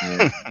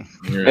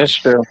 That's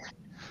true.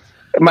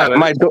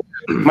 My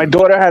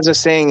daughter has a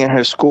saying in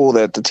her school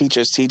that the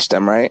teachers teach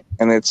them, right?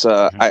 And it's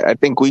I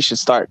think we should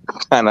start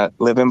kind of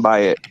living by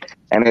it.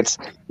 And it's,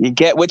 you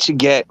get what you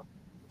get,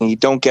 and you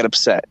don't get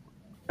upset,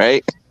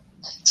 right?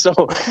 So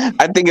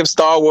I think if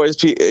Star Wars,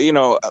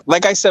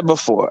 like I said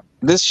before,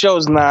 this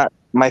show's not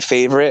my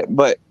favorite,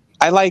 but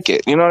I like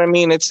it. You know what I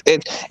mean? It's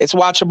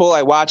watchable.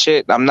 I watch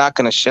it. I'm not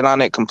going to shit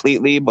on it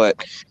completely,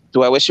 but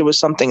do I wish it was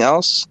something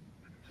else?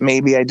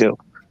 Maybe I do.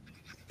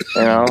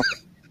 I'm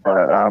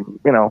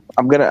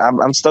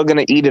still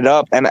going to eat it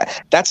up. And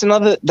that's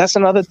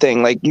another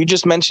thing. Like you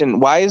just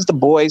mentioned, why is The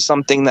Boys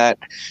something that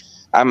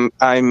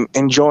I'm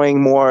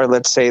enjoying more,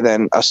 let's say,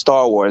 than a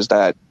Star Wars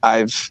that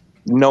I've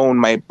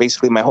known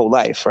basically my whole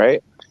life,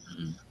 right?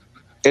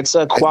 It's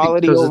a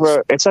quality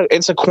over it's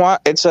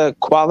a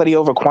quality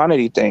over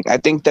quantity thing. I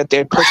think that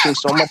they're pushing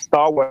so much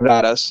Star Wars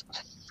at us,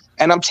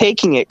 and I'm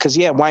taking it because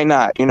why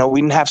not? We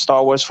didn't have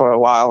Star Wars for a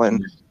while,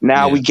 and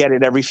now we get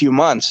it every few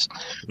months.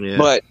 Yeah.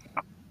 But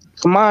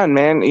come on,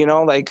 man,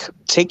 like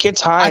take your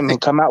time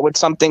and come out with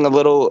something a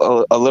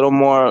little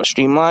more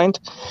streamlined.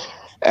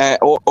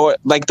 Or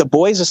like The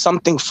Boys is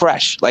something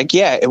fresh. Like,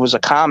 it was a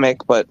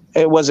comic, but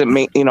it wasn't,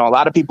 a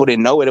lot of people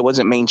didn't know it. It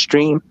wasn't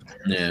mainstream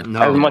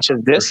as much as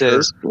this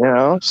is,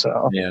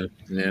 so. Yeah.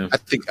 I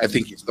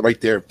think it's right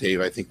there,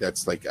 Dave. I think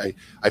that's like,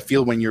 I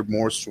feel when you're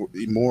more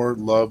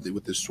loved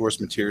with the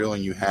source material,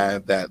 and you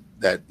have that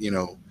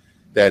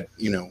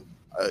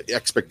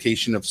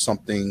expectation of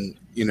something,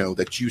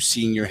 that you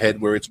see in your head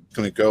where it's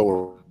going to go,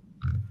 or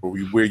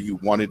where you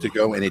want it to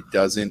go, and it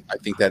doesn't. I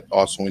think that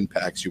also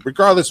impacts you,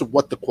 regardless of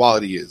what the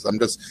quality is. I'm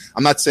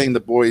not saying The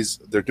Boys,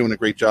 they're doing a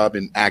great job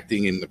in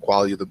acting and the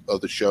quality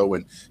of the show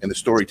and the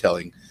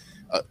storytelling.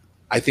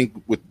 I think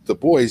with The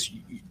Boys,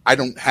 I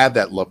don't have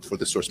that love for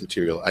the source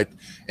material.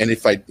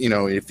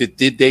 If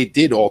they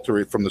did alter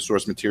it from the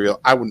source material,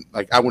 I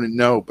wouldn't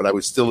know, but I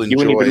would still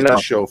enjoy the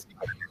show.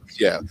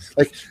 Yeah,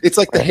 like it's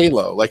like the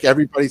Halo. Like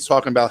everybody's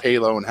talking about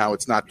Halo and how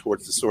it's not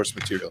towards the source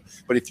material.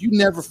 But if you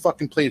never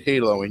fucking played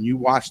Halo and you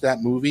watch that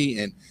movie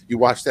and you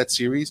watch that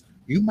series,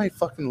 you might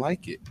fucking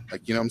like it.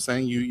 Like, what I'm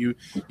saying? You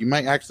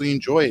might actually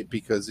enjoy it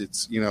because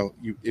it's,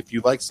 if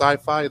you like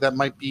sci-fi, that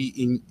might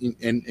be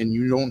and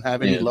you don't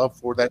have any love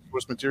for that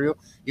source material,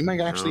 you might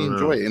actually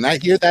enjoy it. And I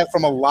hear that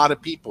from a lot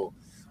of people.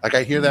 Like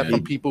I hear that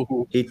from people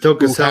who he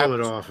took his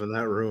helmet off and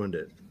that ruined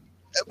it.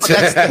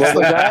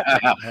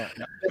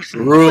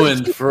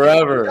 Ruined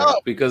forever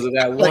because of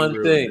that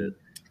one thing.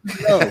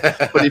 No,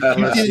 but if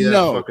you didn't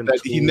know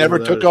that he never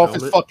took off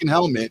his fucking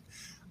helmet,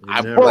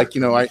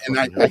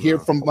 I hear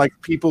from like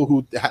people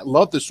who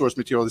love the source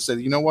material that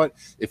said, you know what,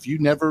 if you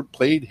never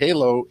played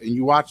Halo and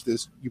you watch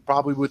this, you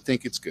probably would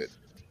think it's good.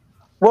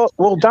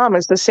 Well, Dom,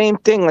 it's the same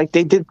thing. Like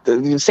they did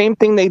the same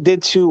thing they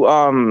did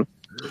to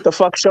the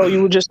fuck show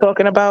you were just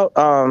talking about.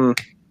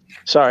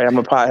 Sorry, I'm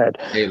a pothead.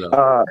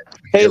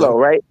 Halo,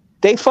 right?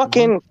 They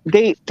fucking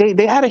they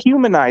had to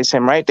humanize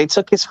him, right? They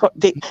took his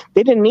they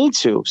didn't need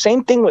to.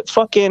 Same thing with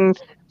fucking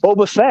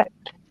Boba Fett.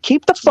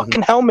 Keep the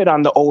fucking helmet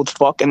on the old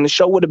fuck, and the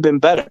show would have been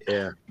better.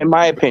 Yeah, in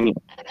my opinion.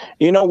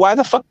 Why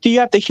the fuck do you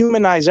have to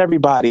humanize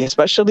everybody,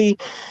 especially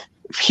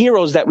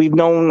heroes that we've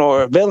known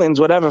or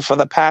villains, whatever, for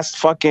the past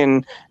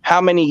fucking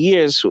how many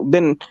years who've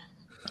been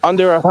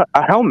under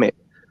a helmet?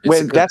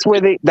 That's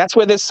where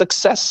their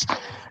success,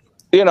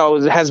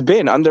 has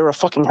been under a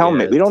fucking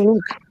helmet. Yeah.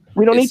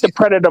 We don't need the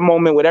Predator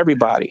moment with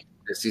everybody.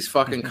 It's these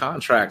fucking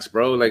contracts,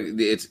 bro. Like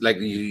it's like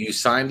you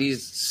sign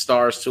these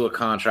stars to a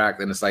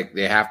contract, and it's like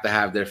they have to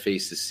have their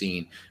faces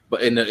seen.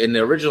 But in the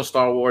original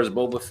Star Wars,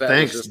 Boba Fett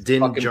was just a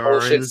fucking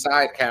bullshit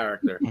side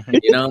character.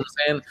 You know what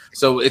I'm saying?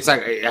 So it's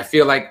like I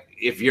feel like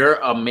if you're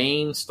a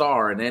main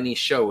star in any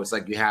show, it's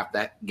like you have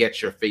to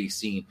get your face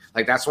seen.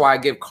 Like that's why I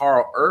give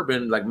Carl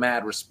Urban like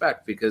mad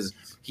respect, because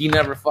he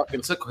never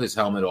fucking took his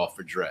helmet off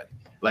for Dredd.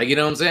 Like, you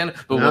know what I'm saying?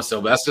 But when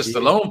Sylvester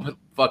Stallone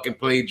fucking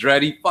played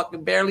Dredd, he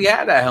fucking barely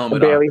had that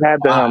helmet. Barely had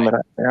the helmet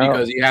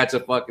because you had to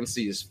fucking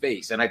see his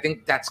face, and I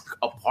think that's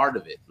a part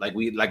of it. Like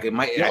it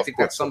might. I think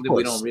that's something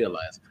we don't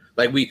realize.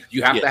 Like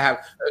you have to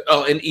have.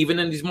 Oh, and even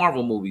in these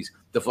Marvel movies,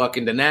 the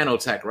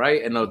nanotech,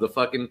 right? And the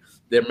fucking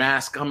their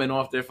mask coming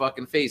off their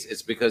fucking face.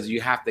 It's because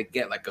you have to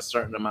get like a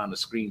certain amount of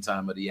screen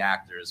time of the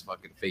actor's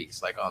fucking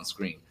face, like on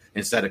screen,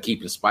 instead of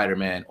keeping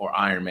Spider-Man or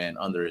Iron Man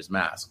under his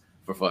mask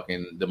for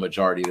fucking the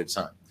majority of the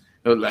time.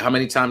 How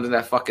many times in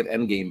that fucking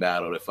Endgame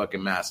battle the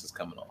fucking mask is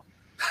coming off?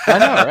 I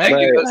know,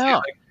 right?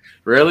 Like,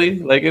 really?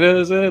 Like it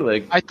is?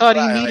 Like I thought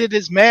he needed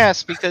his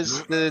mask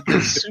because the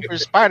super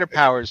spider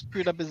powers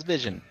screwed up his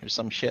vision or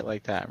some shit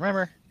like that.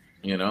 Remember?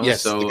 You know?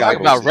 Yes, so talk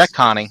about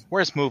retconning.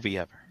 Worst movie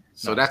ever.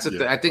 So that's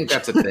I think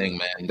that's a thing,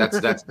 man. I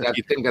think that's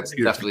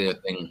definitely a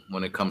thing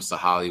when it comes to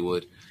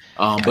Hollywood.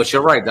 But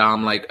you're right,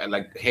 Dom. Like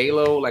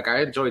Halo, like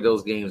I enjoyed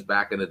those games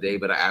back in the day,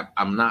 but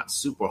I'm not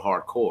super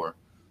hardcore.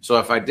 So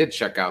if I did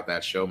check out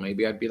that show,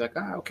 maybe I'd be like,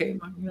 okay,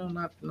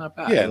 not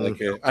bad. Yeah, like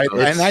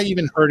I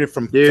even heard it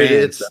from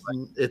dude. fans.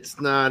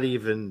 It's not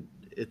even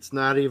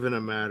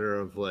a matter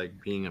of like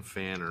being a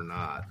fan or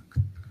not.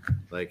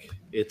 Like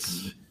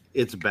it's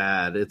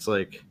bad. It's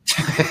like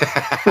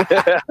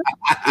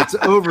it's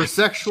over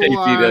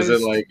sexualized.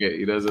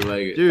 He doesn't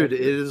like it. Dude,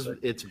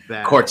 it's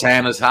bad.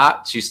 Cortana's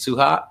hot. She's too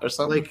hot or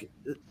something. Like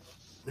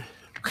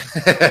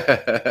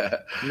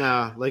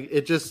no, like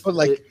it just. But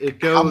like, it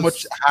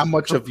goes how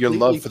much of your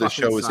love for the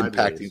show is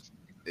sideways.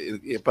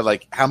 impacting? But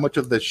like, how much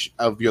of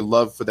of your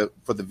love for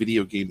the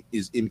video game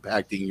is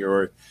impacting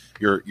your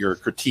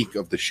critique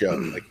of the show?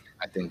 Like,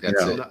 I think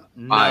that's it.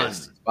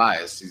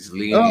 Bias. He's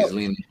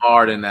leaning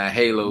hard in that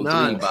Halo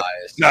 3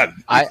 bias. None.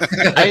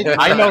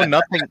 I know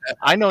nothing.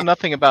 I know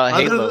nothing about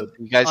Halo.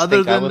 You guys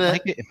think I would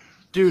like it?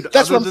 Dude,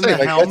 that's other what I'm than saying.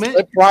 the Like, helmet,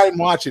 let Brian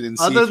watch it and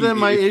see. Other than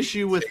my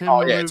issue with him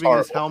removing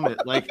his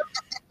helmet, like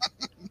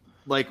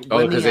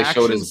when the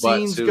action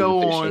scenes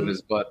go on,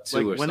 like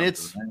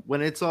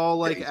when it's all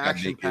like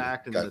action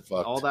packed and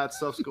all that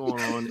stuff's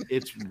going on,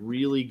 it's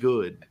really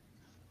good.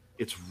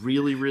 It's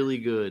really, really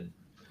good.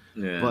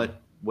 Yeah.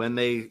 But when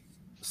they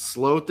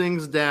slow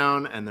things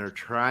down and they're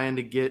trying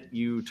to get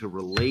you to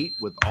relate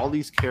with all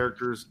these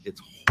characters,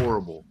 it's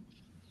horrible.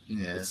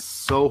 Yeah, it's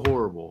so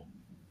horrible.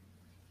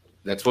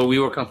 That's what we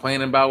were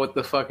complaining about with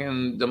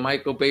the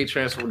Michael Bay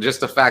transfer.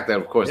 Just the fact that,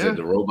 of course,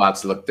 the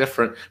robots look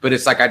different. But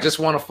it's like, I just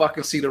want to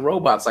fucking see the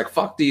robots. Like,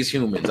 fuck these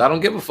humans. I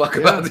don't give a fuck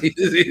about these.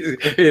 You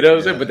know what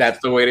I'm saying? But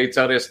that's the way they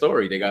tell their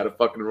story. They got to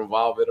fucking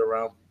revolve it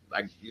around,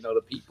 like,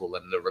 the people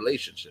and the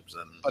relationships.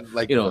 And,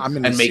 like,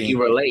 and make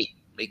you relate.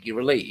 Make you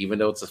relate, even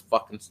though it's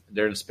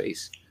they're in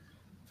space.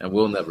 And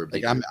we'll never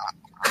be. Like, I'm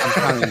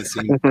kind of in the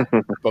same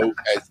boat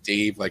as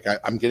Dave. Like,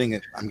 I'm getting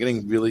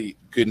really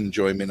good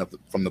enjoyment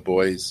from the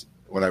boys.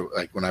 When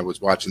I was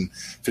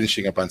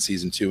finishing up on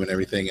season 2 and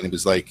everything, and it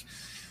was like,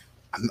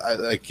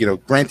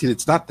 granted,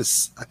 it's not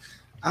this.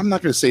 I'm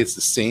not going to say it's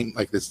the same.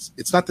 Like this,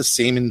 it's not the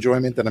same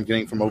enjoyment that I'm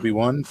getting from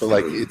Obi-Wan, but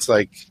like it's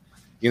like,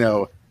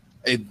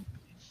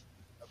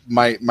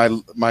 my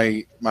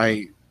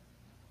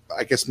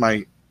I guess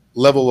my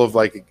level of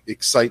like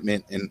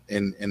excitement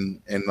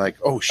and like,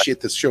 oh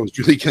shit, this show is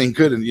really getting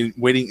good, and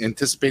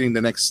anticipating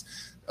the next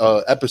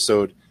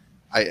episode.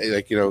 I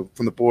like,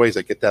 from the boys,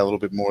 I get that a little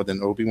bit more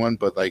than Obi-Wan,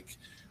 but like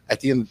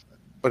at the end,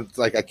 but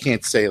like I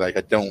can't say like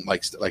I don't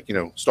like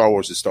Star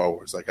Wars is Star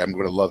Wars. Like I'm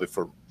going to love it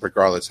for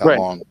regardless how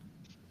long,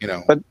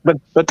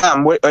 But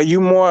Tom, are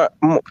you more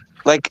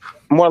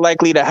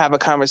likely to have a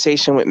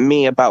conversation with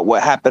me about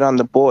what happened on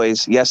The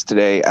Boys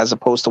yesterday as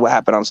opposed to what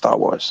happened on Star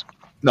Wars?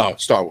 No,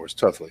 Star Wars,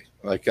 totally.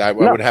 Like I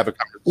would have a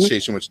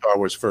conversation with Star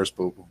Wars first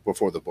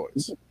before The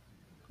Boys.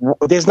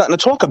 There's nothing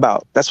to talk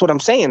about. That's what I'm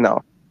saying,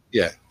 though.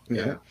 Yeah.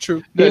 Yeah,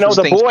 true. The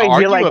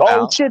Boys, you're like,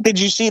 oh shit, did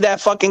you see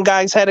that fucking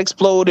guy's head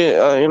explode?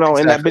 In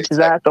that bitch's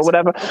ass or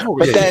whatever.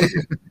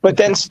 But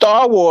then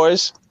Star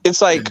Wars,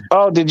 it's like,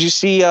 oh, did you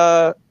see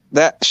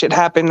that shit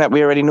happen that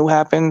we already knew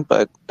happened,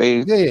 but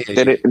they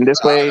did it in this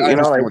way? I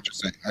understand what you're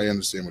saying. I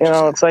understand what you're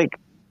saying. It's like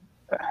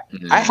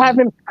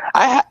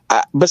I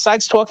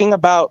besides talking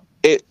about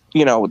it,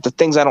 the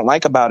things I don't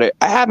like about it,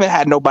 I haven't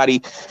had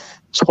nobody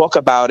talk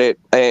about it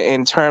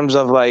in terms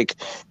of like,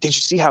 did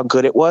you see how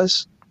good it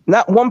was?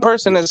 Not one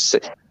person has.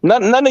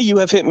 None of you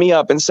have hit me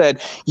up and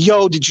said,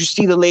 "Yo, did you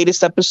see the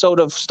latest episode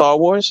of Star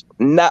Wars?"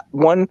 Not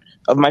one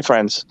of my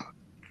friends,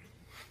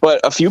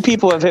 but a few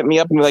people have hit me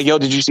up and be like, "Yo,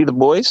 did you see The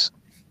Boys?"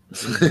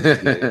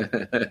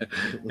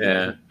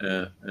 Yeah.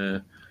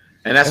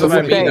 And that's what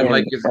I mean.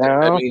 Like,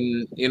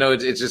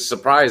 it's just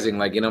surprising.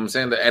 Like, what I'm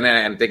saying? And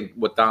I think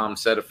what Dom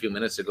said a few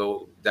minutes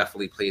ago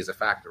definitely plays a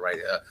factor, right?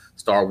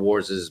 Star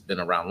Wars has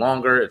been around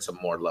longer. It's a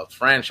more loved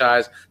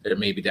franchise. There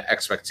maybe the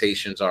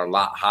expectations are a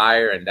lot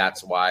higher, and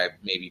that's why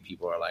maybe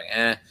people are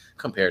like,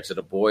 compared to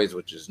The Boys,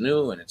 which is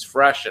new and it's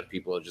fresh, and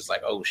people are just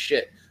like, oh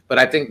shit. But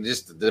I think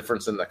just the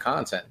difference in the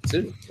content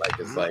too. Like,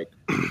 it's like,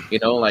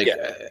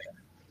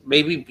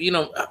 maybe,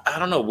 I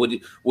don't know.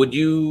 Would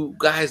you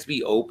guys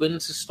be open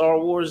to Star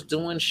Wars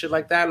doing shit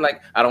like that?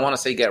 Like, I don't want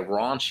to say get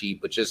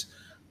raunchy, but just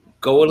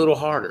go a little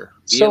harder.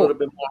 Be a So, little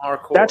bit more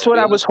hardcore. That's what Be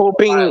a I was little more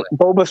hoping violent.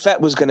 Boba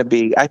Fett was going to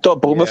be. I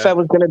thought Boba Yeah. Fett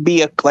was going to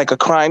be like a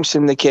crime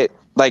syndicate,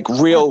 like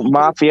real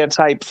mafia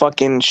type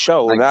fucking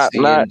show. Like not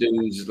seeing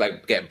dudes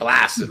like get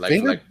blasted,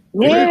 Vader-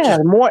 yeah,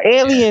 more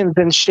aliens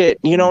and shit.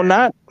 You know,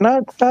 not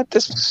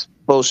this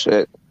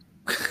bullshit.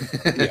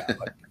 Yeah,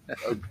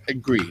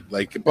 agreed.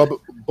 Like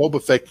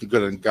Boba Fett could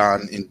have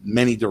gone in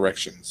many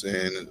directions,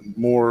 and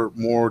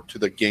more to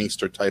the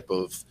gangster type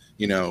of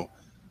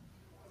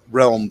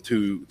realm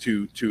to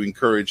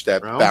encourage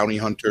that Realm? bounty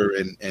hunter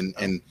and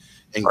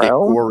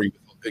Realm?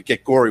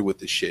 get gory with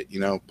the shit.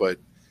 But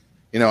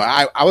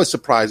I was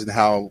surprised in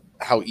how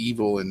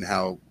evil and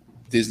how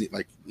Disney,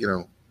 like,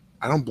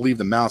 I don't believe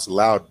the mouse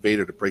allowed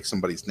Vader to break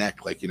somebody's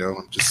neck. Like,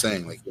 I'm just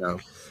saying,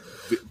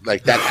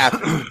 like that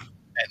happened.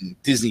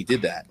 And Disney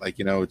did that, like,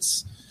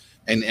 it's,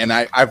 and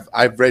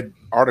I've read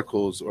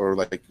articles or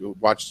like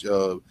watched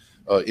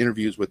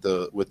interviews with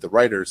the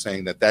writer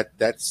saying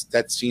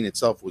that scene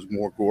itself was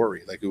more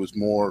gory, like there was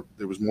more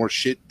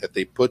shit that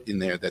they put in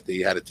there that they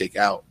had to take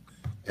out,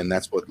 and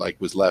that's what like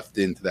was left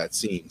into that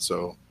scene.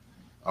 So,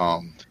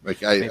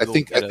 like I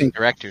think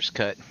director's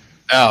cut.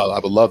 Oh, I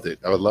would love it,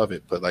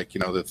 but like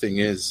the thing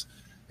is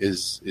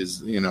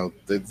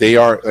they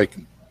are like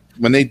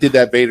when they did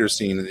that Vader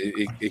scene,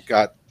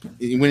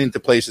 it went into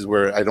places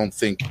where I don't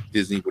think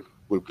Disney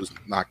was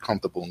not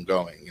comfortable in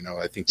going.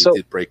 I think they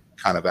did break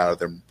kind of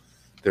out of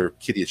their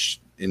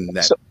kiddish in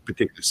that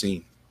particular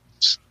scene.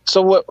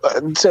 So what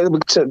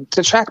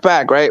to track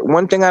back, right?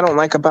 One thing I don't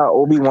like about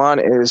Obi-Wan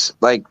is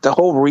like the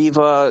whole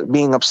Reva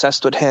being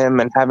obsessed with him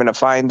and having to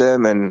find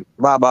him and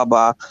blah blah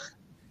blah,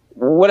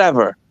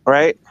 whatever,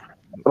 right?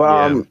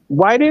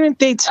 Why didn't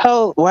they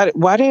tell?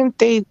 Why didn't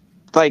they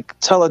like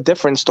tell a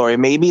different story?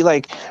 Maybe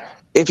like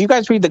if you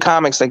guys read the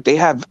comics, like they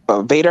have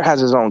Vader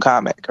has his own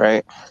comic,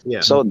 right?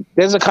 Yeah. So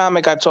there's a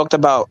comic I've talked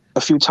about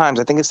a few times.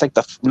 I think it's like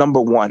the number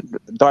 1,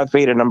 Darth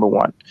Vader number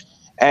 1,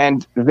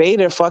 and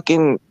Vader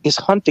fucking is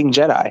hunting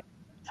Jedi.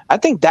 I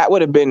think that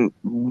would have been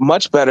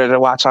much better to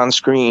watch on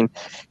screen.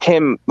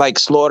 Him like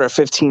slaughter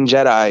 15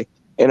 Jedi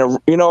in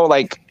a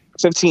like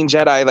 15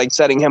 Jedi like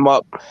setting him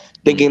up,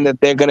 thinking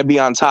that they're gonna be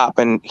on top,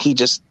 and he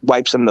just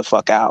wipes them the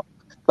fuck out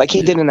like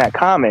he did in that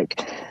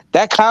comic.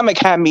 That comic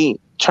had me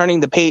turning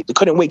the page.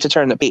 Couldn't wait to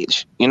turn the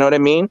page. You know what I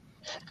mean?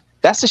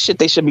 That's the shit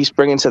they should be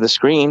bringing to the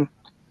screen,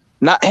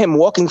 not him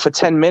walking for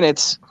 10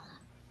 minutes,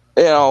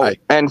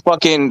 and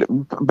fucking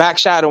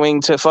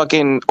backshadowing to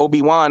fucking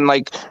Obi-Wan,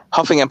 like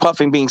huffing and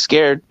puffing, being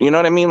scared. You know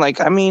what I mean? Like,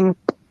 I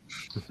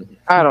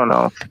don't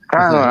know.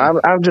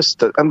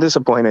 I'm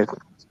disappointed.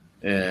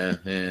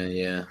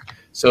 Yeah.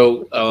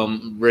 So,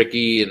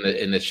 Ricky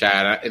in the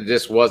chat,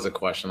 this was a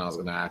question I was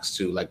going to ask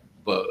too. Like,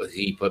 but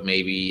he put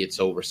maybe it's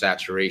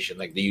oversaturation.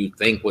 Like, do you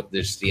think with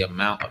this the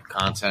amount of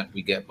content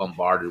we get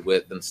bombarded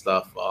with and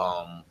stuff,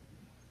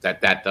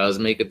 that does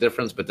make a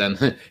difference? But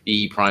then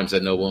E Prime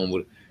said no one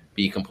would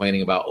be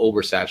complaining about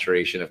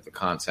oversaturation if the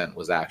content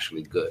was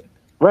actually good.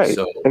 Right.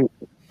 So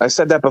I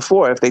said that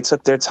before. If they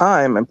took their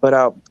time and put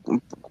out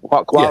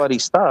quality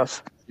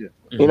stuff,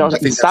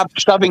 stop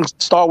shoving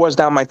Star Wars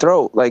down my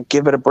throat. Like,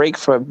 give it a break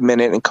for a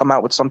minute and come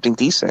out with something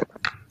decent.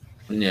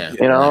 Yeah.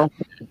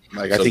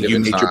 Like, I think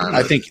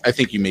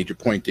you made your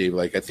point, Dave.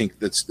 Like, I think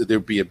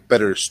there'd be a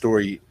better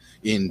story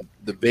in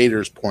the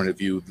Vader's point of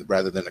view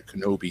rather than a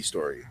Kenobi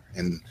story.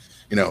 And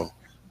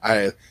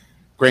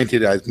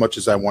granted, as much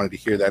as I wanted to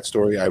hear that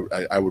story,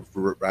 I would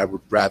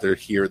rather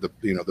hear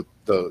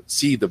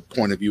see the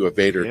point of view of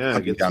Vader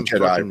hunting down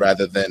Jedi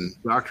rather than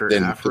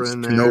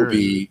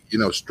Kenobi,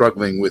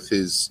 struggling with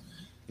his,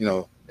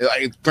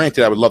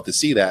 granted, I would love to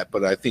see that,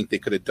 but I think they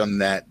could have done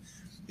that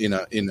in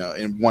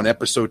one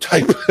episode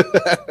type,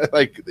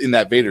 like in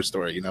that Vader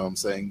story. You know what I'm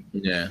saying?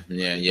 Yeah.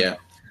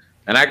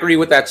 And I agree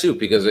with that too,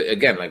 because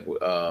again, like,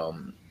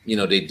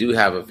 they do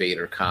have a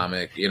Vader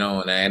comic,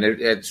 and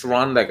it's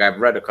run, like, I've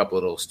read a couple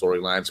of those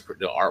storylines.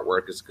 The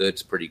artwork is good.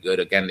 It's pretty good.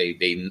 Again,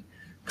 they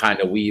kind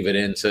of weave it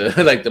into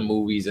like the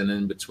movies and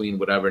in between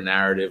whatever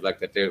narrative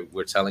like that they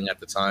were telling at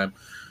the time.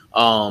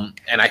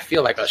 And I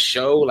feel like a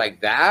show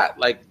like that,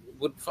 like,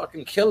 would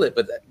fucking kill it.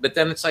 But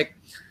then it's like,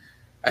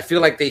 I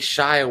feel like they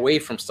shy away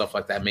from stuff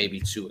like that.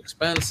 Maybe too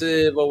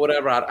expensive or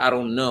whatever. I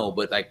don't know.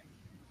 But like,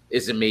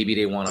 is it maybe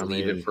they want to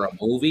leave it for a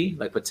movie,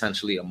 like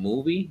potentially a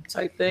movie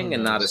type thing,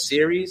 and not a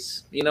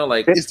series?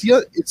 Like, is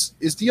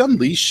the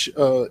Unleash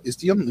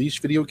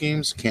video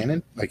games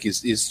canon? Like,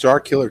 is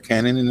Starkiller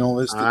canon in all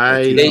this?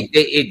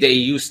 They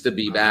used to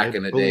be back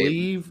in the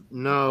day.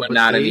 No, but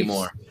not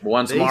anymore.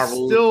 Once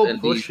Marvel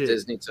and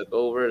Disney took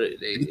over,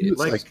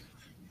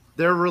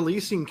 they're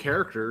releasing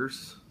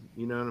characters.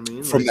 You know what I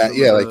mean? From like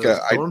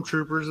that,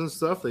 Stormtroopers and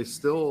stuff. They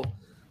still,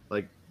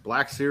 like,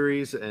 Black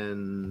Series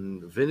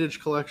and Vintage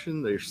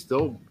Collection. They're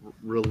still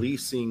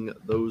releasing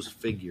those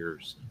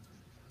figures.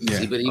 Yeah.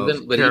 See, but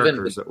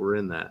characters that were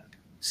in that.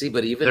 See,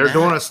 but even they're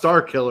doing a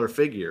Starkiller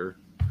figure.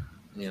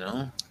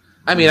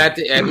 I mean,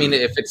 I mean,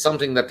 if it's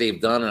something that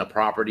they've done in a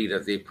property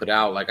that they put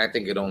out, like I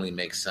think it only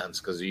makes sense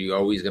because you're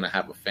always going to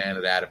have a fan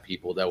of that, of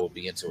people that will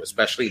be into it,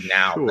 especially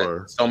now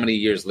that so many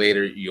years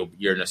later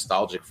you're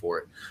nostalgic for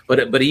it.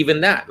 But even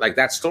that, like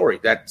that story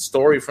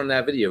from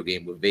that video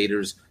game with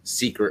Vader's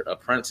secret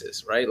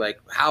apprentice, right?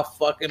 Like how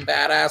fucking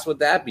badass would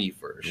that be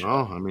for a show?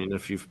 Well, I mean,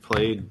 if you've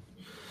played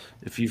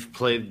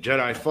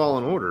Jedi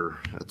Fallen Order,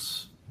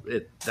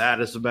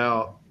 that is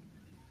about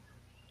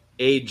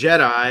a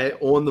Jedi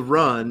on the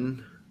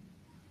run.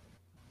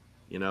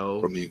 You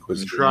know, From the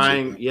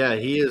Inquisitors.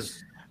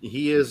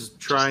 He is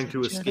trying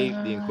to escape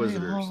the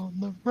Inquisitors. On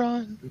the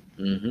run.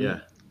 Mm-hmm. Yeah.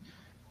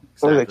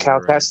 What is it,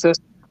 Cal Kestis?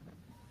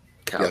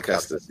 Cal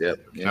Kestis, yep.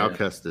 Yeah. Cal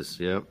Kestis,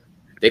 yep.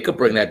 They could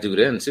bring that dude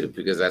in too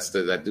because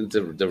that dude's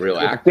the real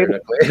actor.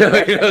 That played, you know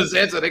what I'm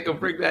saying? So they could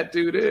bring that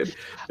dude in.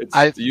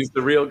 Use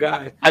the real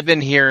guy. I've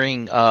been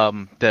hearing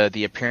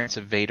the appearance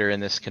of Vader in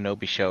this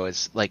Kenobi show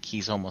is like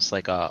he's almost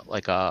like a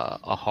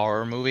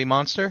horror movie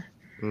monster.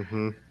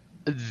 Mm-hmm.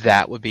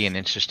 That would be an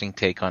interesting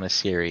take on a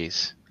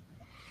series,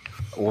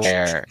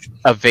 where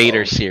a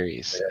Vader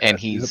series, and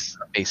he's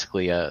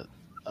basically a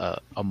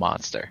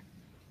monster,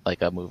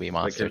 like a movie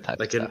monster type,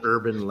 like of an stuff.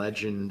 urban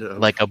legend,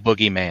 like a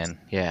boogeyman,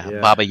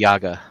 Baba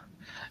Yaga,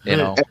 you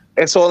know.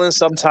 It's all in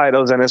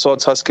subtitles, and it's all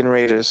Tusken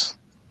Raiders.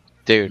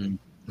 Dude,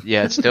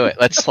 yeah, let's do it.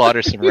 Let's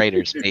slaughter some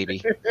Raiders,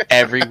 baby,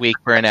 every week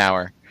for an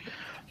hour.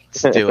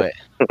 Let's do it.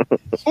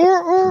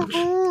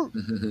 Dude,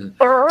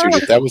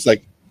 if that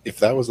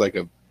was like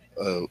a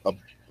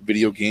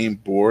video game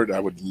board, I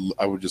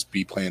would just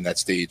be playing that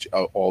stage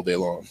all day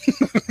long,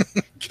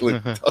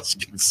 killing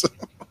Tuskens.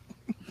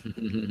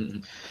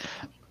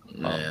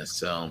 Yeah,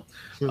 so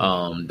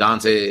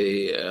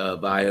Dante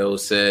Bio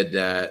said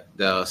that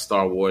the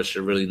Star Wars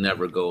should really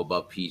never go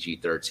above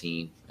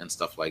PG-13 and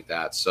stuff like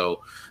that.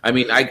 So I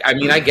mean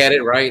I get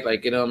it, right?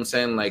 Like, you know what I'm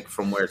saying? Like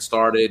from where it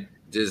started,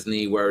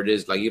 Disney, where it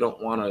is, like you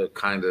don't want to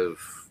kind of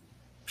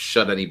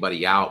shut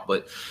anybody out,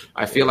 but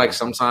I feel like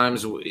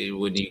sometimes when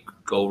you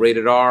go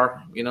rated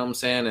R, you know what I'm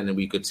saying, and then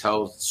we could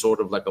tell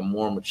sort of like a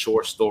more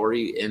mature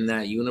story in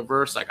that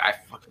universe, like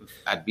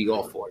I'd be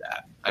all for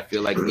that. I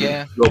feel like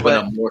you open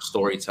up more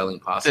storytelling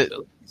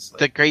possibilities.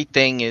 The great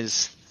thing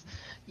is,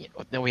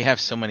 we have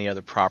so many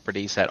other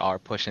properties that are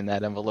pushing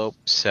that envelope.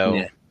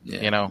 So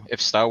you know,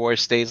 if Star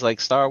Wars stays like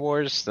Star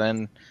Wars,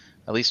 then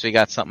at least we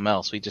got something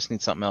else. We just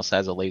need something else that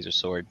has a laser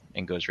sword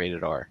and goes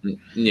rated R.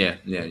 Yeah.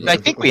 I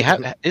think we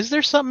have. Is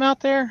there something out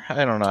there?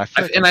 I don't know. I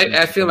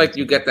feel like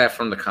you get that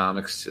from the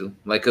comics too.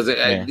 Like, because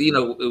you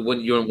know,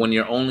 when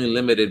you're only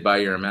limited by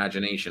your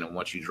imagination and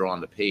what you draw on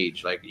the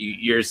page, like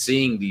you're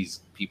seeing these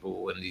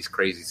people in these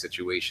crazy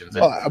situations.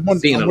 Well, I wonder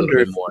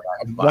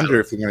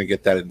if they're going to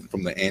get that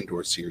from the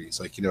Andor series.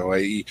 Like, you know,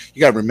 you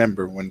got to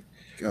remember when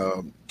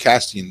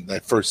casting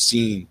that first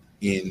scene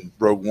in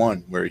Rogue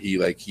One where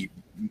he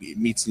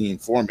meets the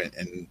informant,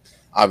 and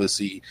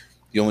obviously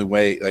the only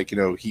way, like, you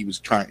know, he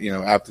was trying, you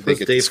know, after they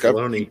get discovered,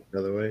 Filoni,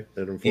 by the way,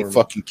 he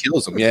fucking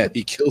kills him. Yeah,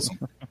 he kills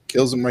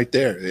him right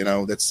there. You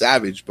know, that's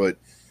savage. But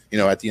you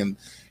know, at the end,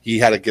 he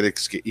had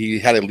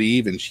to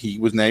leave, and he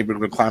wasn't able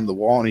to climb the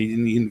wall, and he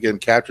didn't even get him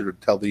captured or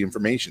tell the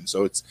information.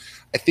 So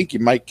I think you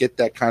might get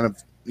that kind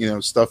of, you know,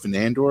 stuff in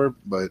Andor,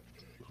 but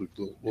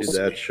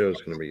that show's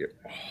going to be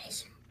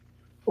awesome.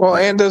 Well,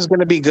 Andor's going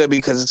to be good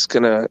because it's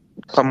going to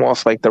come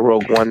off like the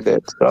Rogue One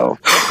did. So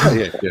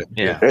yeah.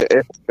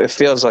 It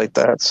feels like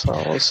that. So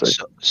we'll see.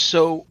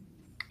 So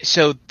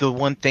the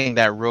one thing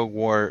that Rogue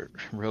War.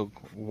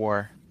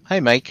 Hi,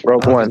 Mike.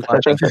 Rogue One.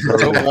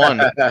 Rogue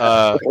One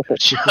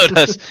showed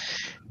us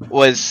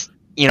was,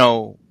 you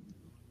know,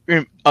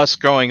 us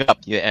growing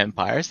up. The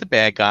Empire's the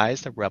bad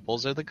guys, the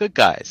Rebels are the good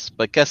guys.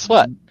 But guess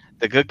what?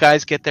 The good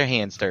guys get their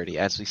hands dirty,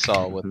 as we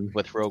saw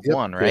with Rogue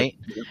One, right?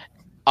 Yep.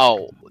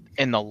 Oh,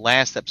 in the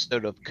last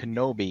episode of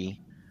Kenobi,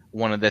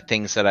 one of the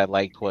things that I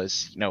liked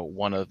was, you know,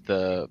 one of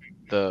the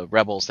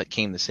rebels that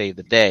came to save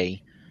the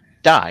day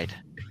died.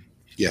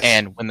 Yes.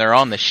 And when they're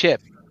on the ship,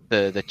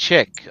 the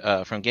chick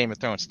from Game of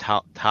Thrones,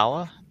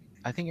 Tala,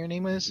 I think her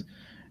name is,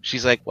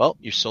 she's like, "Well,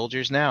 you're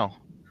soldiers now."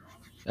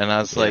 And I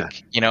was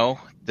like, you know,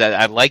 that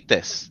I like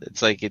this.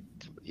 It's a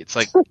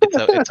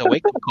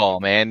wake up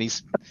call, man.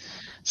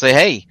 Say,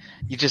 hey,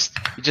 you just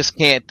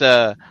can't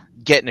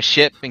get in a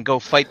ship and go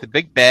fight the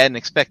big bad and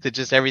expect to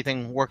just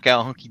everything work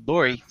out hunky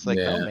dory. It's like,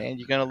 oh man,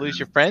 you're gonna lose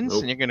your friends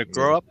and you're gonna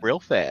grow up real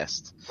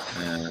fast.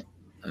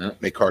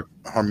 Make hard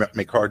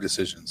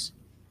decisions.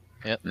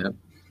 Yep.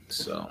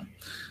 So,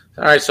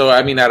 all right. So,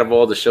 I mean, out of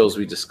all the shows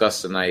we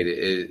discussed tonight,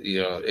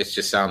 it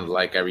just sounded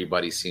like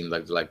everybody seemed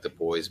like the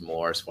boys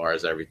more as far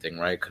as everything,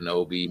 right?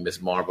 Kenobi,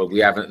 Miss Marvel.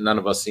 None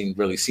of us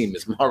really seen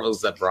Miss Marvel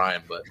except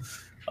Brian, but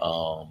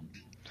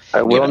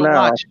I will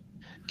now.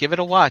 Give it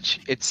a watch.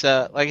 It's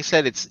like I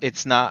said,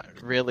 it's not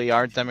really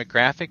our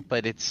demographic,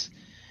 but it's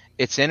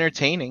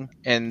entertaining,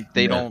 and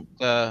they don't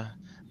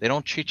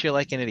treat you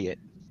like an idiot,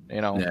 you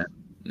know.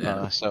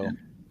 So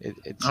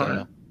it's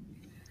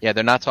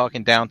they're not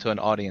talking down to an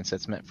audience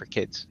that's meant for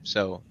kids.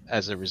 So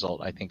as a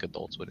result, I think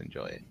adults would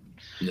enjoy it.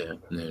 Yeah.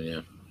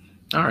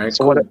 All right.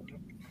 So cool.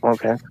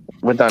 Okay,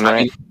 we're done,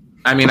 right?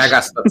 I mean, I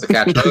got stuff to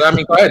catch up. I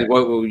mean, go ahead.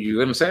 What were you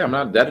gonna say? I'm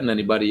not deading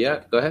anybody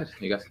yet. Go ahead.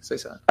 You guys can say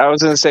something. I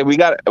was gonna say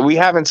we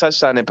haven't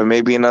touched on it, but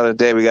maybe another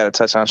day we got to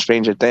touch on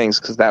Stranger Things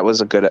because that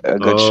was a good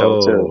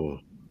show too.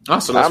 Oh,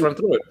 so let's run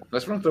through it.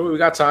 Let's run through it. We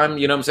got time.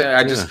 You know what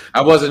I'm saying?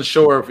 I wasn't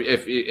sure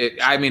if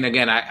I mean,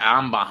 again,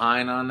 I'm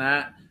behind on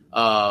that.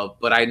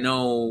 But I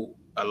know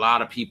a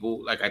lot of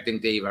people, like I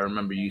think Dave, I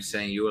remember you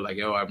saying you were like,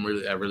 yo, I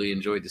really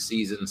enjoyed the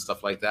season and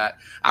stuff like that.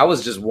 I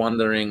was just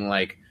wondering,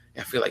 like,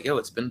 I feel like, yo,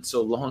 it's been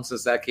so long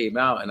since that came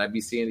out, and I'd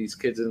be seeing these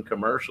kids in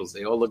commercials.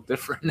 They all look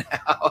different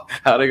now.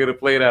 How are they gonna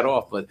play that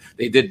off? But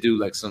they did do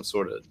like some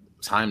sort of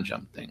time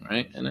jump thing,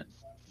 right? In it.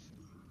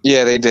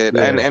 Yeah, they did,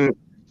 Yeah. and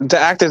the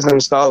actors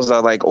themselves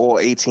are like all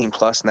 18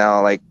 plus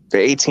now. Like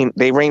they're 18,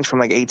 they range from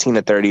like 18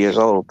 to 30 years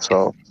old.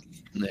 So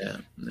Yeah.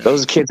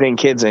 those kids ain't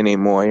kids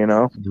anymore, you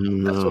know.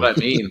 That's what I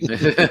mean.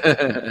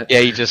 Yeah,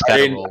 you just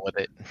gotta roll with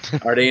it.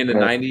 Are they in the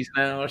 90s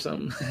now or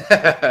something?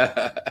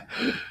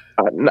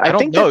 I don't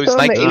think know, they're it's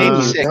still in the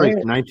 1986. 80s, like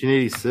right?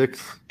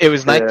 1986. It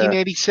was Yeah.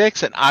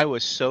 1986, and I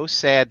was so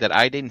sad that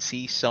I didn't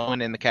see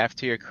someone in the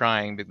cafeteria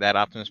crying that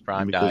Optimus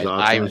Prime Because died.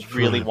 Optimus I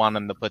really Prime. want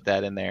them to put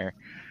that in there,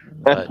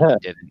 but he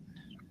didn't.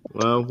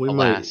 Well, we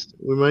Alas.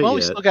 might Well,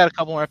 we yet. still got a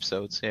couple more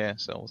episodes, yeah,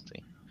 so we'll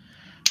see.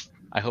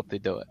 I hope they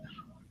do it.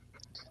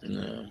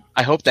 No.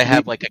 I hope they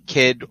have like a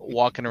kid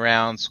walking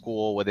around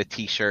school with a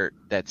T-shirt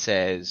that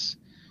says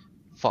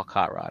 "fuck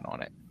Hot Rod"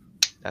 on it.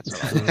 That's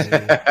what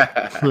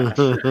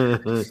I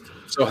want.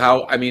 So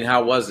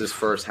how was this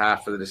first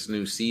half of this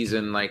new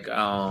season? Like,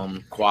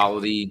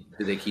 quality?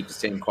 Did they keep the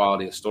same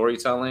quality of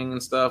storytelling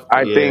and stuff?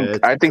 I Yeah,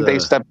 think they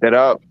stepped it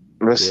up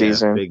this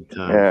season. big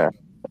time. Yeah.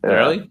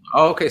 Really?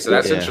 Oh, okay. So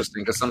that's Yeah.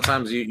 interesting because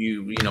sometimes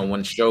you know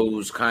when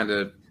shows kind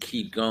of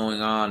keep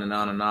going on and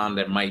on and on,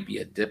 there might be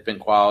a dip in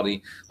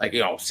quality. Like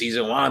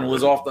season 1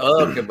 was off the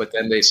hook, but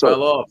then they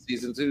fell off.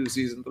 Season 2,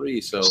 season 3.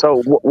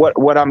 So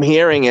what I'm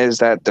hearing is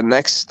that the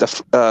next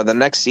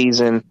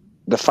season,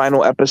 the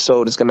final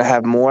episode is going to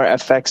have more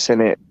effects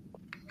in it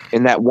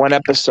in that one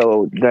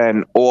episode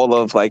than all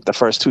of like the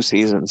first 2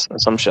 seasons or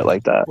some shit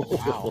like that.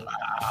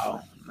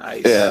 wow,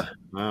 nice. Yeah.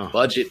 Wow.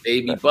 Budget,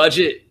 baby,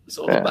 budget. It's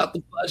all Yeah. about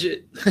the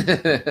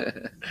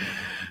budget.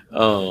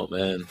 Oh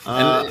man.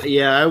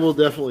 Yeah, I will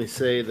definitely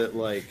say that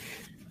like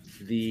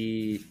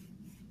the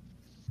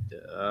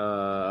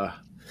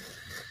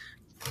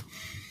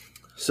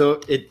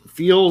so it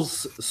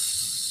feels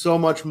so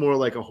much more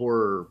like a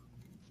horror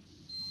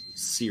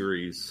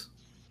series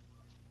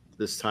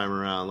this time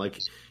around. Like,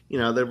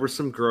 there was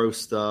some gross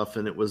stuff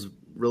and it was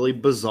really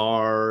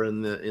bizarre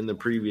in the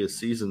previous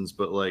seasons,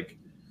 but like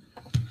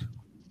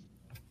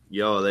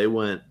they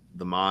went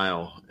the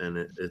mile and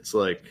it's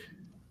like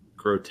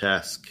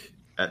grotesque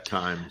at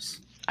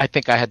times. I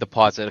think I had to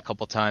pause it a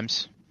couple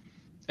times,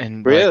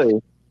 and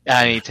Really?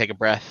 I need to take a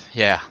breath.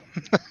 Yeah,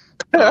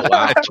 Oh,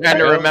 wow. I'm trying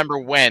to remember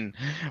when,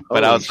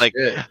 but I Holy was like,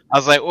 shit.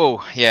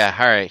 oh yeah,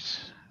 all right,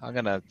 I'm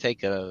gonna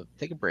take a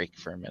break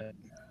for a minute.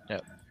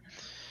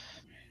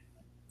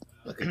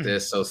 Look at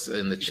this. So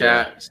in the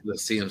chat, it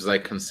seems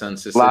like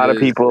consensus. A lot it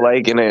of is. people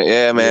liking it.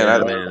 Yeah, man. Yeah,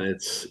 I- man,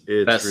 it's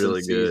Best really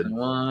in good. season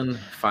 1,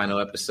 final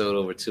episode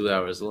over 2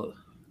 hours.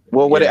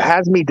 Well, what it Yeah.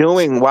 has me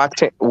doing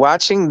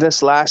watching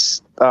this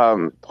last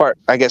part,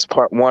 I guess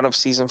part 1 of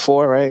season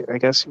 4, right? I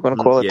guess you want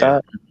to call it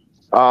Yeah.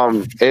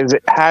 that. Is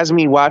it has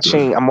me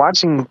watching? I'm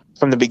watching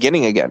from the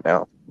beginning again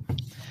now.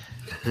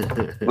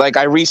 Like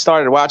I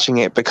restarted watching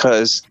it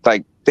because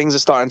like things are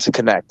starting to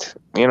connect.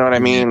 You know what I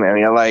mean? And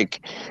you're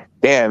like,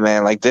 damn,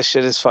 man, like this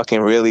shit is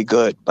fucking really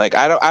good. Like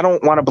I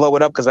don't want to blow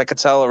it up because I could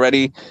tell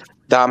already.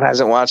 Dom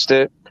hasn't watched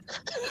it.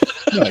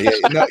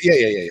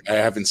 Yeah. I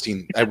haven't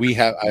seen. We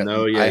have. I have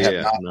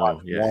not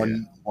watched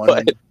one.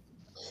 But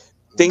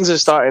things are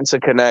starting to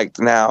connect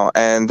now,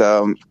 and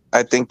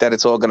I think that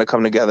it's all going to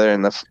come together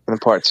in the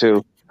part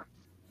 2.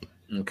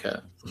 Okay.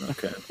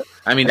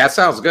 I mean, that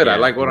sounds good. I Yeah.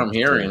 like what I'm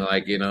hearing.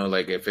 Like,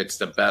 like if it's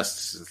the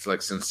best, it's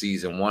like since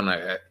season 1.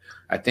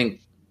 I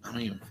think I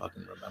don't even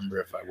fucking remember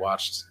if I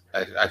watched.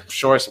 I'm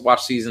sure I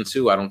watched season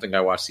 2. I don't think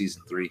I watched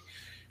season 3.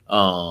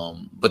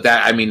 But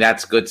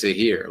that's good to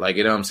hear. Like,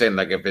 you know what I'm saying?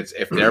 Like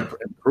if they're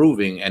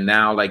improving and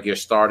now like you're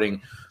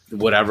starting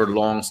whatever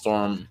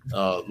long-term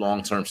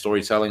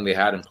storytelling they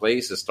had in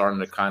place is starting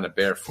to kind of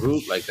bear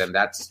fruit, like then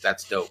that's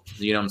dope.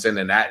 You know what I'm saying?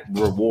 Then that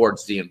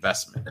rewards the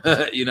investment.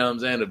 You know what I'm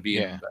saying? Of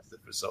being invested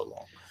for so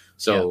long.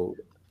 So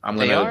I'm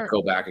gonna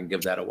go back and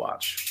give that a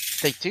watch.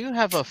 They do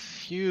have a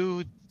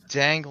few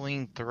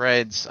dangling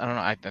threads. I don't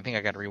know. I think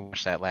I got to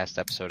rewatch that last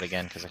episode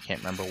again because I can't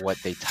remember what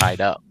they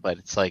tied up. But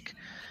it's like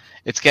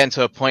it's getting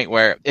to a point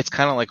where it's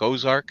kind of like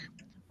Ozark,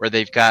 where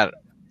they got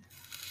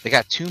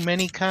too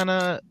many kind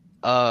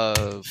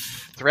of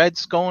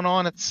threads going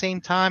on at the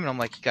same time, and I'm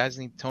like, you guys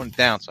need to tone it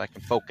down so I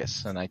can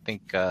focus. And I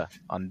think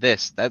on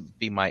this, that'd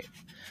be my.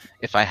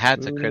 If I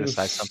had to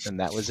criticize something,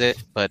 that was it.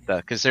 But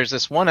because there's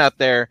this one out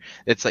there,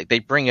 it's like they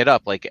bring it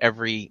up like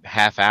every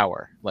half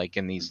hour, like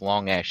in these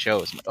long ass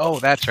shows. I'm like, oh,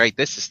 that's right,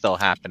 this is still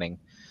happening.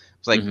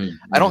 It's like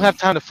I don't have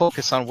time to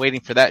focus on waiting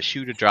for that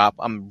shoe to drop.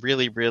 I'm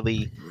really,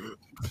 really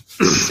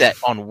set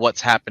on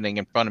what's happening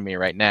in front of me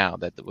right now.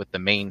 That with the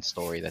main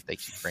story that they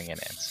keep bringing in.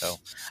 So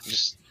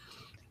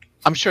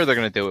I'm sure they're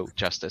going to do it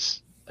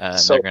justice.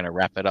 So- They're going to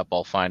wrap it up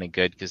all fine and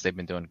good because they've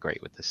been doing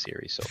great with this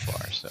series so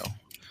far. So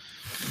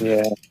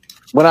Yeah.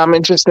 What I'm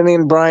interested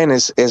in, Brian,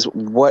 is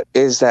what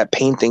is that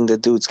painting the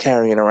dude's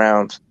carrying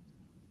around?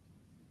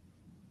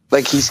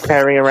 Like he's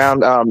carrying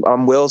around,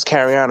 Will's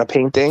carrying around a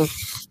painting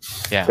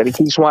yeah, that he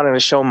keeps wanting to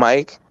show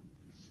Mike.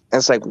 And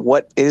it's like,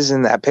 what is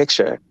in that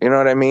picture? You know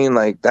what I mean?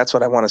 Like, that's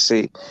what I want to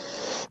see.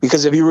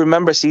 Because if you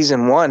remember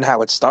season 1,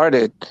 how it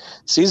started,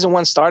 season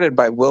 1 started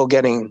by Will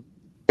getting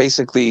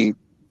basically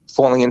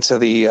falling into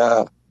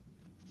the,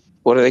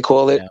 what do they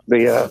call it? Yeah.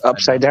 The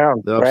upside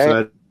down, The right?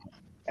 upside.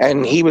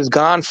 And he was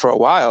gone for a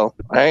while,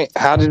 right?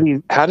 How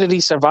did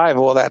he survive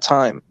all that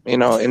time,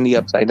 in the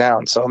upside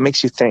down? So it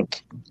makes you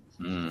think,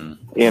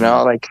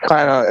 like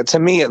kind of, to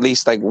me at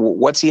least, like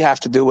what's he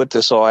have to do with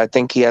this all? I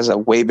think he has a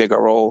way bigger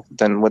role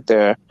than what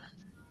they're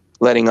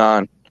letting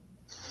on.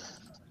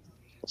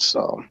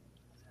 So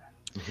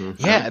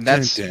yeah, and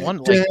that's one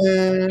like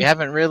we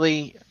haven't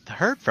really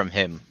heard from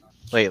him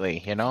lately,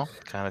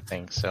 kind of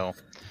thing. So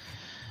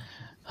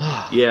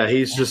Yeah,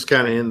 he's just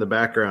kind of in the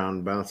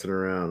background, bouncing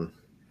around.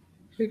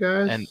 Hey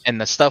guys,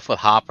 and the stuff with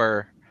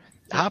Hopper's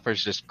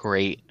just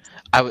great.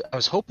 I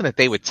was hoping that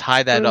they would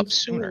tie that up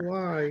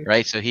sooner,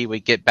 right? So he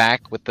would get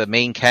back with the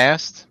main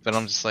cast. But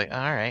I'm just like, all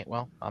right,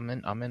 well, I'm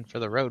in for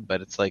the road.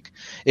 But it's like,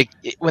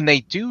 when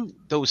they do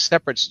those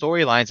separate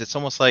storylines, it's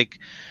almost like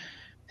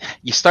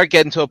you start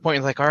getting to a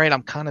point like, all right,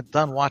 I'm kind of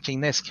done watching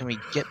this. Can we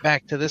get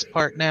back to this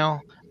part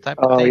now? Type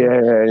of thing.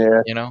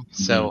 yeah.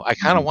 So I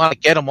kind of want to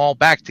get them all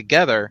back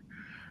together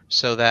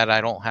so that I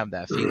don't have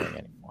that feeling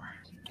anymore.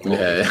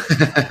 Yeah.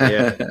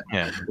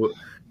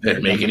 They're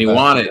making you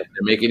want it.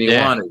 They're making you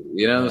want it.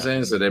 You know what I'm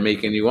saying? So they're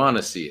making you want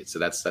to see it. So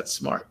that's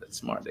smart. That's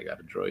smart. They got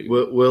to draw you.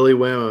 Willie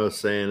Whammo was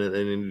saying that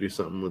they need to do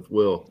something with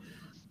Will.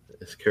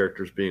 His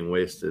character's being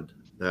wasted.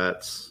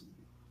 That's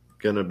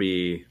gonna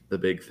be the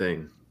big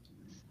thing.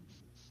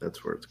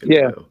 That's where it's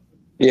gonna go.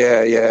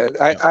 Yeah.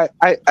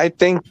 I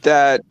think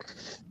that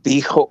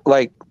the whole,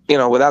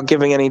 without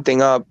giving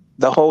anything up,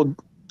 the whole.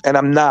 And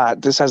I'm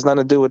not. This has nothing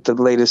to do with the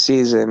latest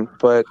season,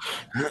 but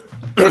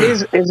it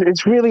is.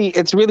 It's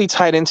really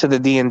tied into the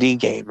D&D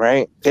game,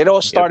 right? It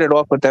all started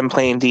off with them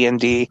playing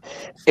D&D.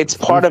 It's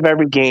part of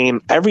every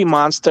game. Every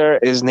monster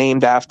is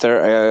named after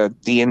a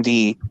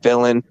D&D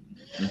villain.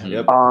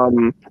 Yep.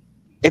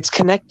 It's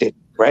connected,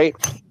 right?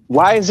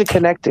 Why is it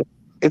connected?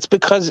 It's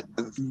because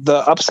the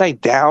upside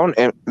down,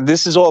 and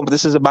this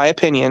is my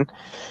opinion,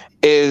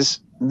 is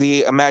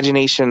the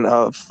imagination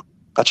of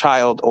a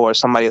child or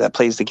somebody that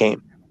plays the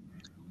game.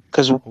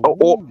 Because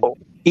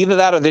either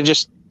that or they're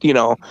just,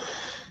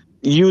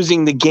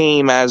 using the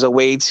game as a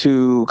way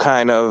to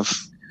kind of,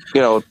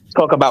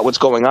 talk about what's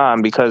going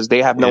on because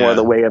they have no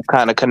other way of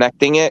kind of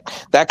connecting it.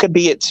 That could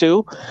be it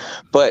too.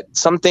 But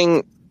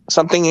something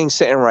ain't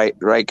sitting right.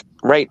 Like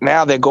right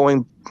now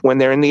when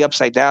they're in the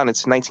upside down,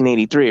 it's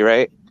 1983,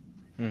 right?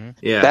 Mm-hmm.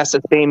 Yeah. That's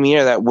the same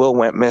year that Will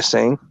went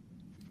missing.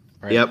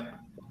 Right. Yep.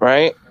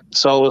 Right?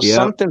 So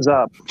something's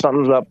up.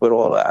 Something's up with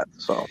all that.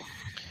 So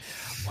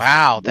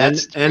wow,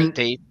 that's and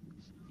Dave.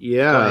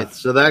 Yeah,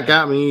 so that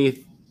got me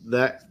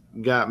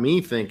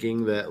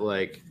thinking that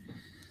like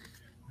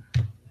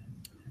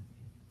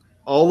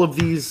all of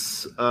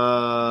these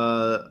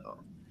all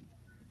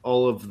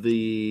of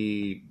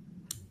the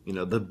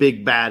the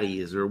big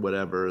baddies or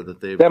whatever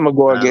that they've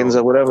Demogorgons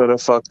or whatever the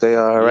fuck they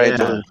are,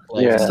 right?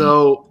 Yeah.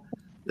 So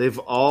they've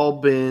all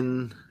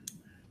been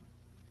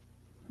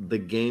the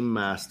game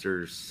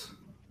masters.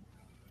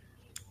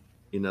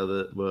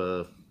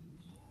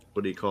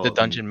 What do you call The it?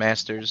 Dungeon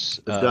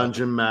Masters. The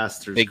Dungeon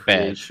Masters Big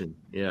creation.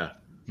 Bad. Yeah.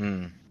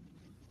 Hmm.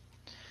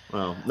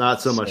 Well, not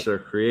so much their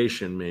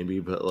creation, maybe,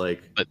 but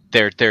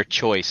their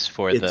choice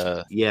for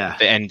the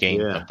end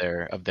game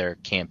of their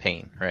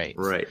campaign, right?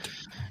 Right.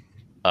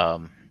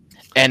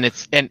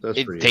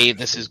 Dave,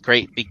 this is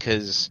great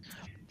because,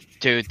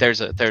 dude,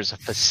 there's a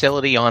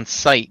facility on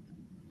site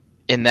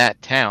in that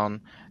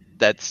town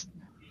that's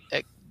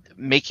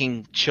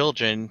making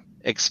children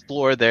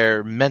explore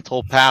their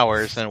mental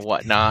powers and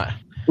whatnot.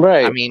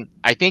 Right. I mean,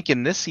 I think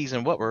in this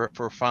season,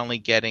 we're finally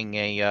getting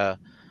an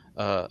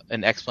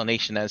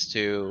explanation as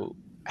to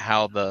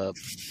how the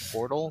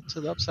portal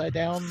to the Upside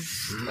Down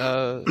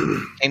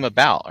came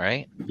about,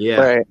 right? Yeah.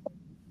 Right.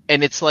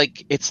 And it's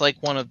like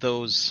one of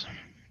those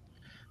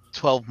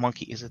 12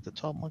 monkey. Is it the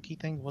 12 monkey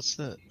thing?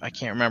 I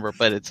can't remember,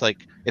 but it's like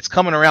it's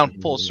coming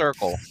around full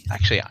circle.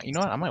 Actually, you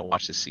know what? I might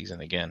watch this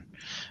season again.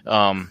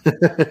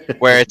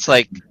 Where it's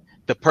like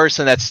the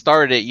person that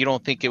started it, you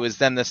don't think it was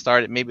them that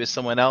started, maybe it's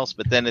someone else,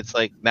 but then it's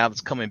like now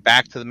it's coming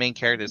back to the main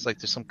character. It's like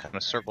there's some kind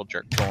of circle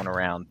jerk going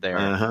around there.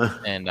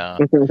 And I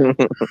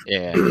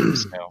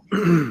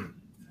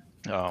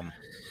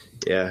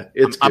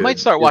might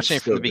start watching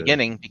it from the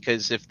beginning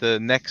because if the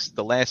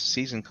last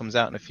season comes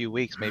out in a few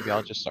weeks, maybe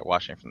I'll just start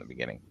watching it from the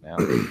beginning now.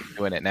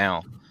 Doing it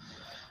now.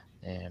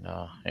 And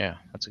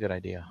that's a good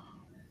idea.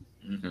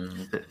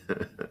 Mm-hmm.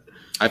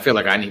 I feel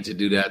like I need to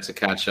do that to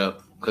catch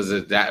up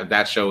because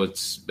that show,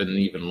 it's been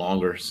even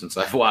longer since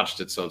I've watched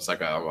it, so it's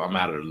like I'm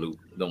out of the loop.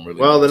 Don't really.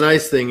 Well, the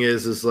nice thing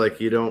is like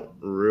you don't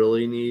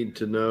really need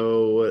to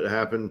know what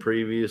happened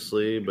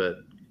previously, but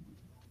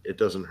it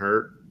doesn't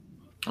hurt.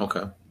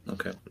 Okay. You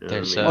know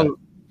There's what I mean?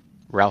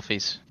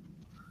 Ralphie's.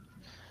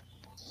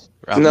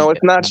 No,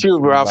 it's not you,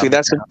 Ralphie.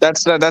 That's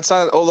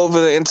not all over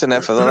the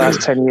internet for the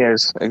last 10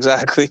 years.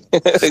 Exactly,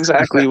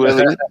 exactly,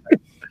 Willie.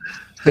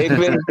 They've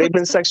been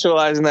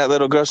sexualizing that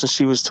little girl since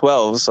she was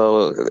 12.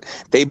 So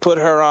they put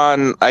her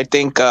on, I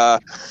think,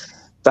 the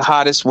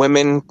Hottest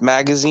Women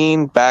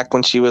magazine back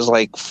when she was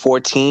like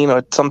 14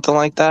 or something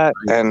like that.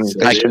 And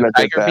they shouldn't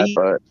have did that,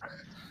 but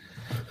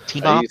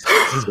T-Bop.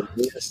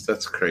 Yes,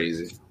 that's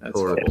crazy. That's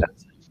horrible.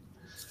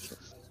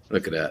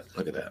 Look at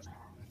that.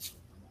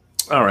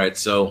 All right,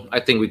 so I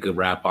think we could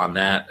wrap on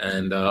that,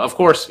 and of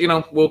course,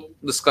 we'll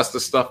discuss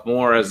this stuff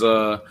more as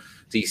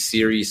these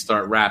series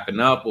start wrapping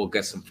up. We'll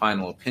get some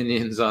final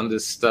opinions on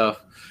this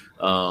stuff,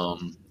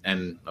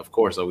 and of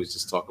course, always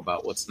just talk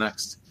about what's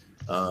next.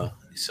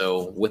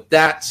 So with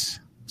that,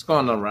 let's go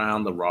on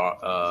around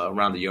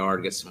the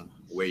yard, get some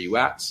where you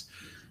at,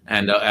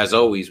 and as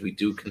always, we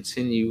do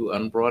continue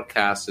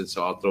unbroadcasted.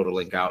 So I'll throw the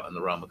link out in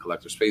the Realm of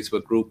Collectors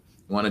Facebook group.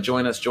 You want to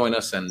join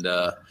us, and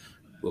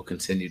we'll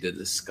continue the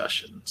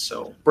discussion.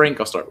 So,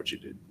 Brink, I'll start with you,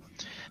 dude.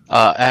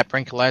 At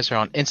Brinkalizer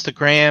on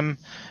Instagram.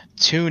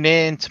 Tune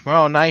in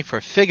tomorrow night for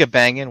Figure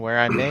Banging, where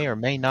I may or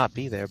may not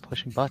be there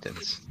pushing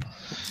buttons.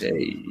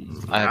 Hey.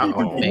 I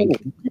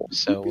think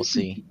so. We'll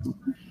see.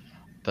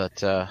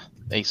 But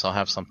Ace, I'll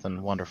have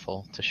something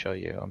wonderful to show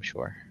you, I'm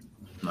sure.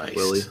 Nice.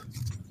 Willie.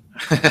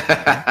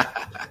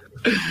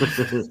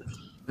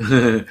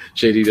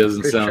 JD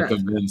doesn't Pretty sound sure.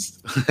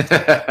 convinced.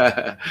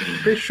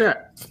 Pretty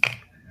sure.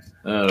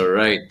 All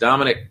right,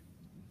 Dominic.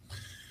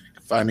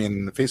 Find me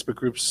in the Facebook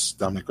groups,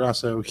 Dominic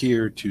Grosso,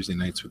 here Tuesday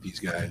nights with these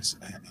guys,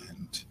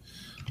 and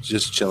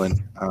just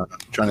chilling,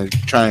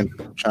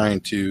 trying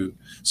to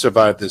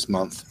survive this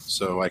month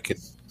so I could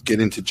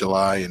get into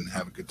July and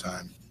have a good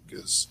time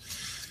because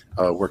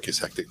work is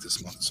hectic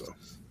this month. So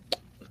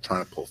I'm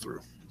trying to pull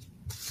through.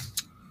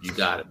 You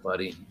got it,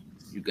 buddy.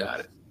 You got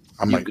it.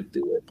 You could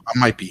do it. I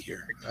might be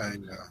here. I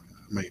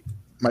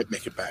might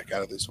make it back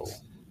out of this hole.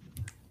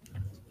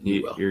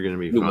 You're going to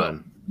be You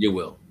fine. You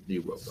will.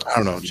 Bro. I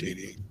don't know,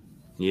 JD.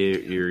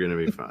 You're going to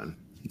be fine.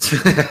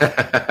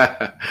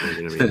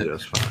 You're going to be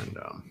just fine,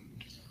 Dom.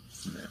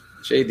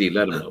 JD,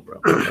 let him know,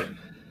 bro.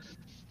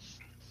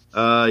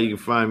 You can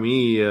find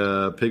me,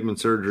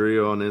 Pigment Surgery,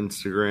 on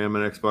Instagram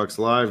and Xbox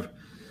Live.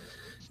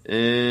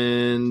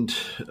 And,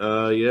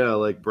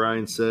 like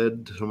Brian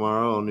said,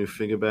 tomorrow I'll do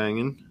Finger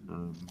Banging.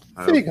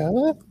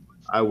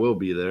 I will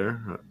be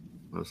there,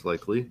 most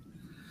likely.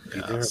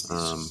 Yes.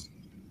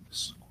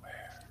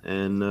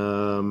 And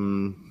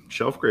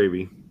Shelf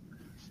Gravy.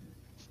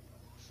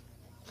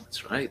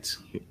 That's right.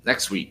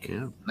 Next week.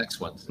 Yeah.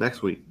 Next one.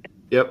 Next week.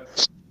 Yep.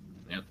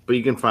 But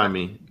you can find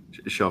me,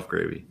 Shelf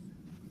Gravy.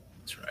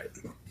 That's right.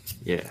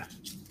 Yeah.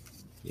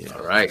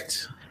 All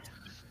right.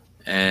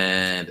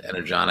 And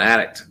Energon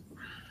Addict.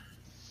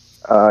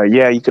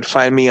 you could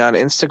find me on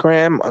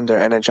Instagram under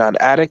Energon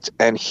Addict,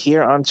 and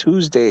here on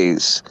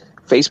Tuesdays,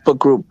 Facebook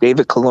group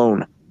David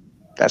Cologne.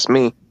 That's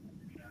me.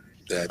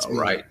 That's All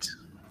right.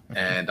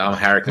 And I'm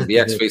Harrican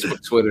BX,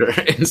 Facebook, Twitter,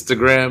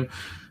 Instagram.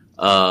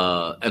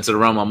 Enter the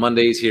Realm on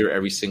Mondays here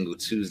every single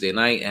Tuesday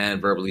night,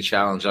 and Verbally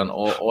Challenged on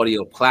all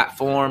audio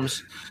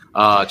platforms.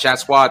 Chat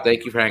Squad,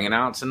 thank you for hanging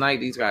out tonight.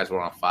 These guys were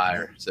on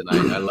fire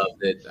tonight. I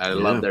loved it. I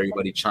loved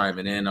everybody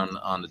chiming in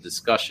on the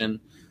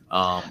discussion.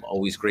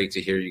 Always great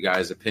to hear you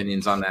guys'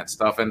 opinions on that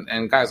stuff.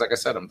 And guys, like I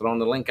said, I'm throwing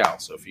the link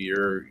out. So if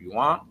you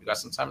got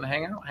some time to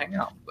hang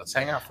out. Let's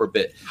hang out for a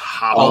bit.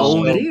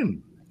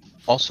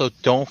 Also,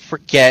 don't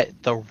forget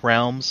the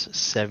Realm's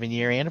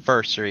 7-year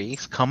anniversary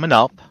is coming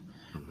up.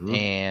 Mm-hmm.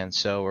 And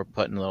so we're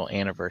putting a little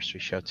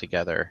anniversary show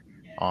together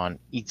on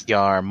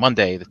ETR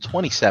Monday, the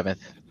 27th.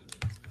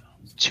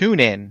 Tune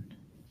in.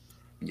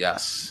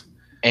 Yes.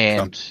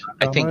 And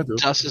I think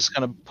Dust is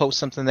going to post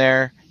something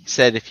there. He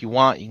said if you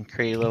want, you can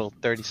create a little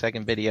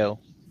 30-second video.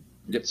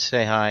 Yep.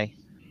 Say hi.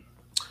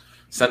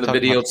 Send the Talk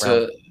video about to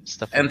Realm,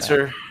 stuff like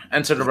that.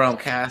 enter the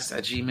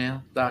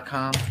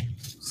realmcast@gmail.com.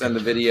 Send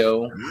the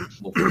video,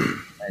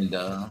 and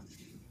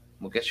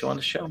we'll get you on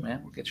the show,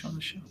 man. We'll get you on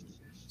the show.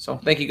 So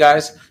thank you,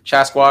 guys.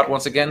 Chat Squad,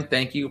 once again,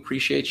 thank you.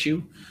 Appreciate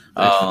you.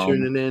 Thanks for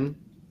tuning in.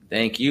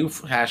 Thank you.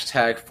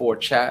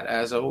 #4chat,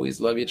 as always.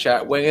 Love your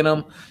chat, weighing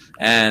them.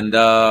 And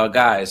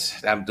guys,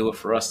 that'll do it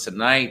for us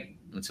tonight.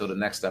 Until the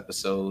next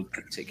episode,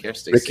 take care.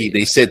 Stay Ricky, safe.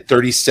 they said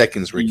 30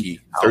 seconds, Ricky.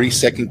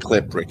 30-second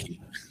clip, Ricky.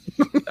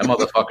 That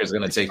motherfucker's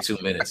going to take 2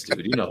 minutes,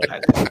 dude. You know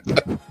that.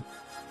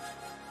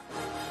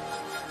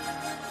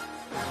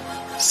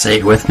 Say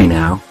it with me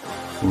now.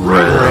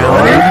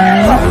 Realm.